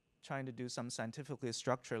trying to do some scientifically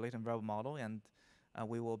structured latent variable model, and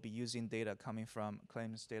we will be using data coming from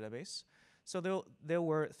claims database. So there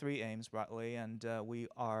were 3 aims broadly, and we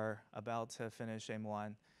are about to finish aim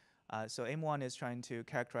 1. So aim 1 is trying to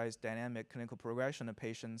characterize dynamic clinical progression of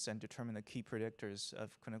patients and determine the key predictors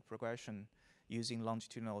of clinical progression using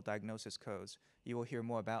longitudinal diagnosis codes. You will hear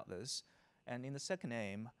more about this. And in the second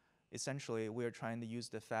aim, essentially, we are trying to use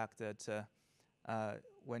the fact that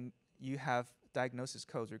when you have diagnosis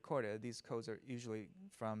codes recorded, these codes are usually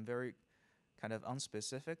from very kind of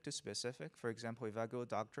unspecific to specific. For example, if I go to a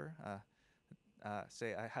doctor,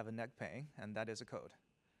 say I have a neck pain, and that is a code.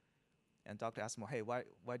 And doctor asks me, hey,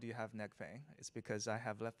 why do you have neck pain? It's because I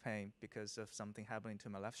have left pain because of something happening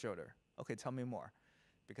to my left shoulder. Okay, tell me more.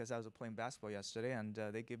 Because I was playing basketball yesterday, and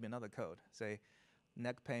they give me another code. Say,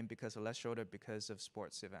 neck pain because of left shoulder because of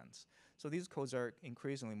sports events. So these codes are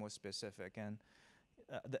increasingly more specific. And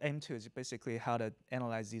the aim 2 is basically how to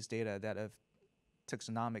analyze these data that have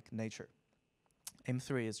taxonomic nature. Aim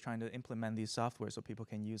 3 is trying to implement these software so people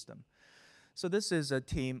can use them. So this is a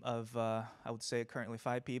team of, I would say, currently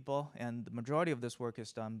 5 people, and the majority of this work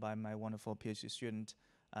is done by my wonderful PhD student,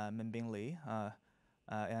 Minbing Li,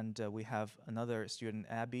 and we have another student,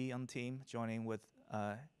 Abby, on the team, joining with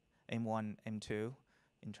aim 1, aim 2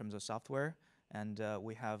 in terms of software, and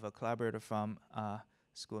we have a collaborator from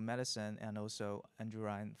School of Medicine and also Andrew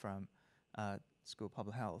Ryan from School of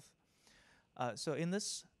Public Health. So in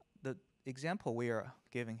this, the example we are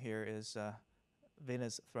giving here is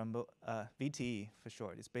venous VTE for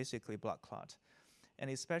short. It's basically blood clot,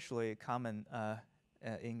 and especially common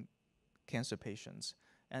in cancer patients.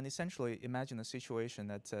 And essentially, imagine a situation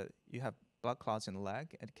that you have blood clots in the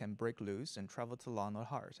leg, and it can break loose and travel to lung or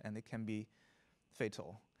heart, and it can be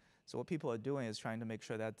fatal. So what people are doing is trying to make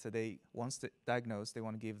sure that once diagnosed, they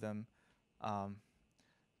want to give them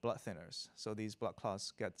blood thinners, so these blood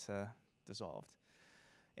clots get dissolved.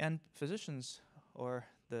 And physicians or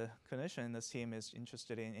the clinician in this team is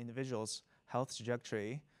interested in individuals' health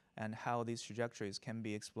trajectory and how these trajectories can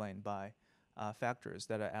be explained by factors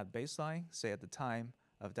that are at baseline, say at the time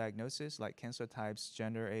of diagnosis, like cancer types,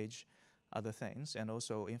 gender, age, other things, and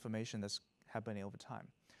also information that's happening over time.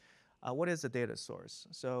 What is the data source?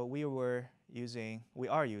 So we are using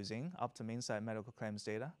Optum Insight medical claims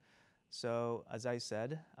data. So as I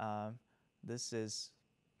said, this is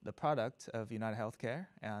the product of United Healthcare,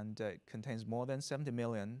 and it contains more than 70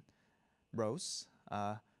 million rows.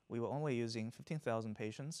 We were only using 15,000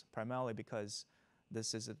 patients, primarily because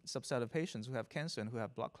this is a subset of patients who have cancer and who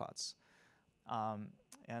have blood clots.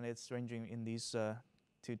 And it's ranging in these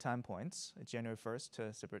 2 time points, January 1st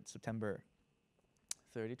to September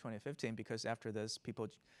 30, 2015, because after this,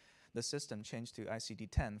 the system changed to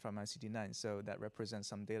ICD-10 from ICD-9, so that represents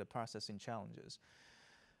some data processing challenges.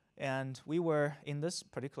 And we were, in this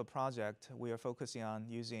particular project, we are focusing on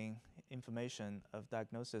using information of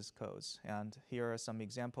diagnosis codes. And here are some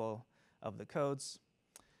example of the codes.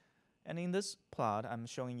 And in this plot, I'm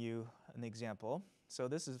showing you an example. So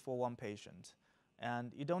this is for one patient.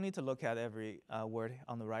 And you don't need to look at every word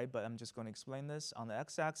on the right, but I'm just going to explain this. On the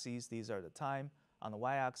x-axis, these are the time. On the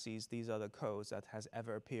y-axis, these are the codes that has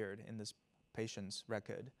ever appeared in this patient's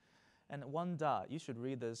record. And one dot, you should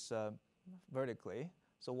read this vertically.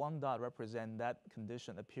 So one dot represents that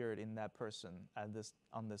condition appeared in that person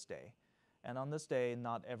on this day. And on this day,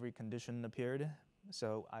 not every condition appeared,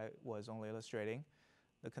 so I was only illustrating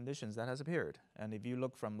the conditions that has appeared. And if you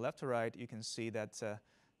look from left to right, you can see that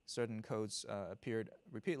certain codes appeared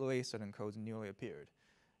repeatedly, certain codes newly appeared.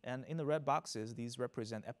 And in the red boxes, these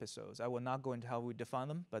represent episodes. I will not go into how we define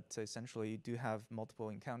them, but essentially you do have multiple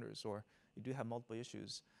encounters, or you do have multiple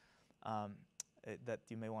issues that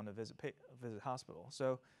you may want to visit hospital.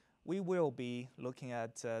 So we will be looking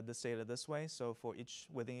at this data this way. So for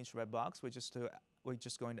within each red box, we're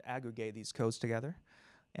just going to aggregate these codes together,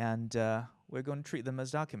 and we're going to treat them as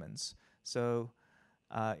documents. So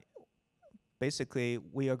basically,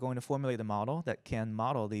 we are going to formulate a model that can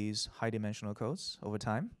model these high-dimensional codes over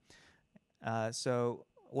time. So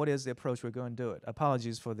what is the approach we're going to do it?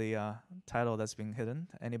 Apologies for the title that's being hidden.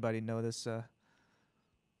 Anybody know this?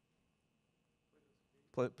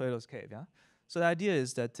 Plato's Cave, yeah? So the idea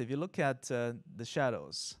is that if you look at the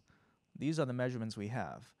shadows, these are the measurements we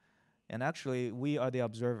have. And actually, we are the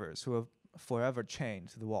observers who have forever chained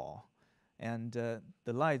to the wall. And the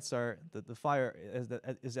lights are, the fire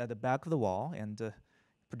is at the back of the wall and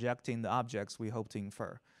projecting the objects we hope to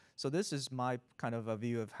infer. So this is my kind of a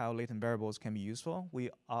view of how latent variables can be useful. We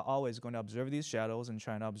are always going to observe these shadows and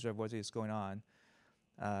try to observe what is going on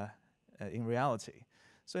in reality.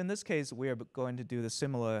 So in this case, we are going to do the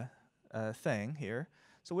similar thing here.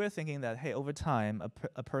 So we're thinking that, hey, over time,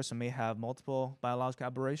 a person may have multiple biological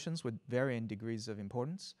aberrations with varying degrees of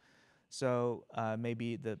importance. So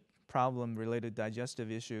maybe the problem-related digestive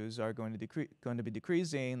issues are going to be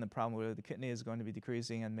decreasing, the problem with the kidney is going to be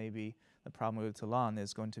decreasing, and maybe the problem with the lung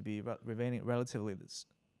is going to be remaining relatively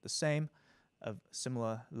the same, of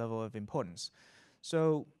similar level of importance.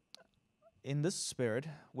 So in this spirit,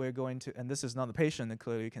 we're going to, and this is not the patient, and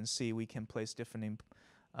clearly you can see we can place different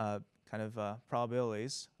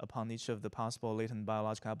probabilities upon each of the possible latent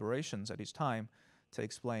biological aberrations at each time to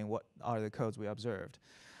explain what are the codes we observed.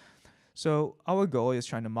 So our goal is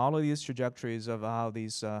trying to model these trajectories of how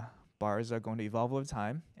these bars are going to evolve over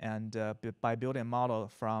time, and by building a model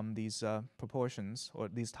from these proportions or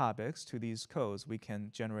these topics to these codes, we can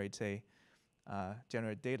generate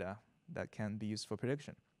data that can be used for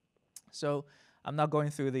prediction. So I'm not going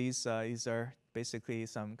through these. These are basically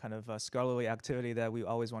some kind of scholarly activity that we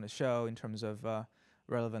always want to show in terms of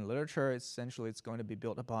relevant literature. Essentially, it's going to be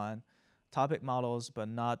built upon topic models, but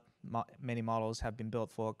not many models have been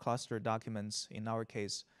built for clustered documents. In our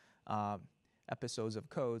case, episodes of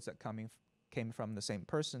codes that came from the same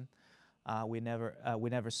person. We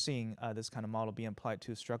never seen this kind of model being applied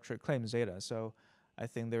to structured claims data. So I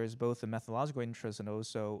think there is both a methodological interest and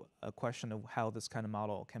also a question of how this kind of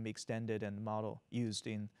model can be extended and model used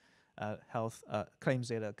in health claims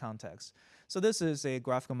data context. So this is a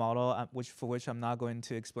graphical model for which I'm not going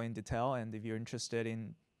to explain in detail. And if you're interested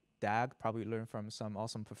in DAG, probably learn from some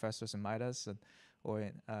awesome professors in Midas or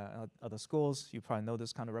in other schools. You probably know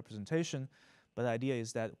this kind of representation. But the idea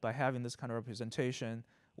is that by having this kind of representation,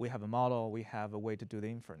 we have a model, we have a way to do the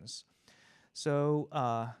inference. So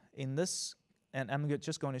in this, and I'm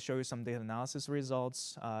just going to show you some data analysis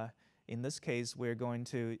results. In this case, we're going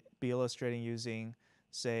to be illustrating using,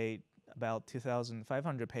 say, about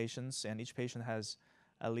 2,500 patients, and each patient has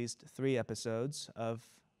at least 3 episodes of,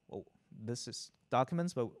 well, this is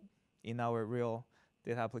documents, but in our real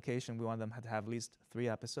data application, we want them to have at least 3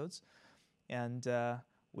 episodes. And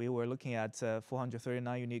we were looking at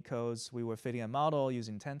 439 unique codes. We were fitting a model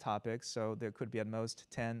using 10 topics, so there could be at most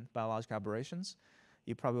 10 biological aberrations.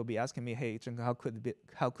 You probably will be asking me, hey, Cheng, how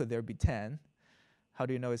could there be 10? How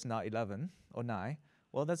do you know it's not 11 or 9?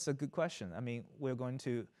 Well, that's a good question. I mean, we're going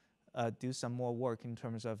to do some more work in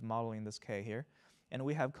terms of modeling this K here. And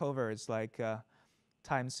we have covariates like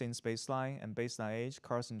time since baseline and baseline age,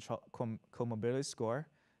 Carson comorbidity score.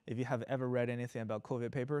 If you have ever read anything about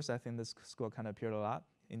COVID papers, I think this score kind of appeared a lot,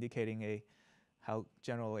 indicating how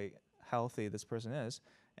generally healthy this person is.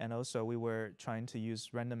 And also, we were trying to use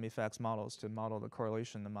random effects models to model the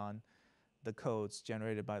correlation among the codes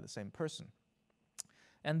generated by the same person.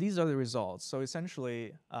 And these are the results. So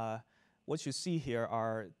essentially, what you see here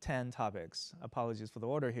are 10 topics. Apologies for the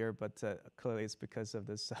order here, but clearly it's because of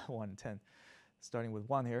this 110, starting with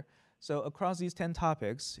 1 here. So across these 10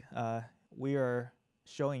 topics, we are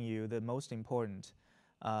showing you the most important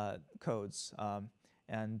codes.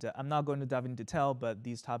 And I'm not going to dive into detail, but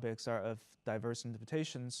these topics are of diverse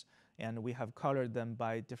interpretations, and we have colored them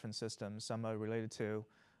by different systems. Some are related to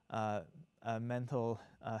mental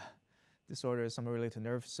disorders, some are related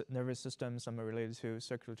to nervous systems, some are related to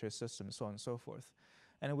circulatory systems, so on and so forth.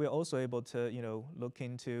 And we're also able to, look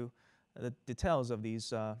into the details of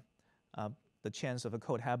these the chance of a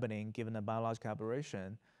code happening given a biological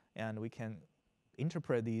aberration, and we can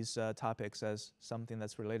interpret these topics as something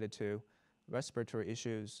that's related to respiratory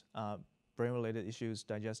issues, brain-related issues,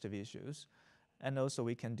 digestive issues. And also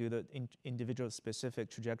we can do the individual specific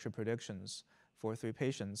trajectory predictions for 3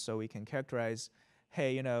 patients. So we can characterize,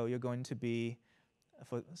 hey, you know, you're going to be,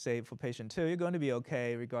 say for patient 2, you're going to be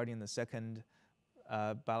okay regarding the second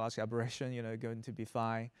biological aberration, you know, you're going to be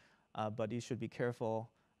fine, but you should be careful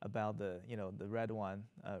about the, you know, the red one,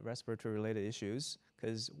 respiratory related issues,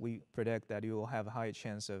 because we predict that you will have a higher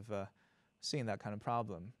chance of seeing that kind of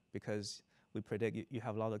problem, because we predict you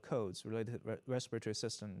have a lot of codes related to the respiratory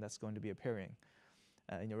system that's going to be appearing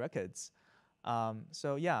in your records.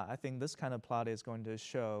 So yeah, I think this kind of plot is going to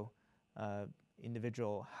show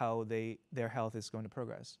individual how their health is going to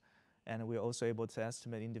progress. And we're also able to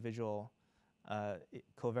estimate individual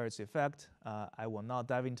covariance effect. I will not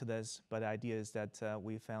dive into this, but the idea is that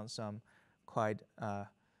we found some quite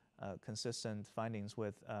consistent findings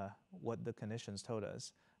with what the clinicians told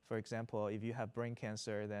us. For example, if you have brain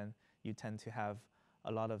cancer, then you tend to have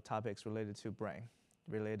a lot of topics related to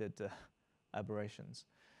brain-related aberrations.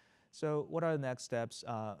 So what are the next steps?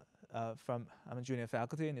 I'm a junior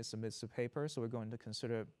faculty and it submits a paper, so we're going to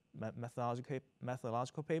consider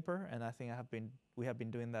methodological paper, and I think we have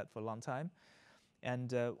been doing that for a long time.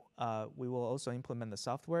 And we will also implement the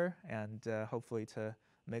software and hopefully to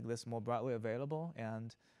make this more broadly available.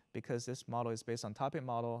 And because this model is based on topic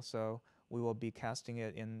model, so we will be casting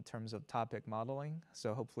it in terms of topic modeling.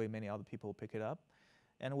 So hopefully many other people will pick it up.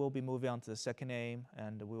 And we'll be moving on to the second aim,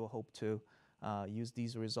 and we will hope to use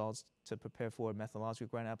these results to prepare for a methodological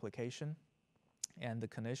grant application. And the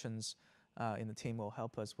clinicians in the team will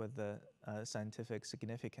help us with the scientific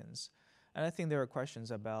significance. And I think there are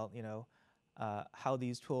questions about, you know, how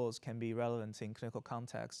these tools can be relevant in clinical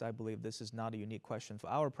context. I believe this is not a unique question for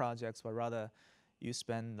our projects, but rather you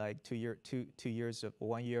spend like 2 years of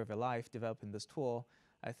 1 year of your life developing this tool.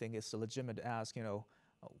 I think it's legitimate to ask, you know,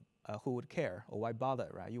 who would care or why bother,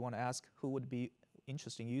 right? You want to ask who would be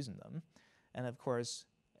interested in using them. And of course,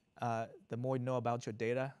 the more you know about your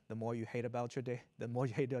data, the more you hate about your data, the more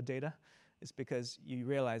you hate your data. It's because you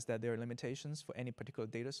realize that there are limitations for any particular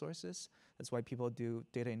data sources. That's why people do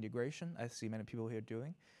data integration. I see many people here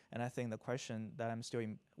doing. And I think the question that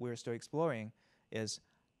we're still exploring is,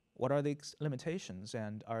 what are the limitations,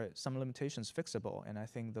 and are some limitations fixable? And I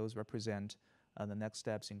think those represent the next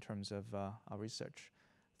steps in terms of our research.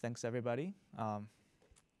 Thanks, everybody. So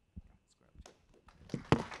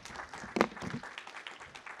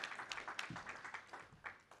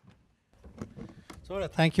I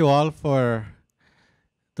want to thank you all for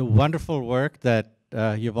the wonderful work that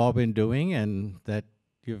you've all been doing and that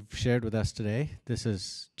you've shared with us today. This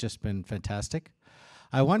has just been fantastic.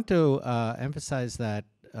 I want to emphasize that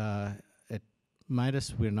at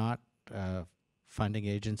Midas, we're not a funding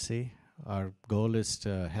agency. Our goal is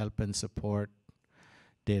to help and support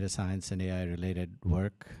data science and AI-related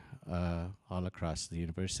work all across the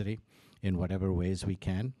university in whatever ways we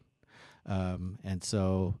can. And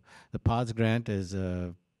so the PODS grant is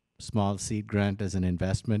a small seed grant as an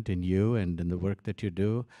investment in you and in the work that you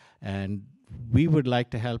do. And we would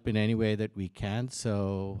like to help in any way that we can.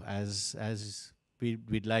 So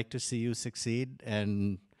we'd like to see you succeed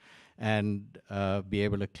and be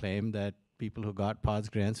able to claim that people who got PODS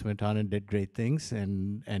grants went on and did great things.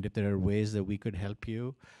 And if there are ways that we could help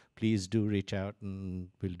you, please do reach out and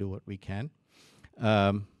we'll do what we can.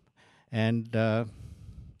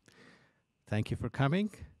 Thank you for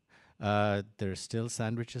coming. There's still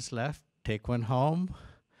sandwiches left. Take one home,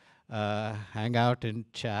 hang out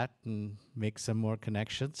and chat and make some more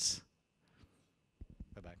connections.